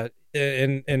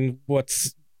in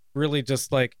what's really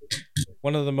just like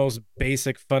one of the most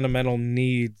basic fundamental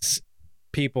needs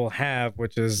people have,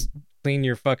 which is clean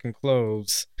your fucking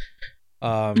clothes.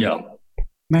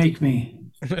 Make me.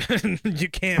 You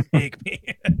can't make me.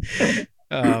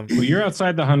 Well, you're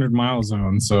outside the 100-mile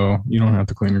zone, so you don't have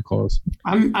to clean your clothes.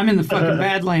 I'm in the fucking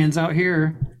Badlands out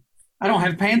here. I don't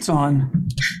have pants on.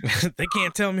 They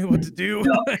can't tell me what to do.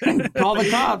 Call the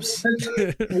cops.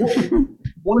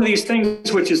 One of these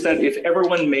things, which is that if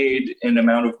everyone made an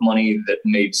amount of money that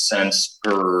made sense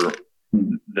per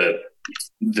the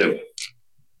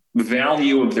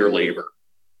value of their labor,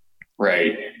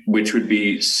 right, which would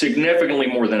be significantly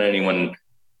more than anyone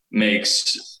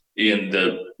makes in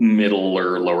the middle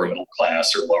or lower middle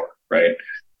class or lower, right?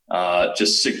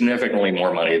 Just significantly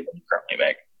more money than you currently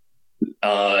make.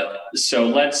 So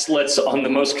let's on the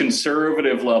most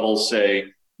conservative level say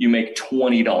you make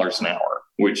 $20 an hour,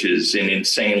 which is an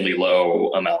insanely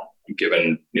low amount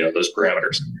given those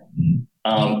parameters.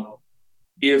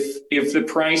 If the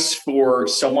price for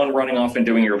someone running off and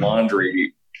doing your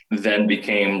laundry then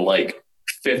became like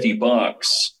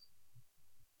 $50,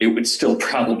 it would still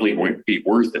probably be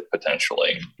worth it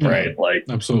potentially, right? Like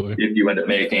absolutely, if you end up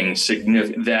making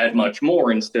that much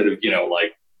more instead of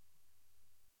like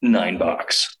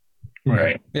 $9,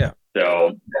 right? Yeah.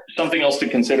 So something else to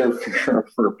consider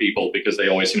for people, because they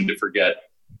always seem to forget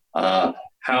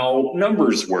how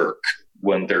numbers work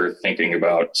when they're thinking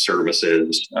about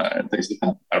services and things like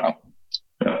that. I don't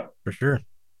know. For sure.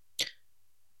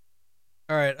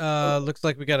 All right. Looks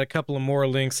like we got a couple of more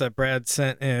links that Brad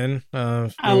sent in.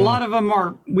 A lot of them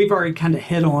we've already kind of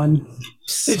hit on.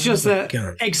 It's just that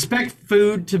expect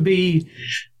food to be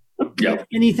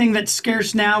anything that's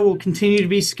scarce now will continue to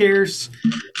be scarce,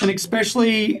 and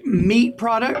especially meat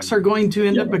products are going to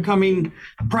end up becoming,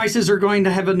 prices are going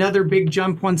to have another big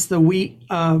jump once the wheat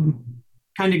kind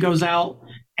of goes out,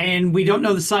 and we don't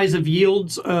know the size of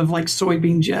yields of like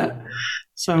soybeans yet.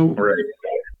 So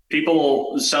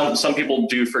some people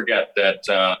do forget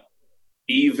that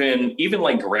even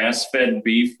like grass-fed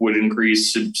beef would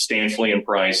increase substantially in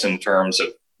price in terms of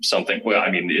something. Well,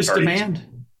 I mean, it's demand.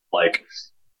 Like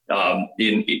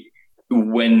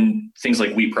when things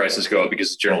like wheat prices go up, because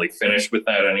it's generally finished with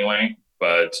that anyway.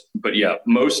 But yeah,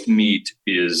 most meat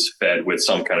is fed with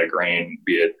some kind of grain,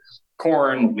 be it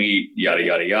corn, wheat, yada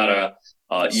yada yada.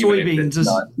 Soybeans is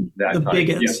the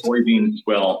biggest. Yeah, soybeans,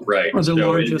 well, right. Or the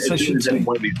largest, I should say.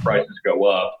 When these prices go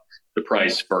up, the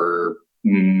price for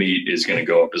meat is going to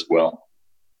go up as well.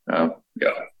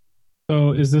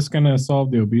 So is this going to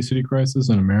solve the obesity crisis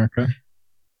in America?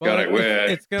 Well,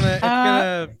 it's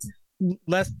gonna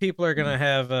less people are gonna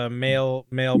have male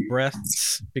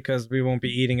breasts because we won't be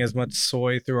eating as much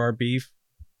soy through our beef.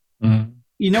 Mm-hmm.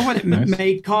 You know what it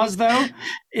may cause though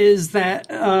is that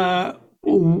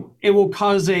it will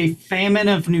cause a famine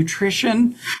of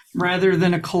nutrition rather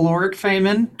than a caloric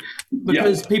famine,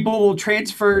 because people will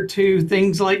transfer to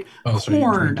things like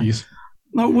corn.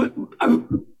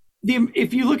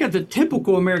 If you look at the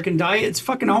typical American diet, it's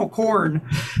fucking all corn,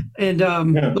 and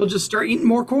they'll just start eating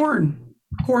more corn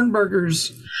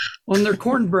burgers on their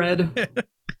cornbread.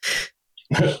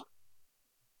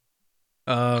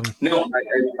 No,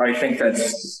 I think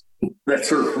that's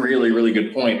a really, really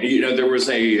good point. There was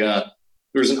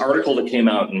an article that came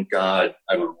out in I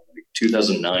don't know, like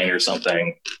 2009 or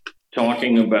something,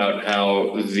 talking about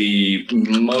how the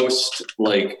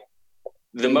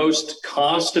most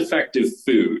cost-effective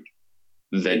food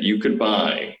that you could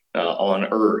buy on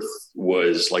Earth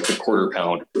was like a quarter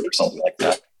pound or something like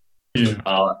that.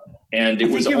 Yeah. And it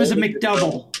was a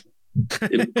McDouble.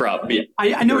 It probably.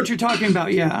 I know what you're talking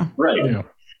about. Yeah. Right. Yeah.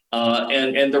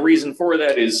 And the reason for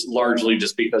that is largely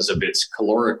just because of its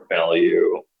caloric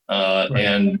value.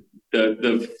 And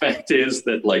the fact is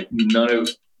that like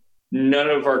none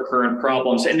of our current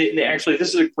problems, and actually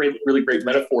this is a really great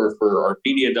metaphor for our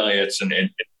media diets and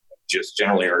just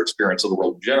generally our experience of the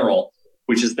world in general,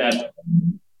 which is that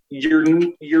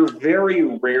you're very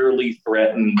rarely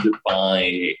threatened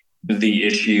by the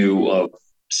issue of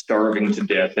starving to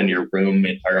death in your room,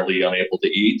 entirely unable to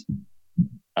eat.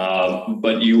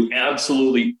 But you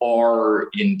absolutely are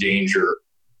in danger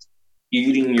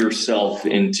eating yourself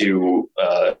into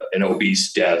an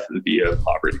obese death via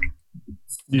poverty.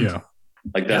 Yeah.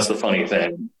 Like that's the funny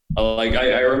thing. Like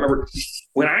I remember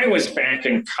when I was back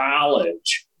in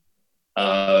college,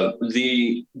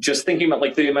 just thinking about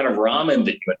like the amount of ramen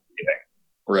that you were eating,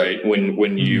 right?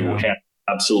 When you had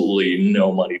absolutely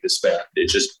no money to spend,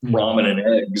 it's just ramen and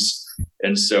eggs.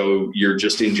 And so you're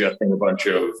just ingesting a bunch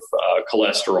of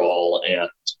cholesterol and,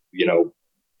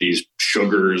 these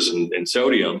sugars and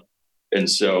sodium. And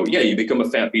so, you become a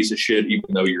fat piece of shit,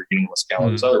 even though you're eating less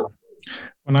calories otherwise.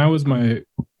 When I was my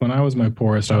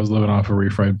poorest, I was living off of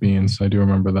refried beans. I do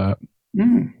remember that.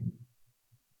 Mm.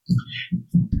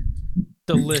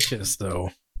 Delicious,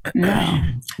 though.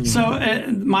 Yeah. So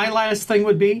my last thing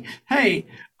would be, hey,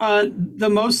 the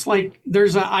most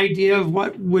there's an idea of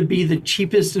what would be the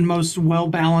cheapest and most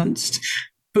well-balanced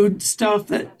food stuff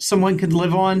that someone could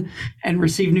live on and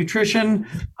receive nutrition.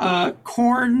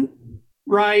 Corn,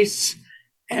 rice,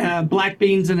 black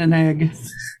beans, and an egg.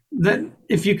 That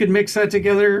if you could mix that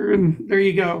together, and there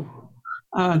you go.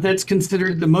 That's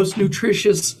considered the most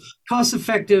nutritious,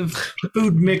 cost-effective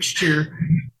food mixture.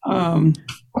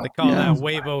 They call that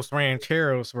huevos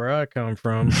rancheros where I come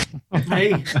from.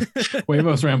 Hey,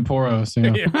 huevos ramporos.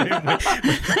 Yeah,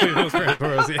 huevos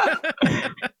ramporos. Yeah,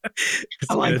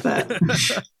 I like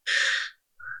that.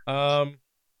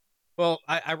 Well,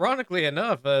 ironically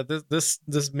enough, this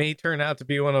may turn out to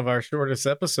be one of our shortest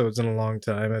episodes in a long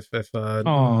time. If we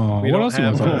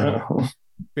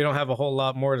don't have a whole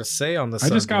lot more to say on this. I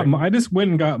just went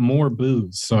and got more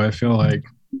booze, so I feel like.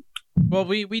 Well,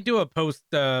 we do a post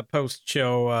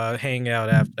show hangout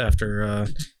after.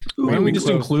 Why don't we just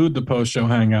include the post show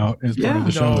hangout as part of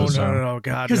the show? No,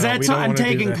 God, because that's I'm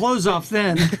taking clothes off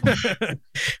then.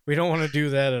 We don't want to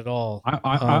do that at all.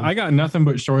 I got nothing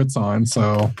but shorts on,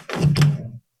 so.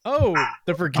 Oh,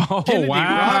 the virginity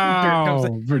rock comes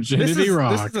in. Virginity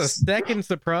rock. This is a second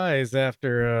surprise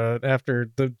after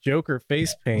the Joker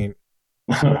face paint.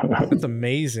 That's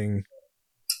amazing.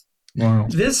 Wow.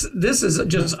 This is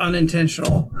just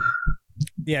unintentional.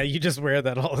 Yeah, you just wear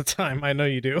that all the time. I know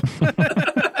you do.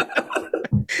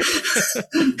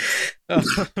 I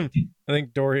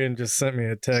think Dorian just sent me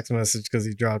a text message because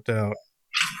he dropped out.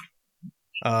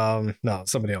 No,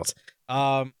 somebody else.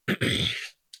 Oh,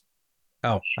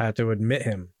 I have to admit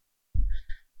him.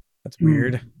 That's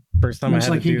weird. First time Looks I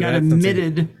had like to do he got that.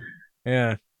 admitted.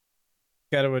 Yeah.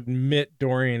 Got to admit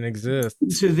Dorian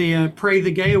exists. To the pray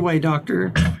the gay away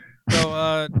doctor.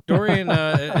 So, Dorian,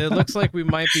 it looks like we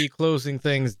might be closing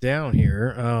things down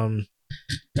here.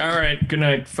 All right, good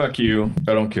night. Fuck you.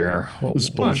 I don't care. This is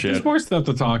bullshit. There's more stuff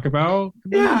to talk about.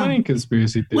 Yeah. Many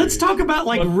conspiracy theories. Let's talk about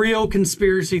real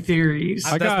conspiracy theories.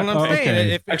 That's what I'm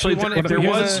saying.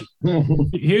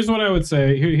 Here's what I would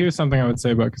say. Here's something I would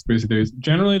say about conspiracy theories.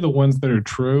 Generally, the ones that are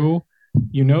true,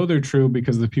 they're true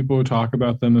because the people who talk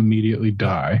about them immediately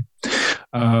die.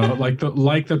 Like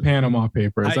the Panama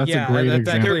Papers. That's a great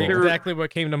example. Exactly what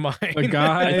came to mind. The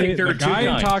guy who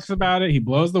talks about it, he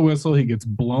blows the whistle, he gets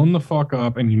blown the fuck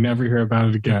up, and you never hear about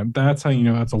it again. That's how you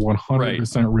know that's a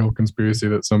 100% real conspiracy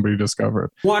that somebody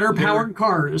discovered. Water-powered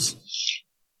cars.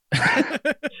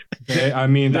 Okay, I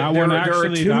mean, there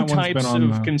are two types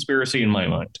of conspiracy in my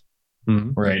mind.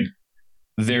 Mm-hmm. Right.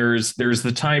 There's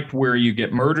the type where you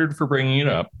get murdered for bringing it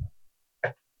up,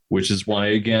 which is why,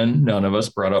 again, none of us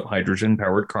brought up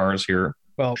hydrogen-powered cars here.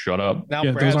 Well, shut up. Now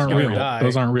those aren't real.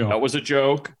 Those aren't real. That was a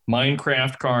joke.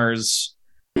 Minecraft cars,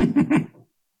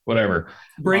 whatever.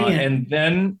 Bring it.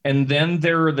 And then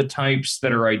there are the types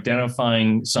that are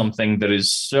identifying something that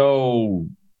is so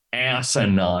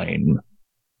asinine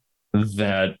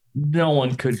that no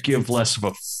one could give less of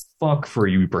a fuck for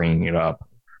you bringing it up.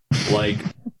 Like,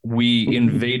 we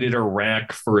invaded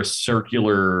Iraq for a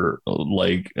circular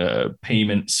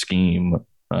payment scheme.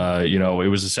 It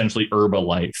was essentially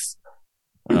Herbalife,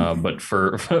 but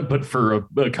for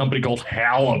a company called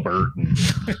Halliburton.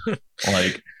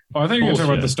 I think you're talking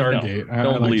about the Stargate. No, I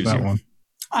don't believe that one.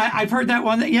 I've heard that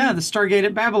one. The Stargate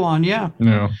at Babylon. Yeah.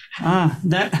 No.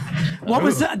 What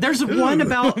was that? There's one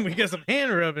about. We got some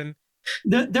hand rubbing.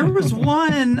 There was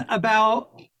one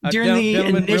about during the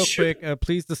initial. Real quick,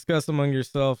 please discuss among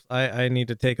yourselves. I need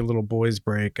to take a little boys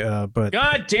break. But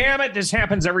God damn it, this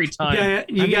happens every time. Yeah,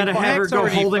 you gotta have her go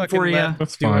hold it for you.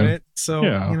 That's fine. It, so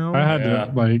I had to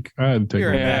take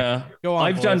it. Yeah, go on.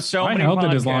 I've done so many. I held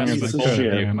it as long as I could.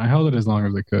 Man. I held it as long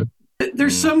as I could.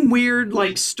 There's some weird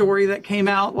story that came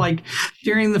out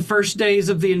during the first days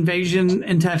of the invasion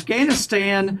into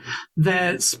Afghanistan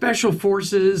that special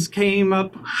forces came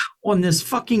up on this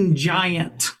fucking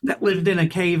giant that lived in a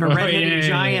cave, a red-headed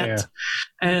giant,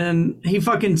 and he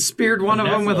fucking speared one of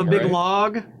them with a big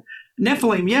log.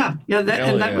 Nephilim,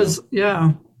 that was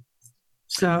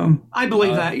So I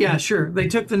believe that. Yeah, sure. They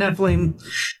took the Nephilim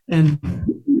and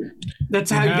that's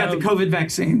how you got the COVID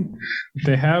vaccine.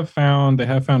 They have found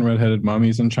redheaded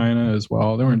mummies in China as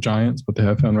well. They weren't giants, but they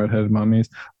have found redheaded mummies.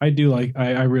 I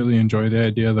really enjoy the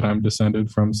idea that I'm descended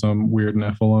from some weird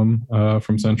Nephilim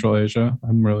from Central Asia.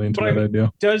 I'm really into that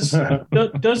idea. Does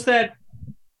that?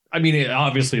 I mean, it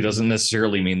obviously doesn't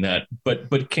necessarily mean that,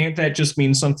 but can't that just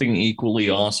mean something equally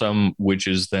awesome, which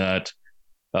is that,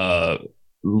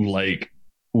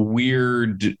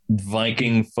 weird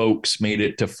Viking folks made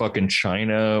it to fucking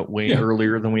China way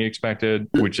earlier than we expected,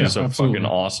 which is a fucking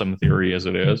awesome theory as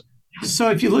it is. So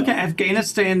if you look at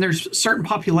Afghanistan, there's certain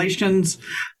populations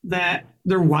that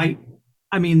they're white.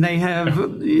 I mean, they have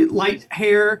light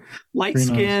hair, light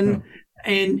skin,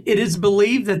 and it is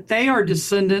believed that they are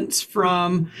descendants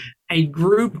from a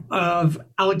group of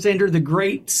Alexander the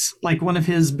Great's, like one of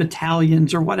his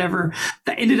battalions or whatever,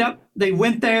 that ended up, they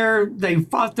went there, they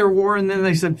fought their war, and then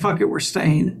they said, fuck it, we're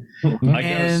staying. I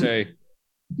gotta say,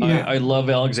 I love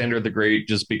Alexander the Great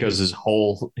just because his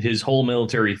whole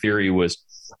military theory was,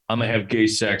 I'm gonna have gay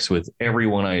sex with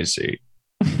everyone I see.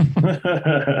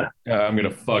 I'm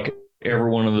gonna fuck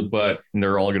everyone in the butt, and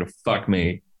they're all gonna fuck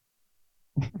me.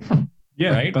 Yeah,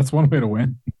 right? That's one way to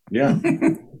win. Yeah.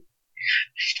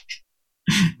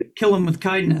 Kill them with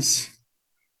kindness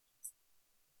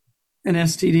and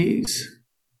STDs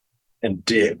and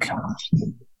dick. I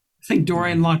think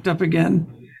Dorian locked up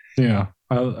again. Yeah,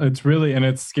 it's really, and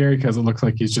it's scary because it looks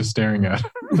like he's just staring at.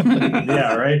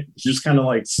 Yeah, right. Just kind of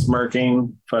like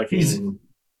smirking, fucking.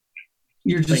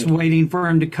 You're just waiting for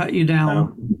him to cut you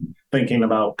down. Thinking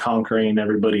about conquering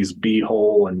everybody's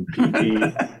beehole and pee.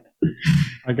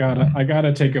 I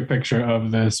gotta take a picture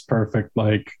of this perfect,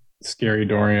 like, scary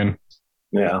Dorian.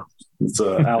 Yeah, it's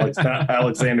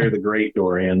Alexander the Great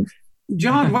Dorian.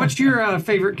 John, what's your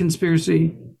favorite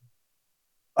conspiracy?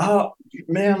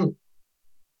 Man,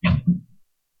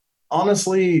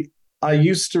 honestly, I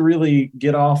used to really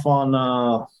get off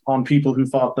on people who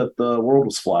thought that the world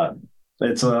was flat.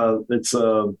 It's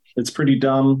pretty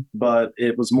dumb, but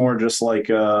it was more just like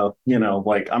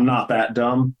like I'm not that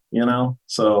dumb,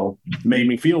 so it made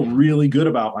me feel really good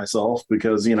about myself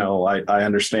because I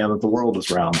understand that the world is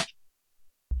round.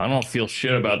 I don't feel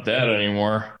shit about that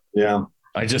anymore. Yeah,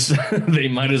 I just they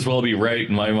might as well be right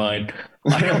in my mind.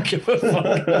 I don't give a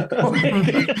fuck.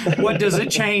 What does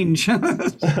it change? Wait,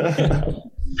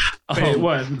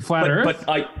 what? Flat Earth?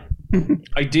 But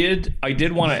I did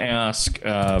want to ask.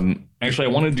 Actually,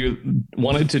 I wanted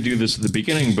to do this at the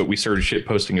beginning, but we started shit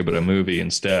posting about a movie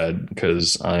instead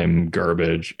because I'm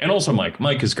garbage, and also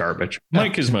Mike is garbage.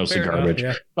 Mike is mostly garbage.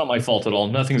 Enough, yeah. Not my fault at all.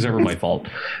 Nothing's ever my fault.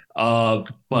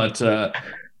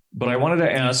 But I wanted to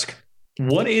ask,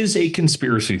 what is a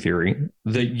conspiracy theory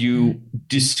that you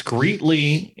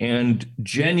discreetly and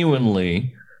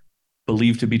genuinely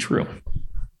believe to be true?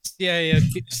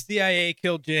 CIA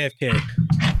killed JFK.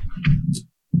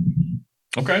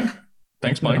 Okay.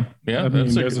 Thanks, Mike. Yeah, that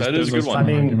is a good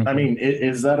one. I mean,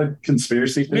 is that a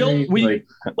conspiracy theory?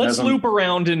 Let's loop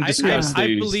around and discuss I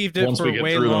believed it for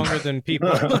way longer than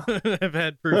people have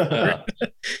had proof.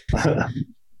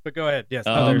 But go ahead. Yes.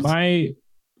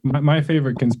 My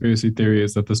favorite conspiracy theory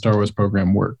is that the Star Wars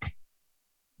program worked.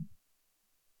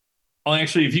 Oh,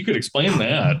 actually, if you could explain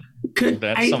that,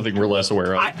 that's something we're less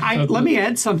aware of. Let me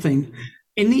add something.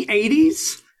 In the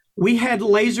 80s, we had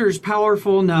lasers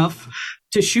powerful enough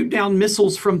to shoot down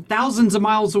missiles from thousands of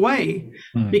miles away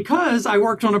because I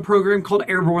worked on a program called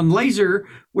Airborne Laser,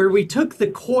 where we took the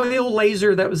coil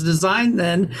laser that was designed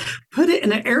then, put it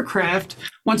in an aircraft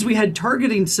once we had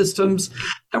targeting systems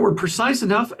that were precise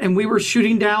enough, and we were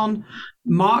shooting down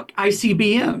mock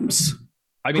ICBMs.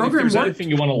 I mean, if there's anything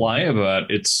you want to lie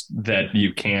about, it's that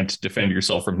you can't defend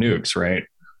yourself from nukes, right?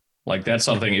 Like, that's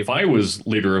something, if I was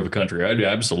leader of a country, I'd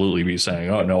absolutely be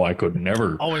saying, oh, no, I could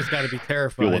never. Always got to be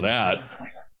terrified. Deal with that.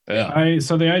 Yeah.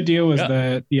 So the idea was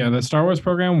that, the Star Wars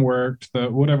program worked, the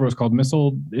whatever it was called,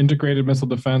 integrated missile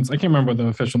defense. I can't remember the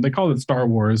official, they called it Star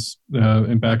Wars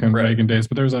back in Reagan days,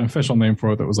 but there was an official name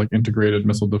for it that was like integrated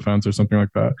missile defense or something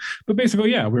like that. But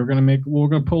basically, we were going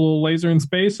to pull a laser in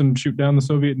space and shoot down the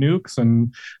Soviet nukes,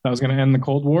 and that was going to end the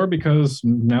Cold War because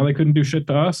now they couldn't do shit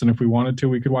to us, and if we wanted to,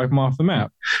 we could wipe them off the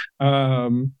map.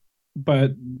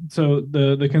 But so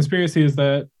the conspiracy is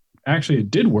that actually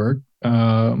it did work,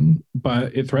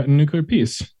 but it threatened nuclear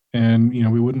peace, and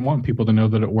we wouldn't want people to know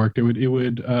that it worked. It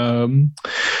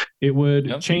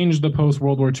would change the post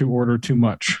World War II order too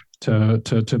much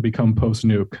to become post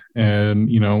nuke, and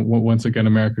once again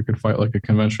America could fight like a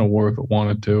conventional war if it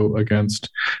wanted to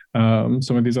against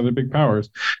some of these other big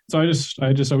powers. So I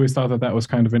just always thought that was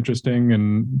kind of interesting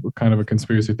and kind of a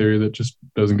conspiracy theory that just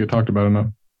doesn't get talked about enough.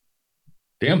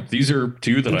 Damn, these are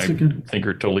two that I think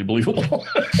are totally believable.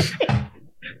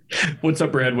 What's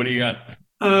up, Brad? What do you got?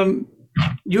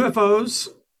 UFOs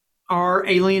are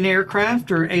alien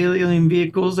aircraft or alien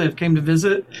vehicles that have came to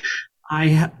visit.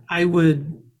 I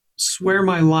would swear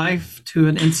my life to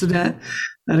an incident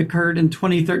that occurred in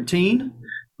 2013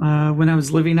 when I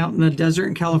was living out in the desert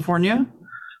in California.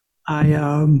 Where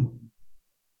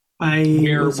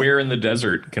in the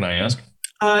desert, can I ask?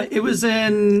 It was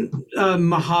in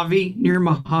Mojave, near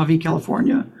Mojave,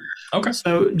 California. Okay.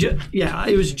 So,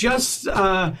 it was just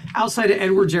outside of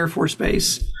Edwards Air Force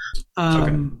Base.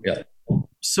 Okay. Yeah.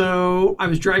 So I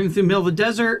was driving through the middle of the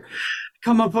desert,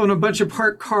 come up on a bunch of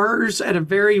parked cars at a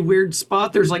very weird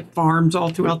spot. There's like farms all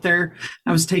throughout there.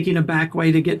 I was taking a back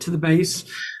way to get to the base.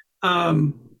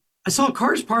 I saw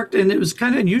cars parked and it was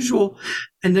kind of unusual.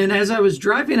 And then as I was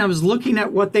driving, I was looking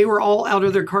at what they were all out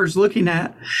of their cars looking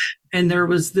at. And there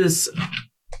was this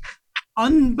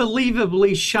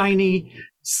unbelievably shiny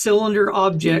cylinder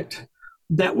object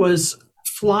that was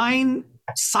flying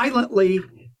silently.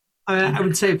 I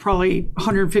would say probably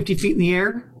 150 feet in the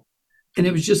air. And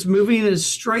it was just moving in a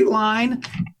straight line.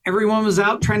 Everyone was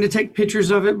out trying to take pictures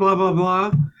of it, blah, blah,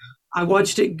 blah. I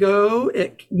watched it go.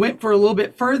 It went for a little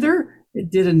bit further.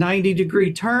 It did a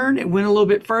 90-degree turn. It went a little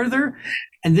bit further.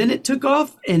 And then it took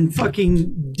off and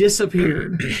fucking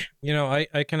disappeared. You know,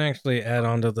 I can actually add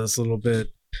on to this a little bit.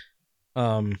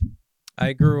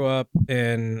 I grew up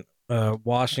in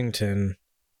Washington.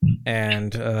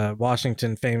 And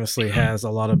Washington famously has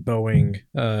a lot of Boeing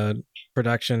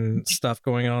production stuff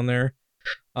going on there.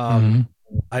 I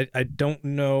don't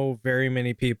know very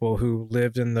many people who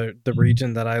lived in the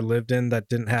region that I lived in that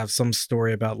didn't have some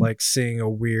story about like seeing a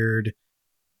weird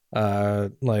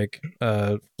flying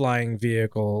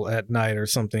vehicle at night or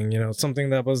something, you know,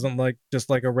 something that wasn't like just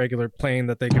like a regular plane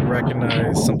that they could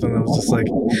recognize, something that was just like,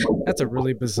 that's a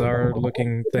really bizarre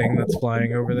looking thing that's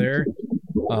flying over there.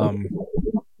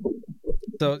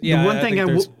 So yeah, I think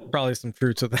there's probably some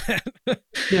truth to that.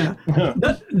 Yeah.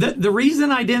 The reason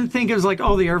I didn't think it was like,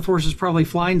 oh, the Air Force is probably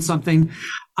flying something.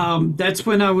 That's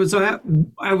when I was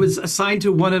assigned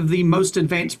to one of the most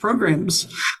advanced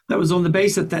programs that was on the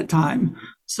base at that time.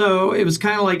 So it was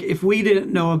kind of like, if we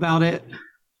didn't know about it,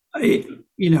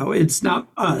 it's not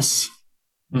us.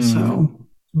 So.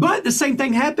 But the same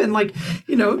thing happened. Like,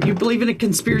 you know, you believe in a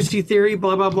conspiracy theory,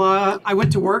 blah, blah, blah. I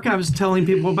went to work. I was telling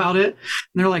people about it. And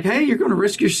they're like, hey, you're going to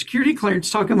risk your security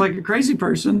clearance talking like a crazy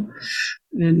person.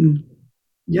 And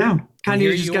yeah, kind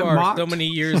of just got mocked. So many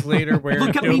years later, where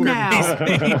look at me now. On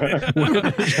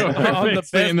the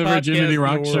best in the Virginity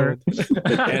Rock shirt.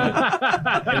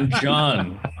 And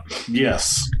John.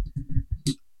 Yes.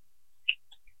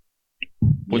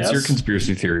 What's your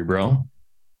conspiracy theory, bro?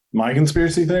 My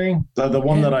conspiracy theory? The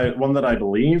one that I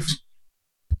believe?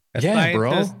 A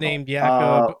scientist named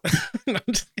Jacob.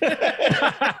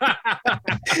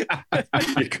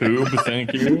 Jacob,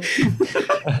 thank you.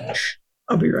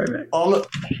 I'll be right back.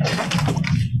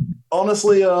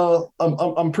 Honestly,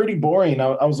 I'm pretty boring.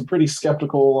 I was a pretty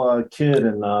skeptical kid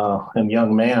and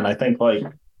young man. I think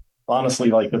honestly,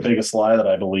 the biggest lie that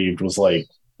I believed was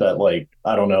that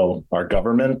I don't know, our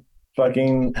government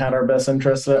fucking had our best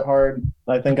interests at heart.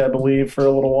 I believe for a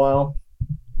little while.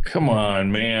 Come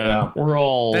on, man. Yeah. We're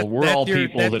all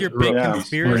people that grew up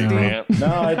conspiracy. Man. No,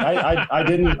 I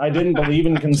didn't believe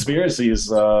in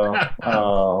conspiracies.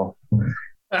 I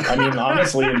mean,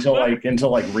 honestly, until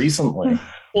recently.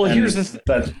 Well, here's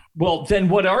the well, then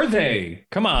what are they?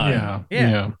 Come on.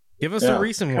 Yeah. Give us a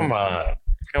recent one.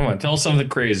 Come on. Tell us something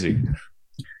crazy.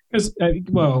 Because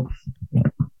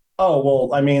Oh, well,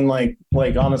 I mean,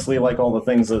 honestly, all the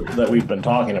things that we've been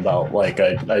talking about,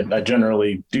 I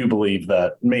generally do believe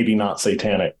that maybe not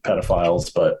satanic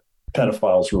pedophiles, but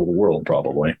pedophiles rule the world,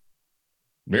 probably.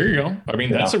 There you go. I mean,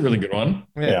 that's a really good one.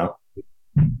 Yeah.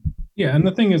 Yeah, and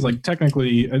the thing is,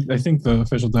 technically, I think the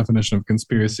official definition of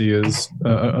conspiracy is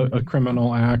a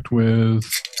criminal act with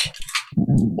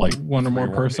one or more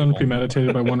person,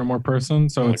 premeditated by one or more person.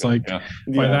 So it's by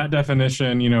that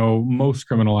definition, most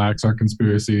criminal acts are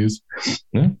conspiracies.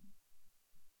 Yeah.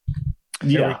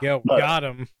 There we go. Got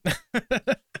him.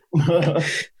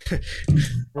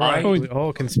 Right.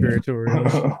 All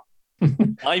conspiratorial.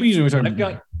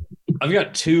 I've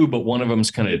got two, but one of them's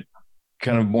kind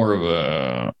of more of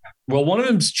a. Well, one of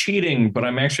them's cheating, but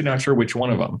I'm actually not sure which one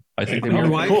of them. I think they're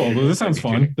cool. Well, this sounds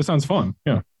fun. This sounds fun.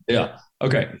 Yeah. Yeah.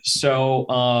 Okay.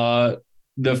 So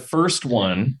the first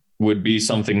one would be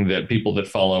something that people that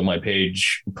follow my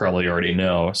page probably already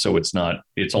know. So it's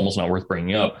almost not worth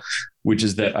bringing up, which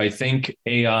is that I think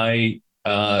AI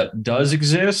does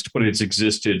exist, but it's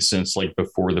existed since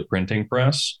before the printing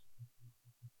press.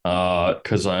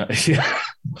 Because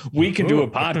we can do a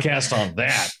podcast on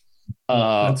that.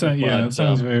 That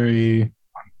sounds very.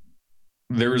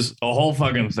 There's a whole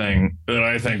fucking thing that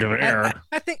I think of there.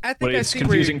 I think but it's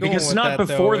confusing because it's not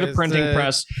before the printing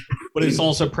press, but it's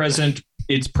also present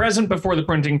it's present before the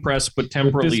printing press, but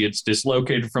temporally it's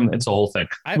dislocated from. It's a whole thing.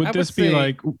 Would this be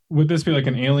like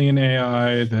an alien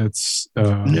AI that's?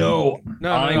 No.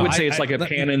 I would say it's like a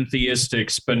panentheistic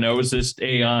Spinozist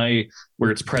AI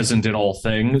where it's present in all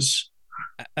things.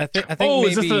 I think. Oh,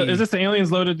 maybe... is this the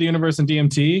aliens loaded the universe in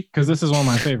DMT? Because this is one of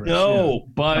my favorites. No,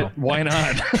 but why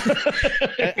not?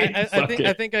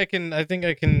 I think I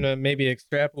can maybe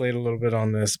extrapolate a little bit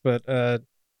on this, but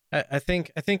I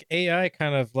think AI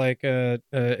kind of like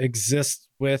exists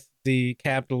with the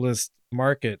capitalist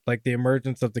market, like the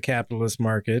emergence of the capitalist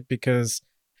market, because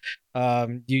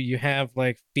you have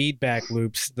like feedback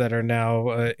loops that are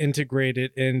now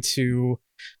integrated into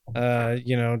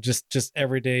just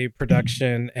everyday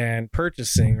production and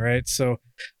purchasing, right? So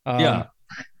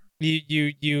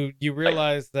you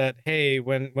realize that, hey,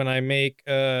 when I make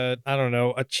I don't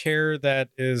know, a chair that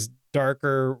is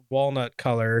darker walnut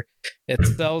color, it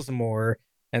sells more,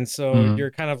 and so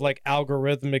you're kind of like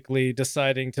algorithmically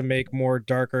deciding to make more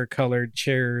darker colored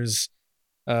chairs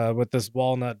with this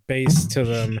walnut base to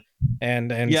them,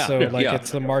 and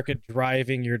it's the market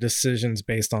driving your decisions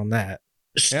based on that.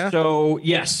 Yeah. So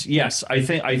yes, I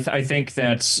think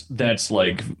that's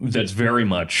very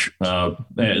much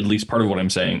at least part of what I'm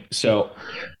saying. So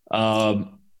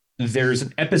there's an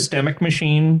epistemic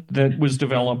machine that was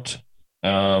developed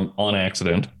on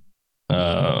accident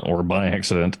or by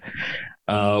accident,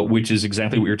 which is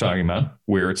exactly what you're talking about,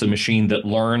 where it's a machine that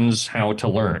learns how to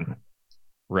learn.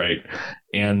 Right.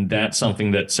 And that's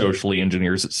something that socially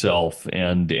engineers itself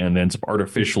and ends up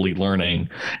artificially learning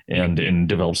and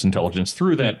develops intelligence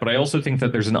through that. But I also think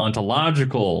that there's an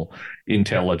ontological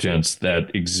intelligence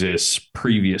that exists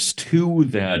previous to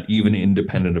that, even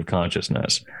independent of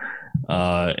consciousness.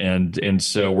 And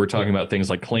so we're talking about things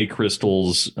like clay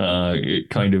crystals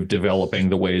kind of developing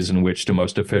the ways in which to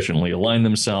most efficiently align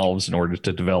themselves in order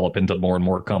to develop into more and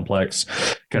more complex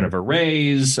kind of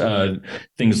arrays,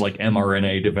 things like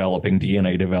mRNA developing,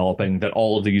 DNA developing, that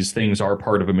all of these things are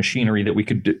part of a machinery that we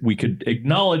could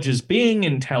acknowledge as being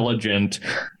intelligent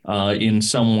in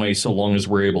some way, so long as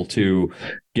we're able to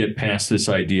get past this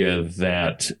idea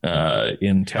that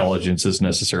intelligence is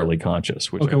necessarily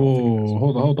conscious. Which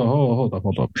hold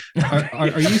on.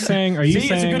 Are you saying? See,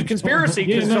 it's a good conspiracy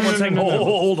because someone's saying,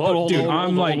 hold, dude.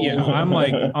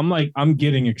 I'm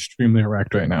getting extremely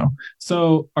erect right now.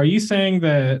 So, are you saying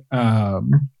that?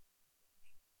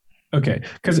 Okay,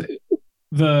 because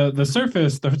the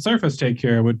surface take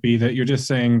here would be that you're just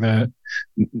saying that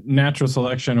natural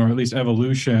selection, or at least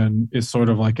evolution, is sort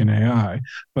of like an AI.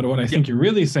 But what I think you're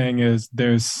really saying is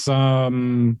there's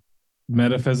some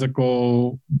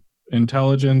metaphysical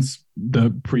intelligence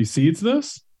that precedes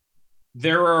this.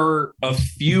 There are a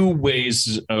few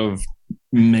ways of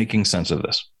making sense of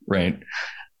this, right?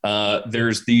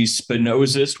 There's the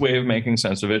Spinozist way of making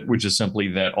sense of it, which is simply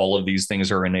that all of these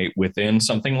things are innate within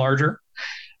something larger.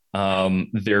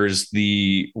 There's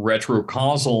the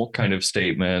retrocausal kind of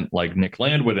statement like Nick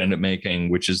Land would end up making,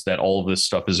 which is that all of this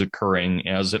stuff is occurring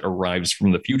as it arrives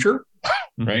from the future,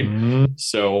 right? Mm-hmm.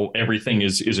 So everything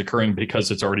is occurring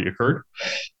because it's already occurred.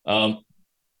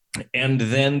 And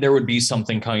then there would be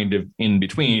something kind of in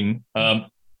between. I'm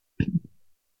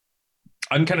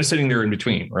kind of sitting there in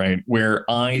between, right? Where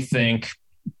I think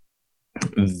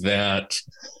that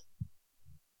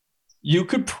you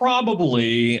could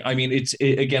probably, I mean,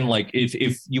 again, like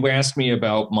if you ask me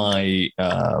about my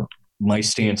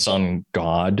stance on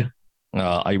God,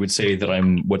 I would say that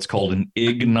I'm what's called an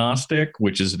agnostic,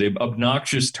 which is an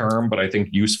obnoxious term, but I think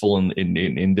useful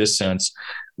in this sense,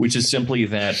 which is simply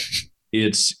that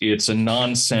it's a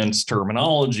nonsense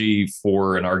terminology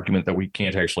for an argument that we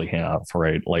can't actually have,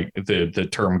 right? Like the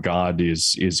term God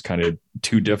is kind of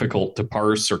too difficult to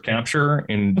parse or capture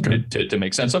and to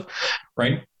make sense of,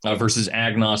 right? Versus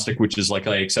agnostic, which is like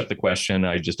I accept the question,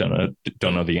 I just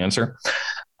don't know the answer.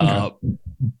 Okay.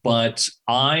 But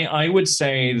I would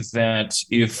say that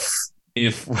if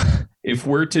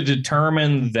we're to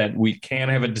determine that we can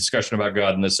have a discussion about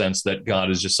God in the sense that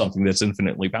God is just something that's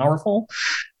infinitely powerful,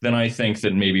 then I think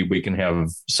that maybe we can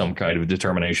have some kind of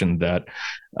determination that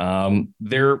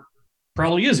there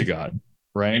probably is a God,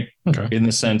 right? Okay. In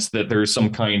the sense that there's some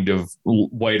kind of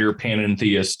wider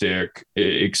panentheistic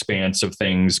expanse of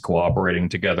things cooperating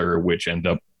together, which end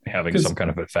up having some kind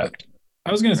of effect.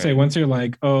 I was going to say, once you're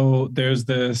like, oh, there's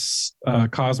this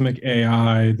cosmic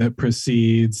AI that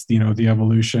precedes, the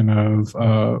evolution of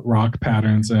rock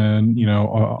patterns and,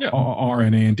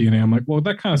 RNA and DNA. I'm like, well,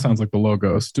 that kind of sounds like the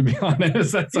Logos, to be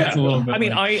honest. That sounds a little bit. I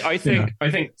mean, I think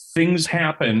things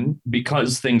happen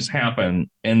because things happen,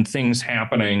 and things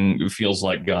happening feels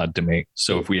like God to me.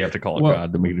 So if we have to call it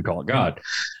God, then we can call it God.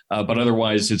 But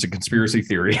otherwise, it's a conspiracy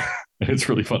theory. It's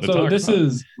really fun to talk this about.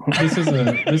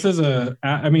 This is a.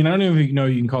 I mean, I don't even know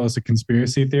you can call this a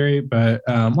conspiracy theory, but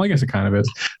well, I guess it kind of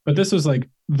is. But this was like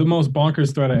the most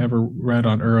bonkers thread I ever read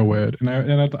on Erowid, and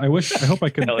I hope I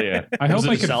could. Hell yeah! I hope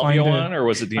I could find it. Or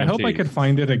was it DMT? I hope I could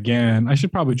find it again. I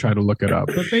should probably try to look it up.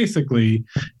 But basically,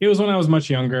 it was when I was much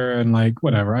younger and like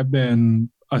whatever. I've been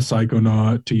a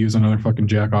psychonaut, to use another fucking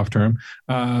jack off term,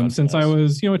 since I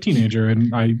was, a teenager,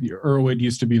 and Erowid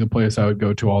used to be the place I would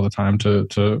go to all the time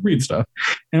to read stuff.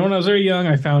 And when I was very young,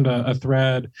 I found a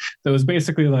thread that was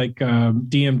basically like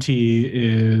DMT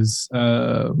is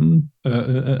an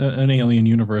alien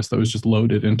universe that was just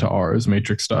loaded into ours,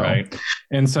 Matrix style. Right.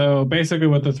 And so basically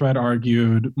what the thread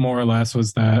argued more or less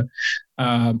was that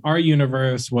our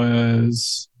universe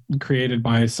was created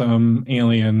by some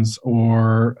aliens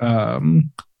or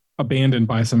abandoned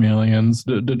by some aliens,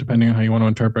 depending on how you want to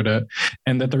interpret it.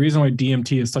 And that the reason why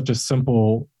DMT is such a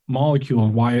simple molecule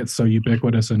and why it's so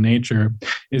ubiquitous in nature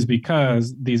is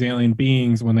because these alien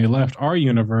beings, when they left our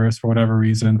universe for whatever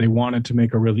reason, they wanted to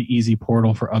make a really easy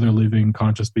portal for other living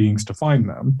conscious beings to find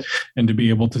them and to be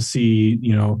able to see,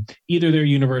 either their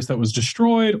universe that was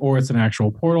destroyed or it's an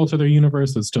actual portal to their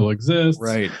universe that still exists.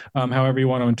 Right. However you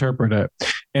want to interpret it.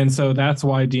 And so that's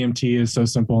why DMT is so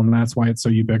simple, and that's why it's so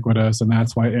ubiquitous, and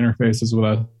that's why it interfaces with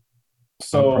us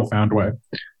in a profound way.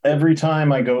 Every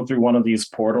time I go through one of these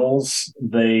portals,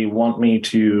 they want me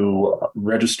to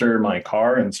register my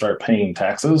car and start paying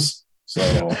taxes. So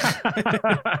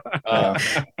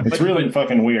it's really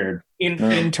fucking weird.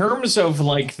 In terms of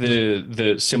like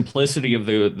the simplicity of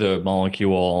the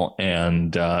molecule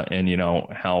and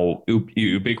how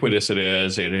ubiquitous it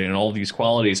is and all these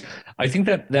qualities, I think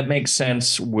that makes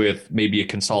sense with maybe a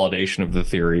consolidation of the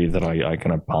theory that I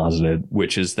kind of posited,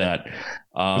 which is that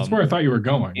that's where I thought you were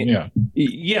going.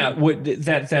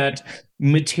 That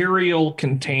material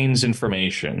contains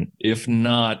information, if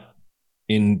not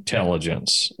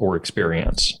intelligence or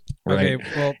experience. Right.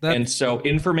 Okay, well, and so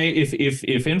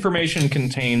if information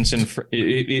contains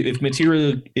if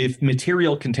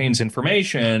material contains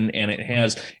information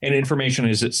and information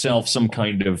is itself some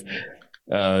kind of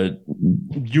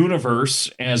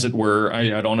universe, as it were.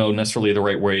 I don't know necessarily the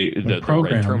right way, the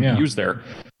right term to use there.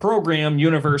 Program,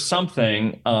 universe,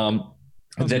 something.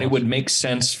 Then it would make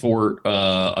sense for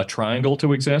a triangle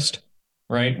to exist,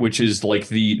 right? Which is like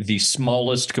the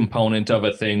smallest component of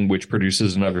a thing, which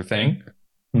produces another thing.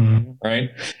 Mm-hmm. Right.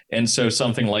 And so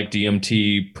something like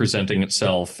DMT presenting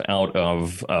itself out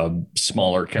of a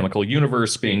smaller chemical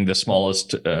universe being the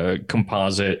smallest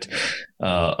composite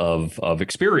of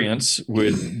experience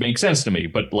would make sense to me.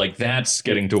 But like that's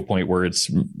getting to a point where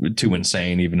it's too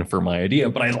insane even for my idea.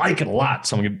 But I like it a lot.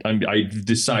 So I've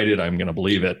decided I'm going to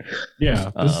believe it.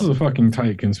 Yeah, this is a fucking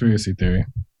tight conspiracy theory.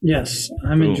 Yes,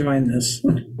 I'm enjoying this.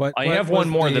 I have one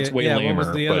more that's way lamer. What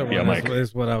was the other one?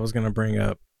 Is what I was going to bring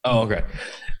up. Oh, okay.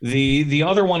 The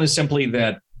other one is simply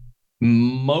that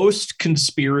most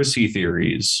conspiracy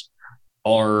theories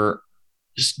are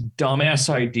just dumbass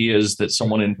ideas that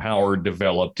someone in power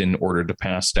developed in order to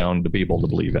pass down to people to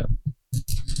believe in.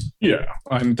 Yeah,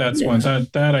 that's one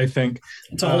that I think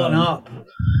it's all up.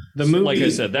 The movie, like I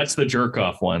said, that's the jerk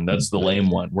off one. That's the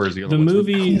lame one. Where's the other one?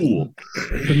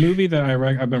 The movie that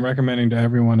I've been recommending to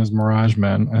everyone is Mirage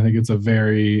Men. I think it's a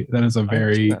very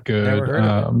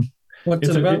good. What's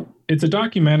it about? It's a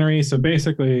documentary. So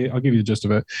basically, I'll give you the gist of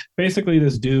it. Basically,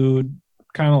 this dude,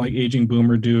 kind of like aging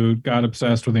boomer dude, got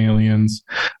obsessed with aliens.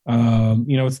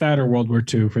 It's that or World War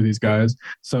II for these guys.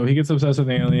 So he gets obsessed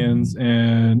with aliens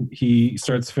and he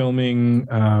starts filming.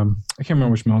 I can't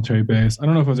remember which military base. I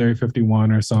don't know if it was Area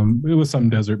 51 or it was some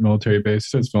desert military base. He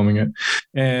starts filming it.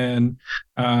 And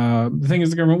the thing is,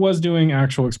 the government was doing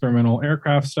actual experimental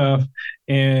aircraft stuff.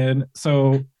 And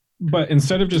so, but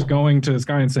instead of just going to this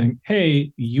guy and saying,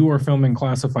 hey, you are filming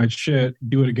classified shit,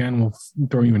 do it again, we'll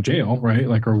throw you in jail, right?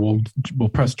 Like, or we'll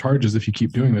press charges if you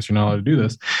keep doing this. You're not allowed to do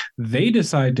this. They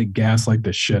decide to gaslight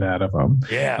the shit out of him.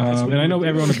 Yeah. And I know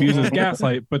everyone abuses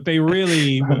gaslight, but they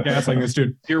really were gaslighting this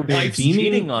dude. Your wife's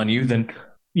cheating on you, then...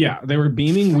 Yeah, they were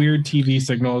beaming weird TV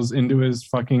signals into his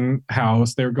fucking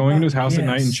house. They were going to his house at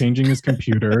night and changing his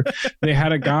computer. They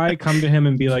had a guy come to him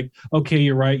and be like, okay,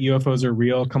 you're right, UFOs are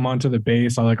real. Come on to the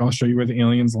base. I'll show you where the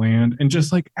aliens land. And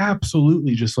just like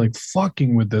absolutely just like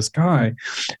fucking with this guy.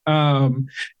 And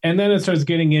then it starts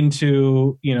getting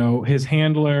into, his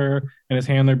handler and his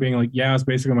handler being like, yeah, it's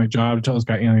basically my job to tell this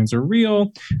guy aliens are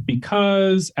real,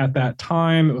 because at that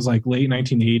time, it was like late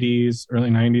 1980s, early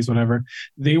 90s, whatever,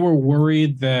 they were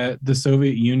worried that the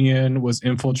Soviet Union was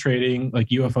infiltrating like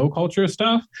UFO culture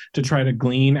stuff to try to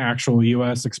glean actual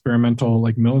US experimental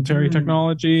like military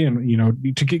technology, and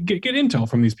to get intel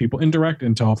from these people, indirect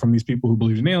intel from these people who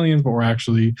believed in aliens but were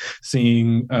actually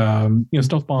seeing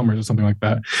stealth bombers or something like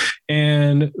that.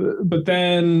 And but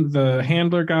then the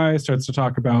handler guy starts to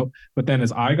talk about, but then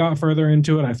as I got further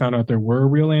into it, I found out there were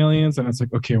real aliens, and it's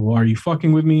like, okay, well, are you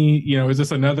fucking with me? Is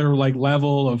this another like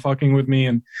level of fucking with me?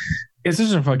 And it's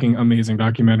just a fucking amazing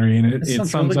documentary, and it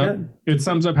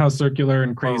sums up how circular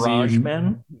and crazy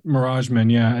Mirage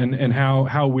Men, yeah, and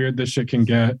how weird this shit can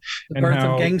get, and birth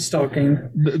how of gang stalking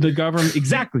the government,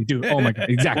 exactly, dude. Oh my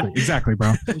god, exactly,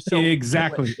 bro,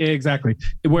 exactly.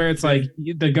 Where it's like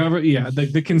the government,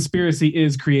 the conspiracy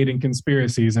is creating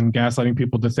conspiracies and gaslighting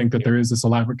people to think that there is this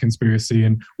elaborate conspiracy,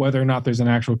 and whether or not there's an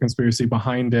actual conspiracy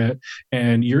behind it,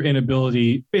 and your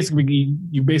inability,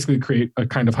 you basically create a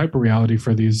kind of hyper reality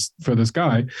for this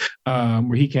guy,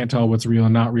 where he can't tell what's real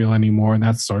and not real anymore, and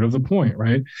that's sort of the point,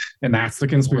 right? And that's the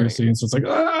conspiracy, and so it's like,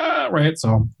 right?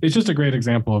 So it's just a great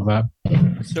example of that.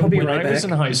 So when I was in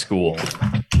high school,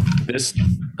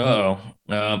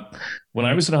 when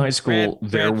I was in high school,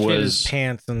 there was his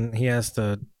pants, and he has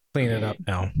to clean it up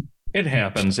now. It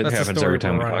happens. It happens every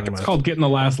time we talk about it. It's called getting the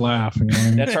last laugh.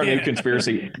 That's our new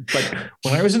conspiracy. But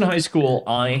when I was in high school,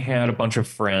 I had a bunch of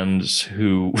friends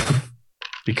who.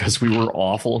 Because we were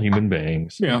awful human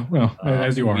beings. Yeah, well,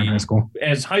 as you are in high school.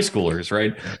 As high schoolers,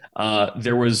 right?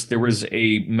 There was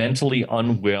a mentally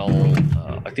unwell,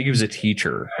 I think he was a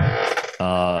teacher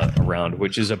around,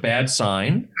 which is a bad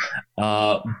sign.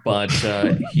 But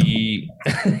he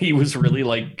was really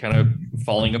like kind of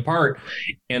falling apart.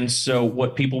 And so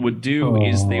what people would do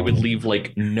is they would leave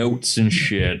like notes and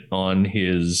shit on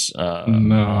his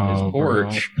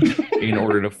porch in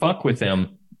order to fuck with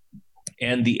him.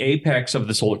 And the apex of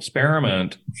this whole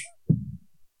experiment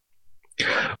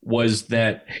was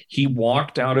that he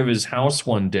walked out of his house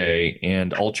one day,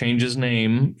 and I'll change his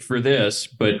name for this,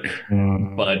 but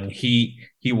he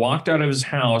walked out of his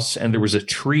house and there was a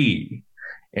tree,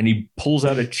 and he pulls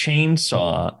out a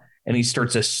chainsaw and he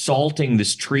starts assaulting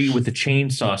this tree with a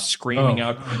chainsaw, screaming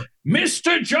out,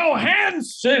 Mr.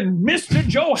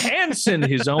 Johansson,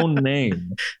 his own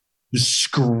name, just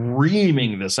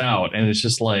screaming this out. And it's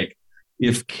just like,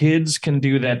 if kids can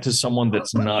do that to someone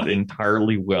that's not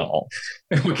entirely well,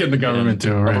 what can the government do?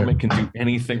 The government can do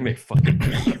anything they fucking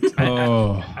do.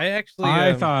 I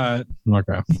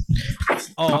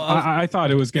thought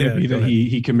it was going to be that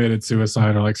he committed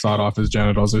suicide or like sawed off his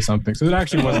genitals or something. So it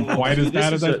actually wasn't quite as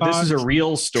bad as I thought. This is a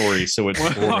real story, so it's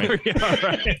boring.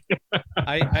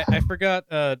 I forgot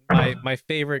my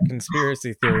favorite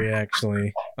conspiracy theory,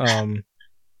 actually.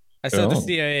 I said the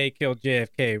CIA killed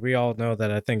JFK. We all know that,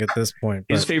 I think, at this point.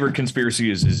 His favorite conspiracy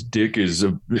is his dick is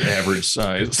of average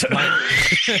size.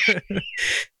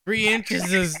 3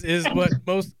 inches is what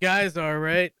most guys are,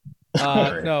 right?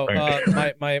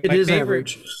 My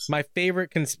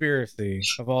favorite conspiracy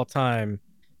of all time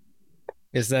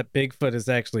is that Bigfoot is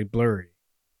actually blurry.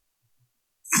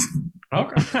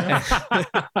 Okay.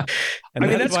 I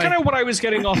mean, that's kind of what I was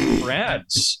getting off of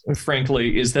Brad's,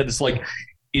 frankly, is that it's like,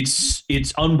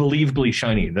 it's unbelievably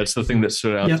shiny. That's the thing that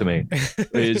stood out to me.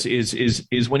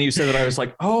 Is when you said that, I was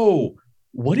like, oh,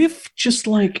 what if just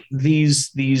like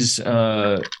these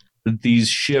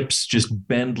ships just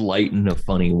bend light in a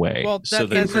funny way, so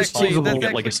that you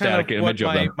get like a static image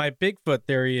of them. My Bigfoot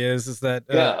theory is that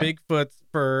Bigfoot's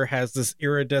fur has this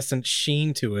iridescent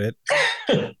sheen to it.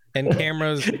 And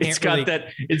cameras it's got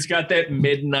that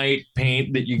midnight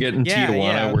paint that you get in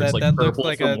Tijuana, where it's like purple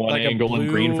like from one angle and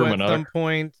green from another. At some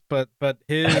point, but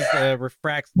his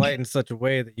refracts light in such a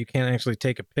way that you can't actually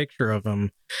take a picture of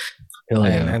him.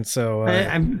 And so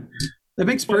that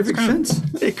makes perfect sense.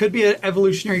 It could be an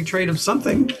evolutionary trait of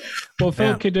something. Well,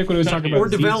 Philip K. Dick would talk about or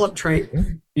developed trait.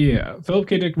 Yeah, Philip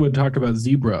K. Dick would talk about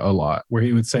zebra a lot, where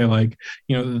he would say like,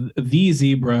 the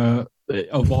zebra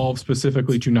evolved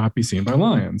specifically to not be seen by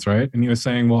lions, right? And he was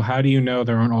saying, well, how do you know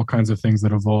there aren't all kinds of things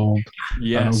that evolved?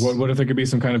 Yes. What if there could be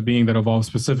some kind of being that evolved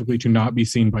specifically to not be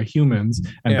seen by humans,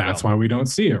 and that's why we don't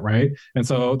see it, right? And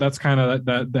so that's kind of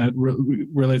that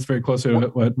relates very closely to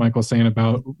what Michael's saying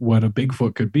about what a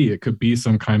Bigfoot could be. It could be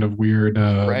some kind of weird,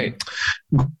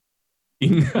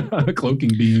 a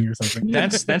cloaking being or something.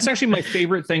 That's actually my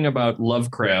favorite thing about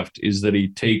Lovecraft is that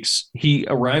he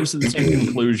arrives at the same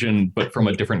conclusion, but from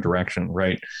a different direction,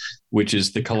 right? Which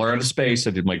is The Color Out of Space.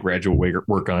 I did my graduate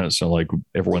work on it, so like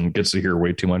everyone gets to hear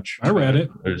way too much. I read it.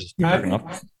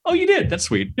 Oh, you did? That's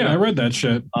sweet. Yeah, I read that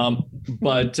shit.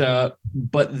 But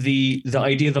the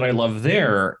idea that I love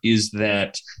there is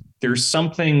that there's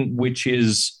something which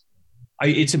is.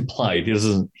 It's implied.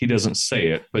 He doesn't say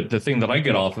it, but the thing that I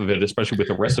get off of it, especially with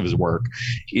the rest of his work,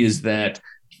 is that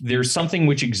there's something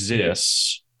which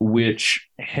exists which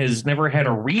has never had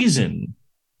a reason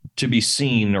to be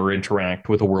seen or interact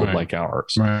with a world like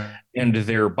ours, and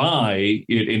thereby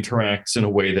it interacts in a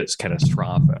way that's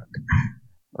catastrophic.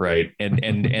 Right.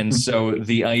 And so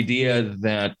the idea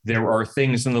that there are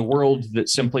things in the world that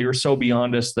simply are so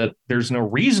beyond us that there's no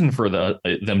reason for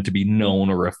them to be known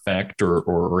or affect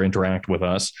or interact with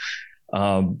us.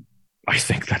 I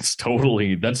think that's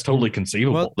totally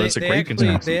conceivable. Well, that's a great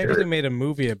concept. They actually made a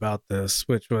movie about this,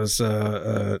 which was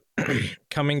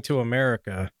Coming to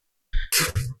America.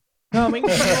 Coming to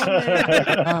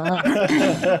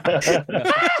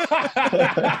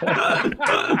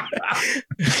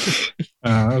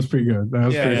That was pretty good.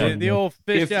 The old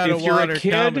fish out of water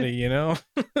comedy, you know?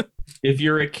 If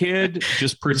you're a kid,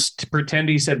 just pretend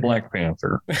he said Black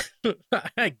Panther.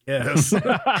 I guess.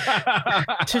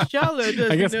 T'Challa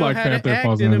doesn't know Black how Panther to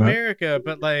act in America,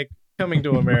 but like Coming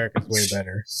to America is way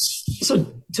better. So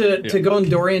to go on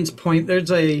Dorian's point,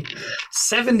 there's a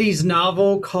 70s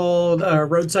novel called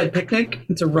Roadside Picnic.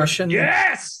 It's a Russian.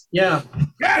 Yes! Yeah.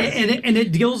 Yes! And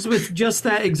it deals with just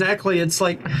that exactly. It's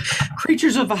like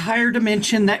creatures of a higher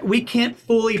dimension that we can't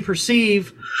fully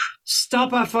perceive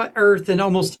stop off Earth and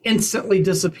almost instantly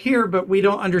disappear, but we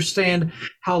don't understand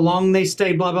how long they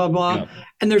stay, blah, blah, blah. Yeah.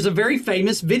 And there's a very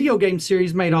famous video game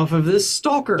series made off of this,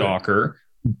 Stalker.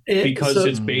 Because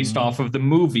it's based off of the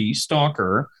movie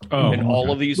Stalker, and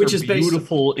all of these are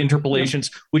beautiful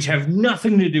interpolations which have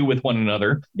nothing to do with one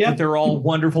another, but they're all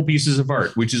wonderful pieces of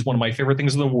art, which is one of my favorite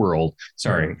things in the world.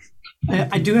 Sorry.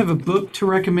 I do have a book to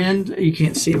recommend. You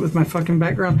can't see it with my fucking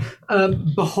background.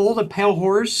 Behold a Pale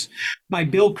Horse by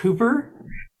Bill Cooper.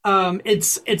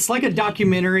 It's like a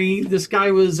documentary. This guy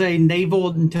was a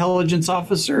naval intelligence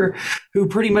officer who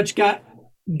pretty much got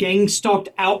gang stalked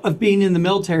out of being in the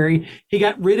military. He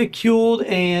got ridiculed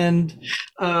and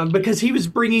because he was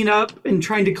bringing up and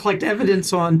trying to collect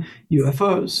evidence on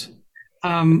UFOs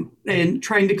and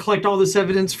trying to collect all this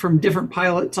evidence from different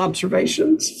pilots'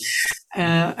 observations.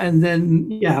 And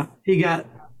then, he got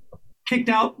kicked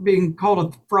out, being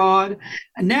called a fraud.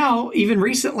 And now, even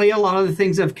recently, a lot of the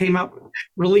things that have came out,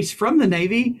 released from the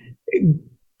Navy,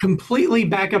 completely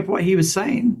back up what he was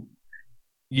saying.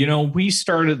 You know, we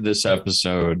started this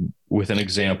episode with an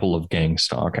example of gang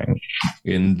stalking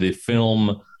in the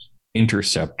film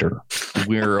Interceptor,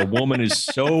 where a woman is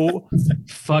so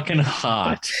fucking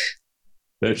hot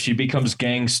that she becomes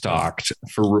gang stalked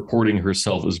for reporting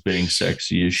herself as being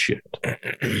sexy as shit.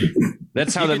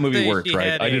 That's how that movie worked,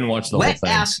 right? I didn't watch the whole thing.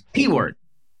 Wet ass P-word.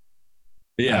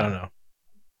 Yeah. I don't know.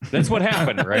 That's what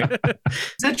happened, right?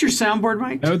 Is that your soundboard,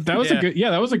 Mike? That was a good. Yeah,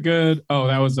 that was a good. Oh,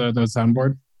 that was a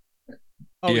soundboard.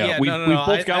 Oh, yeah, we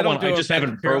both got one. I just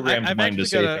haven't programmed mine to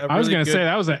say. I was going to say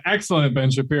that was an excellent Ben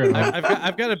Shapiro.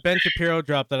 I've got a Ben Shapiro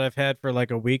drop that I've had for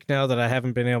like a week now that I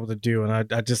haven't been able to do, and I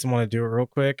just want to do it real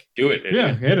quick. Do it.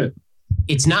 Yeah, hit it.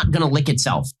 It's not going to lick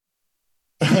itself.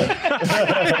 It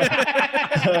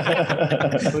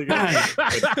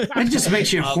just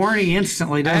makes you horny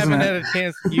instantly, doesn't it? I haven't had a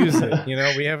chance to use it. You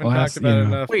know, we haven't talked about it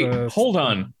enough. Wait, hold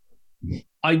on.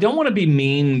 I don't want to be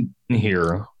mean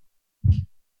here,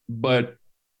 but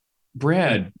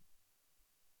Brad,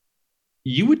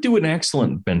 you would do an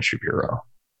excellent Ben Shapiro.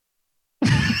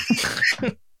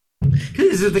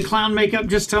 Is it the clown makeup?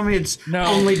 Just tell me it's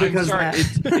only because of that.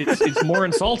 It's more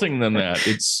insulting than that.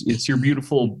 It's your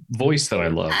beautiful voice that I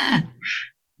love.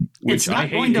 Which it's not I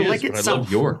hate going to lick but itself. I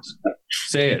love yours.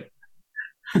 Say it.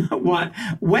 What?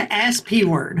 Wet ass P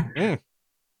word.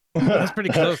 That's pretty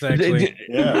close, actually.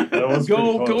 Yeah, that was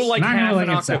go close. like half an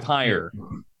octave higher.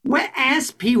 Wet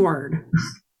ass P word.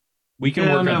 We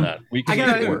can work on that. We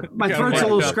can my throat's a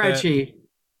little scratchy.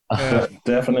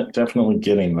 Definitely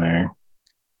getting there.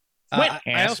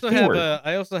 I also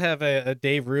have a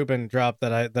Dave Rubin drop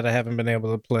that I haven't been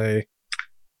able to play.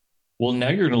 Well, now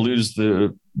you're going to lose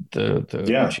the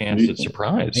chance at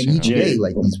surprise. And each day,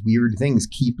 like these weird things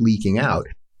keep leaking out.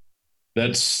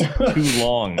 That's too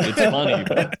long. It's funny,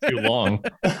 but it's too long.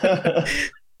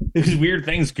 These weird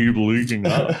things keep leaking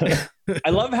out.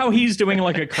 I love how he's doing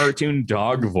like a cartoon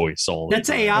dog voice all the time. That's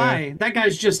AI. That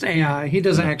guy's just AI. He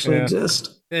doesn't actually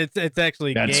exist. It's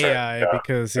actually That's gay fair. eye Yeah,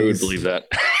 because I would believe that.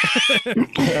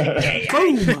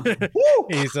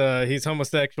 he's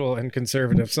homosexual and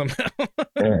conservative somehow.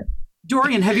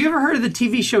 Dorian, have you ever heard of the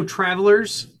TV show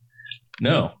Travelers?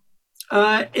 No.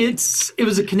 It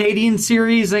was a Canadian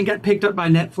series and got picked up by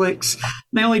Netflix.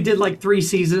 They only did like 3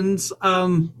 seasons.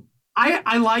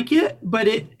 I like it, but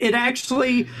it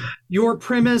actually, your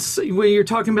premise when you're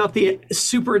talking about the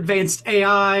super advanced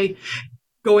AI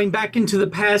going back into the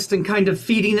past and kind of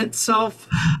feeding itself,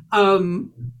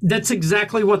 that's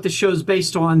exactly what the show's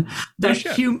based on. That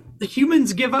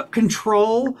humans give up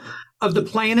control of the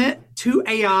planet to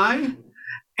AI,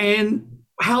 and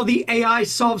how the AI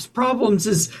solves problems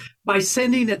is by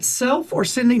sending itself or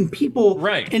sending people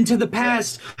into the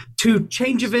past to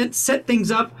change events, set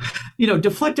things up,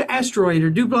 deflect an asteroid or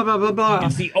do blah, blah, blah, blah.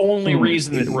 It's the only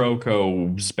reason that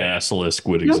Roko's basilisk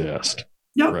would exist.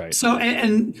 Yep. Right. So,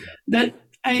 and that,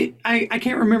 I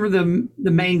can't remember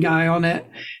the main guy on it.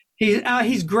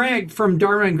 He's Greg from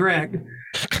Dharma and Greg,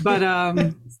 but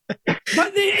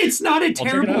it's not a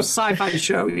terrible sci-fi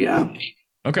show. Yeah.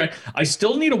 Okay. I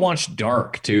still need to watch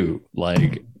Dark too.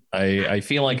 Like I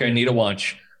feel like I need to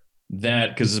watch that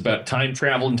because it's about time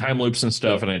travel and time loops and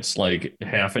stuff, and it's like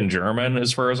half in German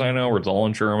as far as I know, or it's all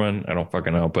in German. I don't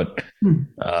fucking know, but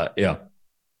yeah,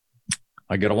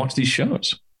 I gotta watch these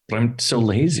shows. But I'm so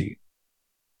lazy.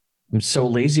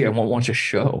 I won't watch a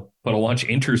show, but I'll watch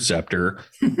Interceptor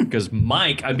because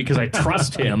because I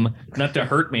trust him not to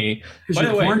hurt me. By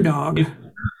the way, horn dog.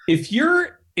 If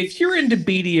you're into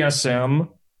BDSM,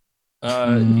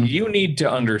 you need to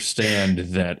understand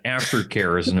that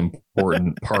aftercare is an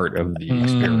important part of the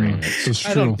experience.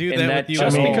 I don't do that, and that with you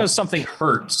just at all. because something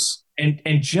hurts, and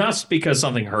just because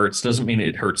something hurts doesn't mean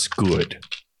it hurts good.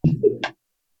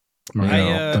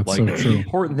 That's so true.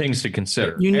 Important things to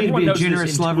consider. You need Everyone to be a knows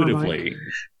generous this lover, intuitively,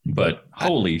 but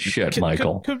holy shit,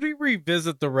 Michael. Could we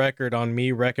revisit the record on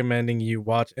me recommending you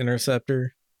watch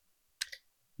Interceptor?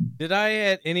 Did I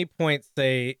at any point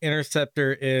say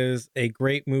Interceptor is a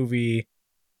great movie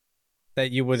that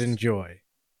you would enjoy?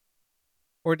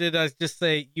 Or did I just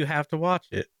say you have to watch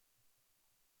it?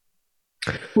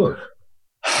 Look.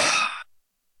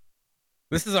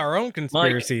 This is our own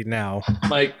conspiracy now.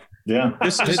 Like, yeah.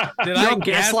 This is Did I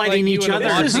gaslighting each other?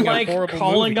 This is like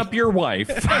calling up your wife.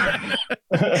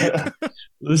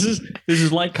 This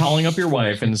is like calling up your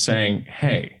wife and saying,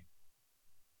 "Hey,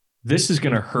 this is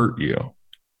going to hurt you."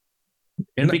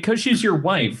 And because she's your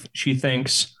wife, she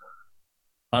thinks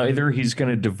either he's going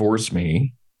to divorce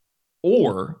me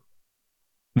or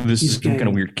this is some kind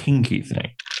of weird kinky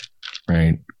thing,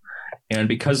 right? And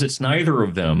because it's neither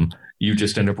of them, you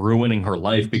just end up ruining her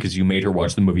life because you made her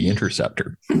watch the movie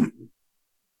Interceptor.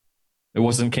 It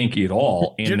wasn't kinky at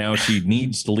all, and now she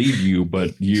needs to leave you,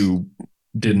 but you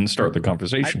didn't start the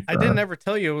conversation. I didn't ever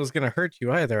tell you it was going to hurt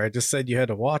you either. I just said you had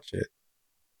to watch it.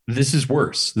 This is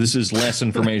worse. This is less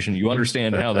information. You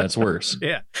understand how that's worse.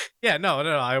 Yeah. No.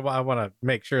 I want to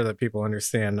make sure that people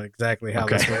understand exactly how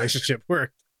this relationship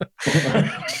worked.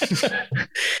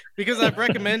 Because I've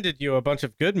recommended you a bunch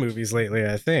of good movies lately,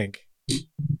 I think.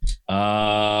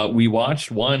 We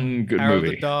watched one good Power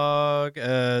movie. Power of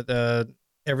the Dog,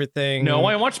 everything. No,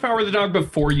 I watched Power of the Dog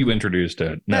before you introduced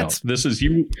it. No, this is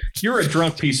you. You're a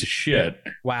drunk piece of shit.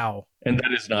 Wow. And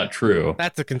that is not true.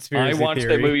 That's a conspiracy I watched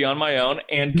theory. that movie on my own,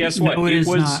 and guess what? No, it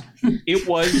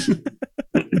was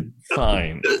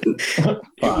fine.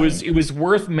 It was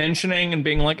worth mentioning and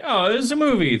being like, oh, this is a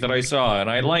movie that I saw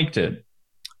and I liked it.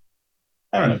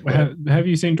 Have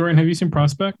you seen Dorian? Have you seen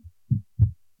Prospect?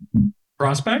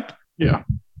 Prospect? Yeah.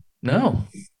 No.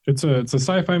 It's a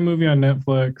sci-fi movie on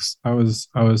Netflix. I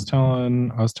was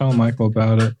telling Michael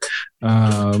about it.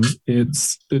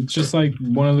 It's just like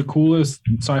one of the coolest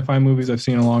sci-fi movies I've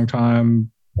seen in a long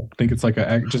time. I think it's like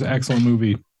just excellent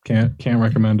movie. Can't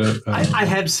recommend it. I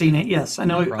have seen it. Yes, I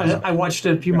know. I watched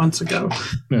it a few months ago.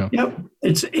 Yeah. Yep.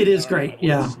 It is great.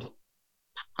 Yeah.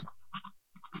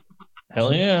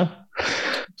 Hell yeah.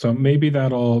 So maybe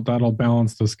that'll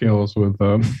balance the scales with.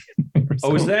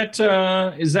 Oh, is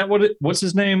that what's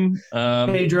his name?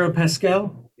 Pedro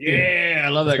Pascal. Yeah, I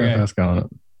love that guy. Pascal.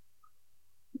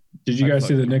 Did you guys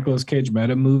see the Nicolas Cage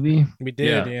meta movie? We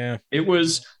did, yeah. It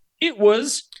was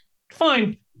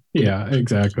fine. Yeah,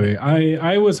 exactly.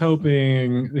 I was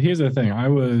hoping. Here's the thing.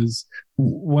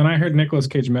 When I heard Nicolas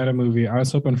Cage meta movie, I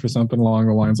was hoping for something along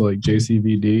the lines of like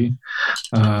JCVD.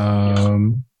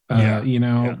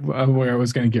 Where it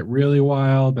was going to get really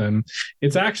wild, and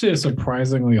it's actually a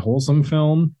surprisingly wholesome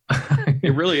film.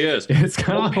 It really is. It's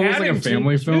kind of almost like a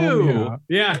family film.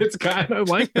 Yeah, it's kind of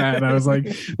like that. And I was like,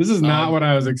 this is not what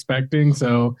I was expecting.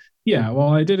 So yeah,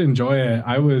 well, I did enjoy it.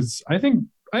 I think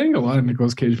I think a lot of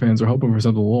Nicolas Cage fans are hoping for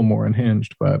something a little more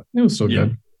unhinged, but it was still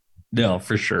good. No,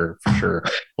 for sure.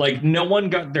 Like, no one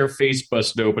got their face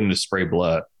busted open to spray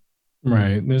blood.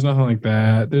 Right. There's nothing like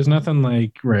that. There's nothing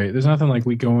like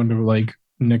we go into like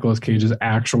Nicolas Cage's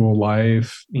actual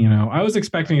life. You know, I was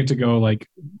expecting it to go like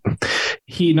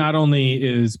he not only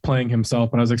is playing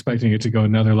himself, but I was expecting it to go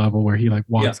another level where he like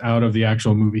walks out of the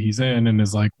actual movie he's in and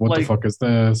is like, what the fuck is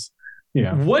this?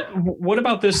 Yeah. What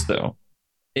about this though?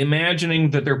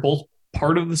 Imagining that they're both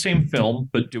part of the same film,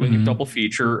 but doing a double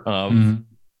feature of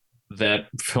that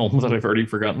film that I've already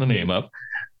forgotten the name of,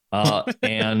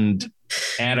 and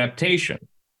adaptation.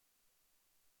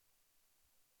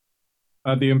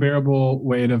 The unbearable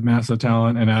weight of massive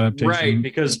talent and adaptation. Right,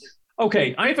 because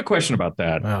I have a question about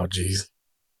that. Oh, geez.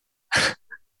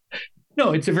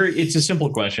 No, it's a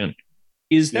simple question.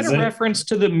 Is that a reference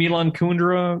to the Milan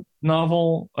Kundera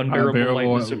novel, Unbearable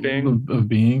Lightness of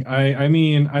Being? I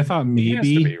mean, I thought maybe it has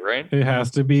to be, right? It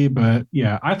has to be, but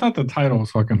yeah, I thought the title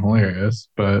was fucking hilarious.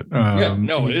 But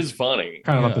it is funny.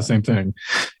 Kind of like the same thing.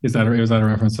 Was that a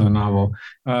reference to the novel?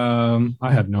 I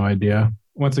had no idea.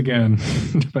 Once again,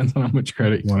 depends on how much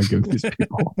credit you want to give these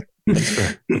people.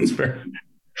 That's fair.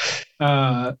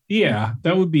 Yeah,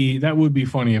 that would be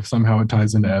funny if somehow it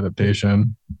ties into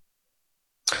adaptation.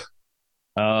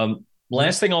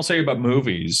 Last thing I'll say about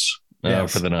movies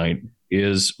for the night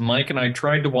is Mike and I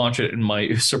tried to watch it, and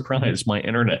my surprise, my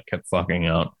internet kept fucking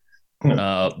out.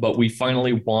 But we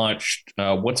finally watched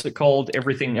what's it called?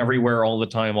 Everything, Everywhere, All the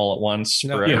Time, All at Once.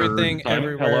 No, Everything,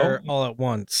 Everywhere, All at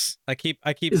Once. I keep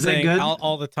saying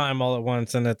all the time, all at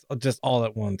once, and it's just all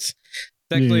at once.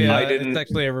 It's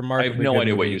actually a remarkable. I have no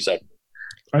idea what you said.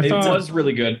 It was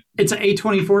really good. It's an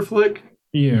A24 flick.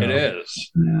 Yeah, it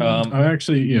is. I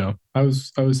actually, I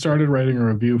was started writing a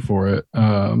review for it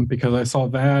because I saw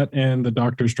that and the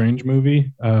Doctor Strange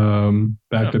movie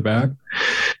back to back,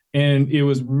 and it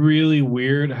was really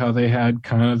weird how they had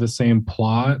kind of the same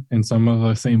plot and some of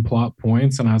the same plot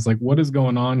points, and I was like, what is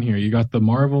going on here? You got the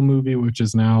Marvel movie, which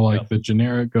is now like the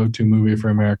generic go-to movie for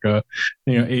America,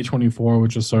 A24,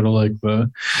 which is sort of like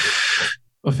the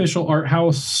official art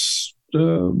house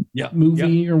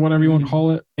movie or whatever you want to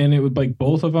call it, and it would like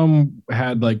both of them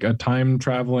had like a time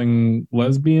traveling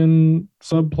lesbian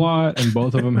subplot, and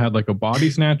both of them had like a body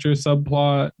snatcher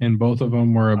subplot, and both of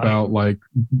them were about like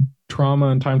trauma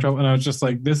and time travel, and I was just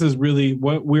like, this is really,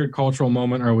 what weird cultural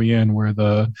moment are we in where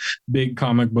the big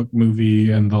comic book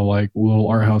movie and the like little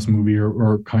art house movie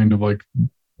are kind of like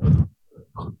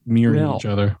mirroring each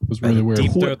other. It was really weird.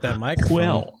 Deep throat that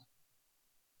microphone.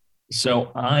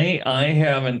 So I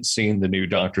haven't seen the new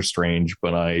Doctor Strange,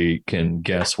 but I can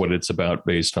guess what it's about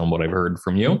based on what I've heard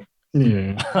from you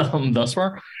thus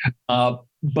far.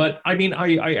 But I mean,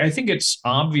 I think it's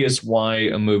obvious why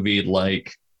a movie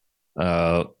like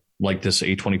this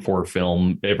A24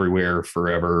 film, Everywhere,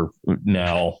 Forever,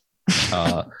 Now.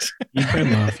 You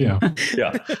can laugh,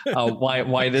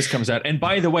 why this comes out. And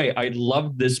by the way, I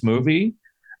loved this movie.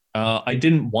 I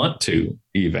didn't want to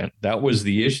even. That was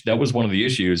the issue. That was one of the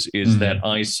issues, is that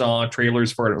I saw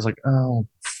trailers for it. I was like, oh,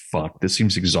 fuck, this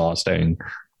seems exhausting.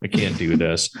 I can't do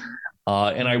this.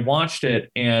 And I watched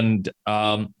it. And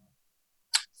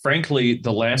frankly,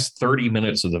 the last 30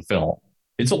 minutes of the film,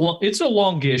 it's a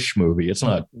longish movie. It's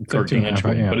not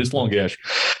gargantuan, but it's longish.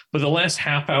 But the last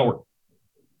half hour,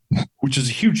 which is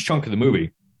a huge chunk of the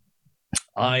movie,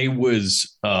 I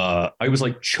was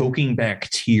like choking back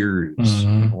tears,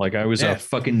 like I was a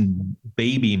fucking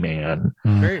baby man.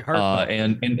 Very hard,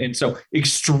 and so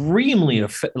extremely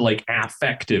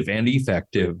affective and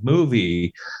effective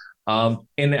movie.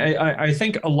 And I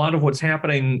think a lot of what's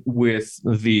happening with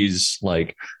these,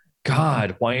 like,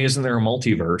 God, why isn't there a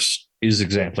multiverse, is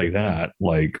exactly that.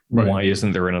 Like, why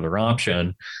isn't there another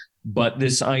option? But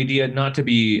this idea, not to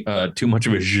be too much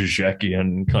of a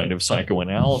Zizek'ian kind of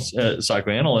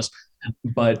psychoanalyst,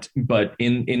 but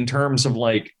in terms of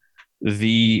like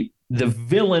the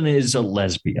villain is a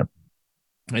lesbian,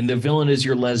 and the villain is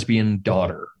your lesbian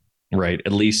daughter, right?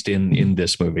 At least in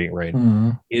this movie, right?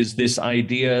 Is this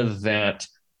idea that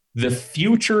the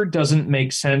future doesn't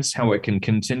make sense, how it can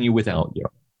continue without you.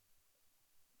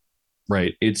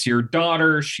 Right. It's your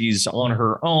daughter. She's on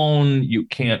her own. You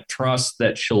can't trust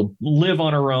that she'll live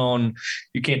on her own.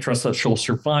 You can't trust that she'll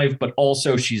survive. But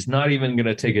also, she's not even going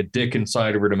to take a dick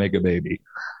inside of her to make a baby.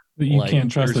 But you can't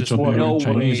trust that she'll be a good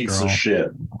Chinese girl.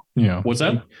 Shit. Yeah. What's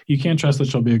that? You can't trust that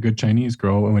she'll be a good Chinese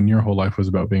girl when your whole life was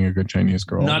about being a good Chinese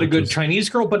girl. Not a good Chinese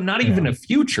girl, but not even a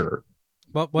future.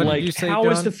 But what did you say, how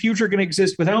John? is the future going to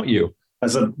exist without you? I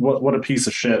said, what a piece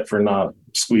of shit for not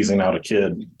squeezing out a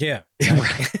kid. Yeah.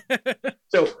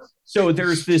 So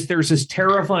there's this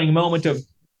terrifying moment of,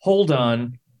 hold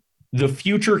on, the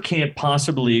future can't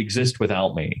possibly exist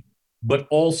without me, but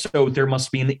also there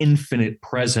must be an infinite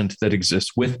present that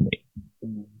exists with me.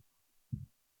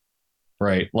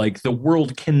 Right? Like the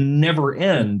world can never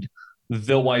end,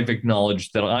 though I've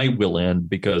acknowledged that I will end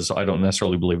because I don't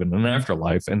necessarily believe in an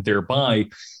afterlife, and thereby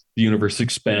the universe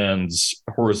expands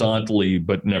horizontally,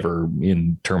 but never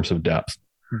in terms of depth.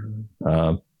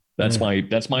 That's my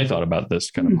thought about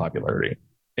this kind of popularity.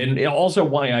 And also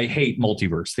why I hate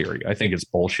multiverse theory. I think it's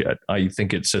bullshit. I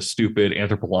think it's a stupid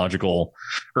anthropological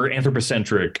or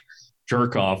anthropocentric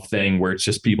jerk off thing where it's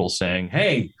just people saying,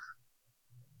 hey,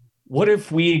 what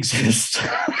if we exist?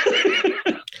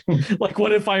 Like,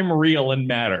 what if I'm real and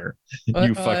matter?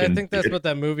 You fucking. I think that's what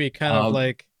that movie kind of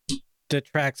like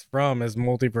detracts from is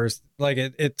multiverse. Like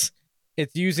it's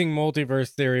using multiverse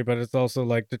theory, but it's also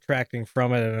like detracting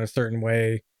from it in a certain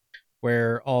way,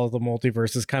 where all the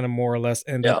multiverses kind of more or less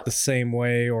end up the same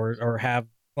way or have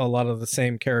a lot of the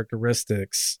same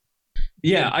characteristics.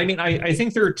 Yeah, I mean, I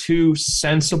think there are two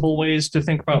sensible ways to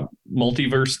think about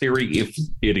multiverse theory if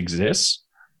it exists,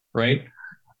 right?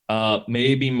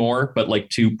 Maybe more, but like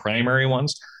two primary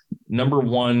ones. Number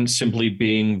one, simply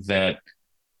being that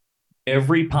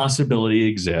every possibility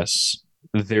exists,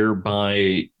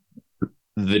 thereby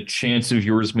the chance of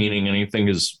yours meaning anything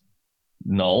is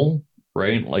null,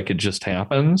 right? Like it just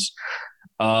happens.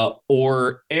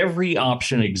 Or every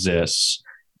option exists,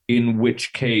 in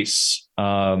which case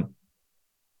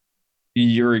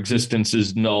your existence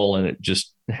is null and it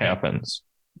just happens.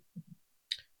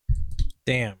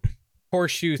 Damn.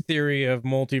 Horseshoe theory of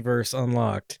multiverse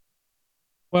unlocked.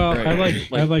 Well, right.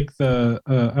 I like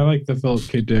the Philip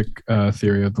K. Dick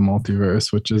theory of the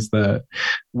multiverse, which is that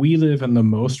we live in the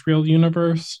most real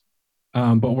universe,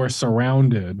 but we're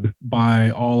surrounded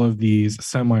by all of these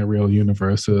semi-real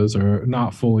universes or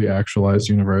not fully actualized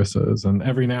universes, and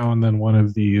every now and then one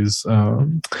of these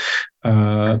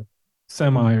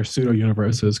semi or pseudo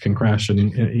universes can crash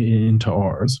into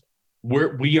ours.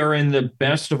 We are in the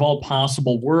best of all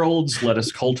possible worlds. Let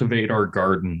us cultivate our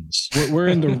gardens. We're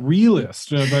in the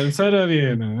realist, but instead of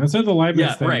the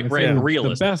Leibniz thing, right,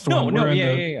 realist. The best one.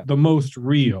 The most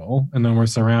real, and then we're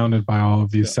surrounded by all of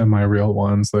these semi-real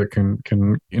ones that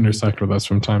can intersect with us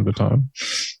from time to time.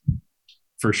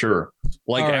 For sure.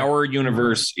 Like our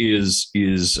universe is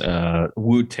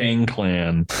Wu-Tang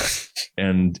Clan,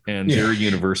 and their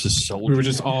universe is Soldier. We were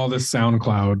just all this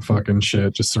SoundCloud fucking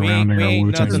shit just surrounding our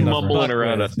Wu-Tang. Mumbling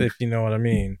around us, if you know what I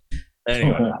mean.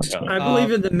 Anyway, I believe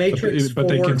in the Matrix, but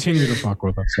they continue to fuck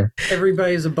with us. So.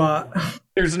 Everybody's a bot.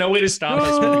 There's no way to stop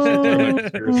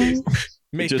this.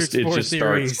 Matrix 4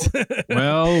 theories.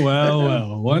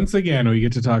 Well. Once again, we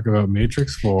get to talk about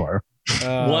Matrix 4.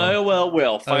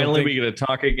 Well. Finally, we get to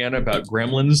talk again about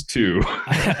Gremlins 2.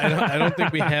 I don't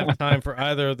think we have time for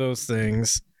either of those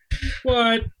things.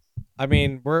 What? I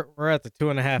mean, we're at the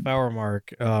 2.5 hour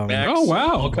mark. Max, oh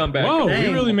wow! I'll come back. Whoa, we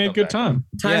really made good time.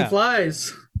 Time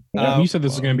flies. You said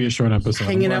this is going to be a short episode.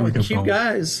 Hanging out with cute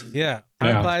guys. Yeah,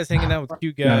 time flies hanging out with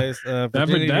cute guys. That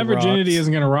virginity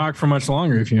isn't going to rock for much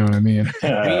longer, if you know what I mean.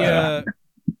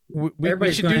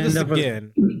 We should do this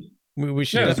again. We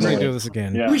should definitely do this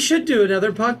again. Yeah. We should do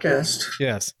another podcast.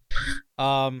 Yes.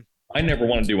 I never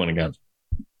want to do one again.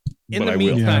 In the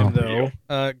meantime, though,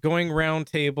 going round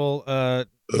table,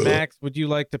 Max, would you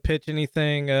like to pitch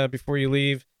anything before you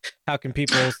leave? How can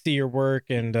people see your work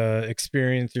and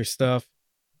experience your stuff?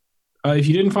 If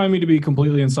you didn't find me to be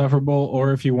completely insufferable,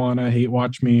 or if you want to hate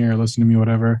watch me or listen to me,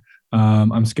 whatever, I'm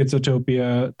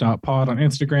schizotopia.pod on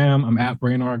Instagram. I'm at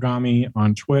Brain Origami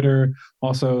on Twitter.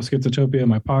 Also, Schizotopia,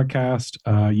 my podcast.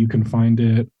 You can find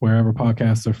it wherever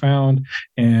podcasts are found.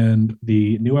 And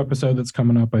the new episode that's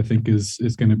coming up, I think, is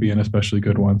going to be an especially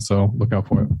good one. So look out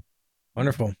for it.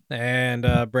 Wonderful. And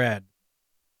Brad?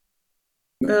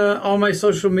 All my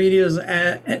social media is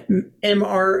at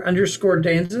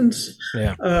MR_Danzens.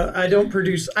 Yeah. I don't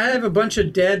produce. I have a bunch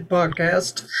of dead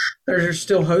podcasts that are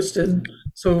still hosted.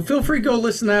 So feel free to go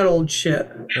listen to that old shit.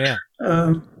 Yeah.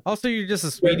 Also, you're just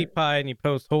a sweetie pie and you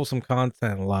post wholesome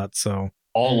content a lot. So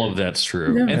all of that's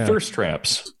true. Yeah. And thirst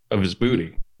traps of his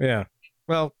booty. Yeah.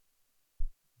 Well.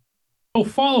 Oh,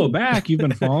 follow back. You've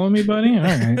been following me, buddy. All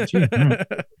right. Gee, all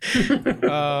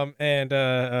right. And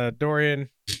Dorian.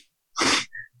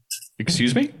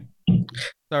 Excuse me?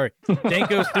 Sorry.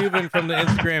 Danko Steuben from the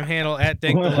Instagram handle at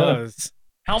DankTheLuz.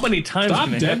 How many times? Stop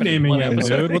dead naming him,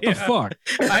 dude. What the fuck?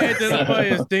 I identify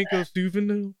as Danko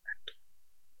Steuben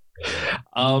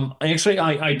now. Actually,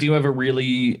 I do have a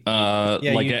really a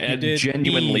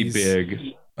genuinely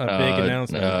big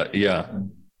announcement.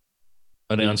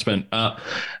 Announcement.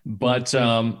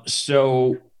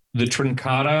 So the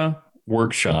Trincata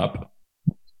workshop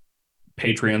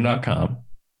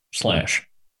patreon.com/Truncata,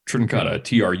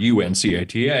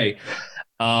 TRUNCATA,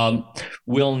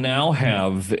 we'll now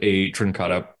have a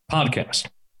Truncata podcast.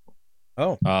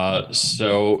 Oh.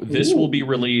 So this will be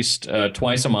released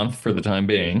twice a month for the time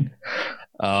being.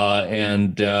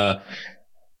 And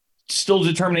still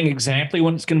determining exactly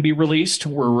when it's going to be released.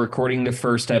 We're recording the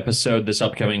first episode this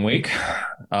upcoming week.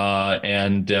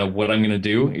 And what I'm going to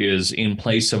do is, in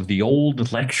place of the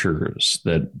old lectures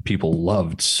that people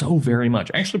loved so very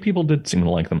much, actually people did seem to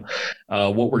like them,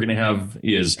 what we're going to have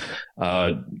is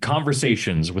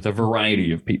conversations with a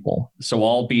variety of people. So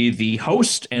I'll be the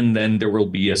host, and then there will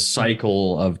be a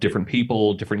cycle of different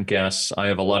people, different guests. I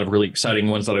have a lot of really exciting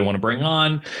ones that I want to bring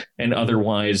on, and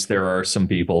otherwise there are some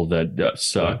people that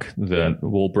suck that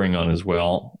we'll bring on as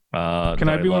well. Can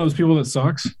I be one of those people that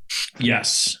sucks?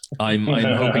 Yes, I'm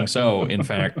hoping so, in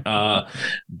fact.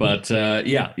 But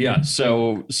yeah.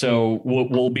 So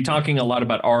we'll be talking a lot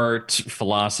about art,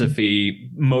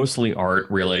 philosophy, mostly art,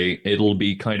 really. It'll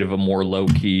be kind of a more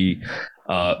low-key,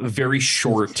 very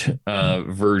short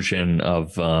version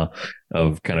of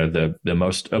kind of the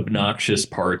most obnoxious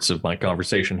parts of my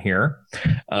conversation here.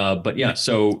 But yeah,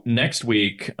 so next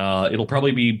week, it'll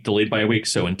probably be delayed by a week.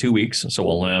 So in 2 weeks, so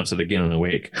we'll announce it again in a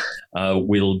week,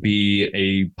 will be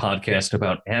a podcast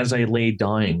about As I Lay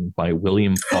Dying by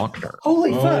William Faulkner.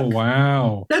 Holy fuck. Oh,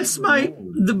 wow. That's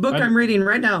the book I'm reading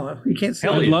right now. You can't see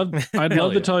I'd love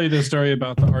to tell you the story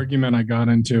about the argument I got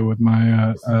into with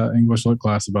my English lit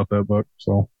class about that book.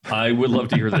 So I would love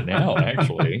to hear that now,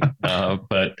 actually.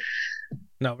 But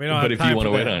no, we don't. But if you want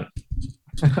to wait on it,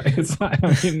 it's not.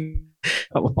 I mean,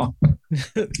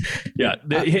 yeah,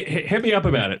 hit me up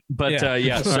about it. But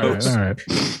yeah, so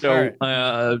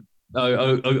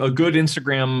a good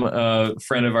Instagram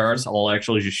friend of ours, I'll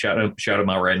actually just shout him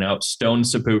out right now. Stone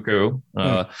Seppuku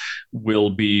will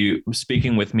be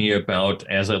speaking with me about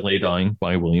As I Lay Dying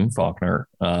by William Faulkner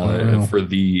for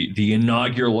the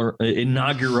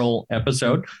inaugural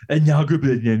episode.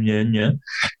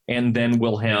 And then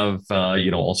we'll have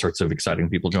all sorts of exciting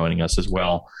people joining us as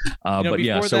well. But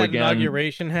yeah, so again,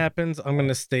 inauguration happens, I'm going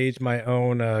to stage my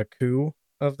own coup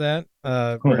of that.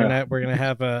 We're gonna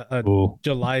have a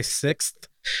July 6th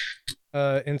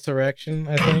insurrection,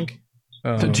 I think.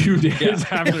 The 2 days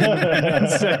after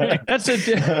Independence Day. That's a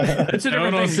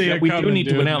different thing that we do need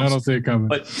to announce. I don't see it coming.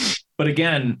 But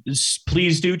again,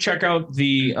 please do check out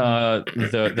the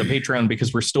Patreon,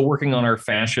 because we're still working on our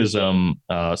fascism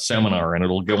seminar, and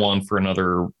it'll go on for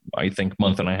another, I think,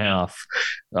 month and a half,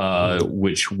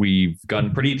 which we've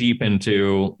gotten pretty deep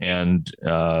into, and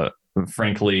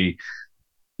frankly,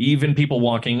 even people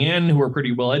walking in who are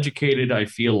pretty well educated, I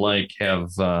feel like have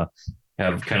kind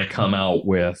of come out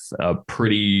with a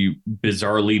pretty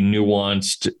bizarrely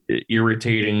nuanced,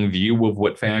 irritating view of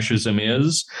what fascism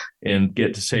is, and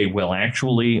get to say, well,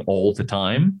 actually, all the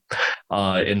time.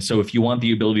 And so if you want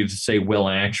the ability to say, well,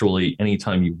 actually,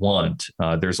 anytime you want,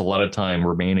 there's a lot of time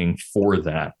remaining for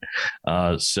that.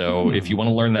 So if you want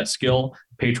to learn that skill,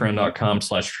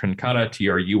 patreon.com/Truncata,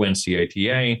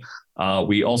 TRUNCATA.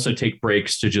 We also take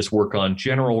breaks to just work on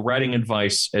general writing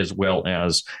advice, as well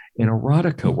as an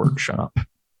erotica workshop.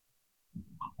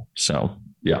 So,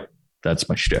 yeah, that's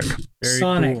my shtick.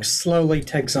 Sonic slowly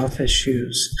takes off his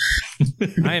shoes.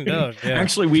 Kind of, yeah.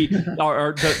 Actually,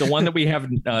 the one that we have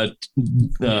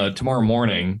tomorrow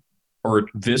morning, or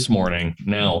this morning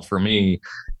now for me,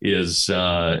 is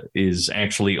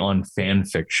actually on fan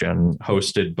fiction,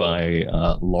 hosted by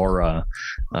Laura,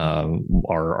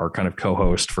 our kind of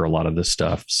co-host for a lot of this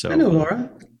stuff. So I know Laura.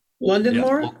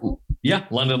 Laura? Yeah,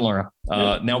 London Laura.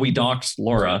 Now we doxed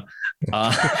Laura.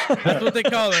 That's what they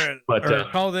call her. Or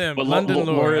call them. But London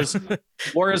Laura.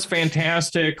 Laura's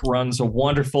fantastic, runs a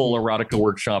wonderful erotica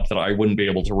workshop that I wouldn't be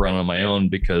able to run on my own,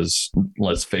 because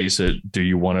let's face it, do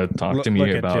you want to talk to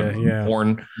me about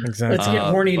porn? Exactly. Let's get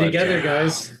horny together,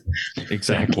 guys.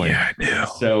 Exactly. Yeah, I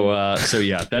do. So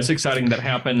yeah, that's exciting. That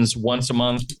happens once a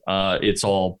month. It's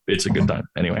a good time.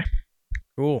 Anyway.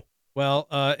 Cool. Well,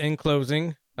 in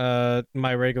closing,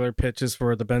 my regular pitch is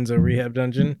for the Benzo Rehab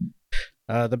Dungeon.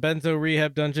 The Benzo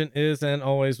Rehab Dungeon is and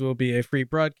always will be a free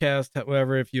broadcast.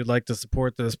 However, if you'd like to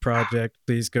support this project,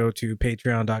 please go to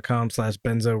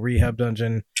patreon.com/Benzo Rehab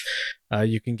Dungeon.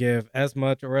 You can give as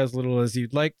much or as little as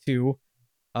you'd like to.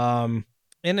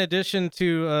 In addition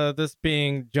to this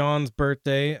being John's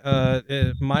birthday,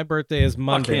 my birthday is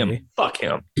Monday. Fuck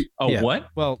him. Oh, yeah. What?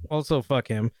 Well, also fuck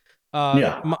him.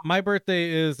 My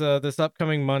birthday is this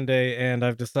upcoming Monday, and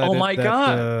I've decided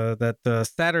that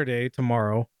Saturday,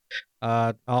 tomorrow,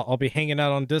 I'll be hanging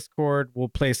out on Discord. We'll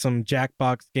play some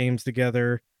Jackbox games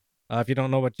together. If you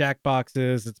don't know what Jackbox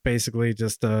is, it's basically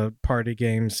just party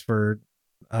games for,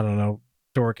 I don't know,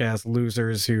 dork ass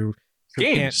losers who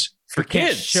games for can't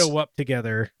kids show up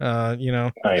together.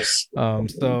 Nice.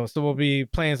 So we'll be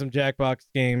playing some Jackbox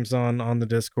games on the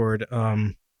Discord.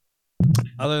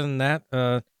 Other than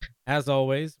that, as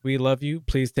always, we love you.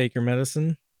 Please take your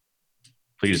medicine.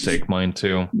 Please take mine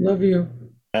too. Love you.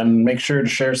 And make sure to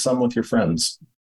share some with your friends.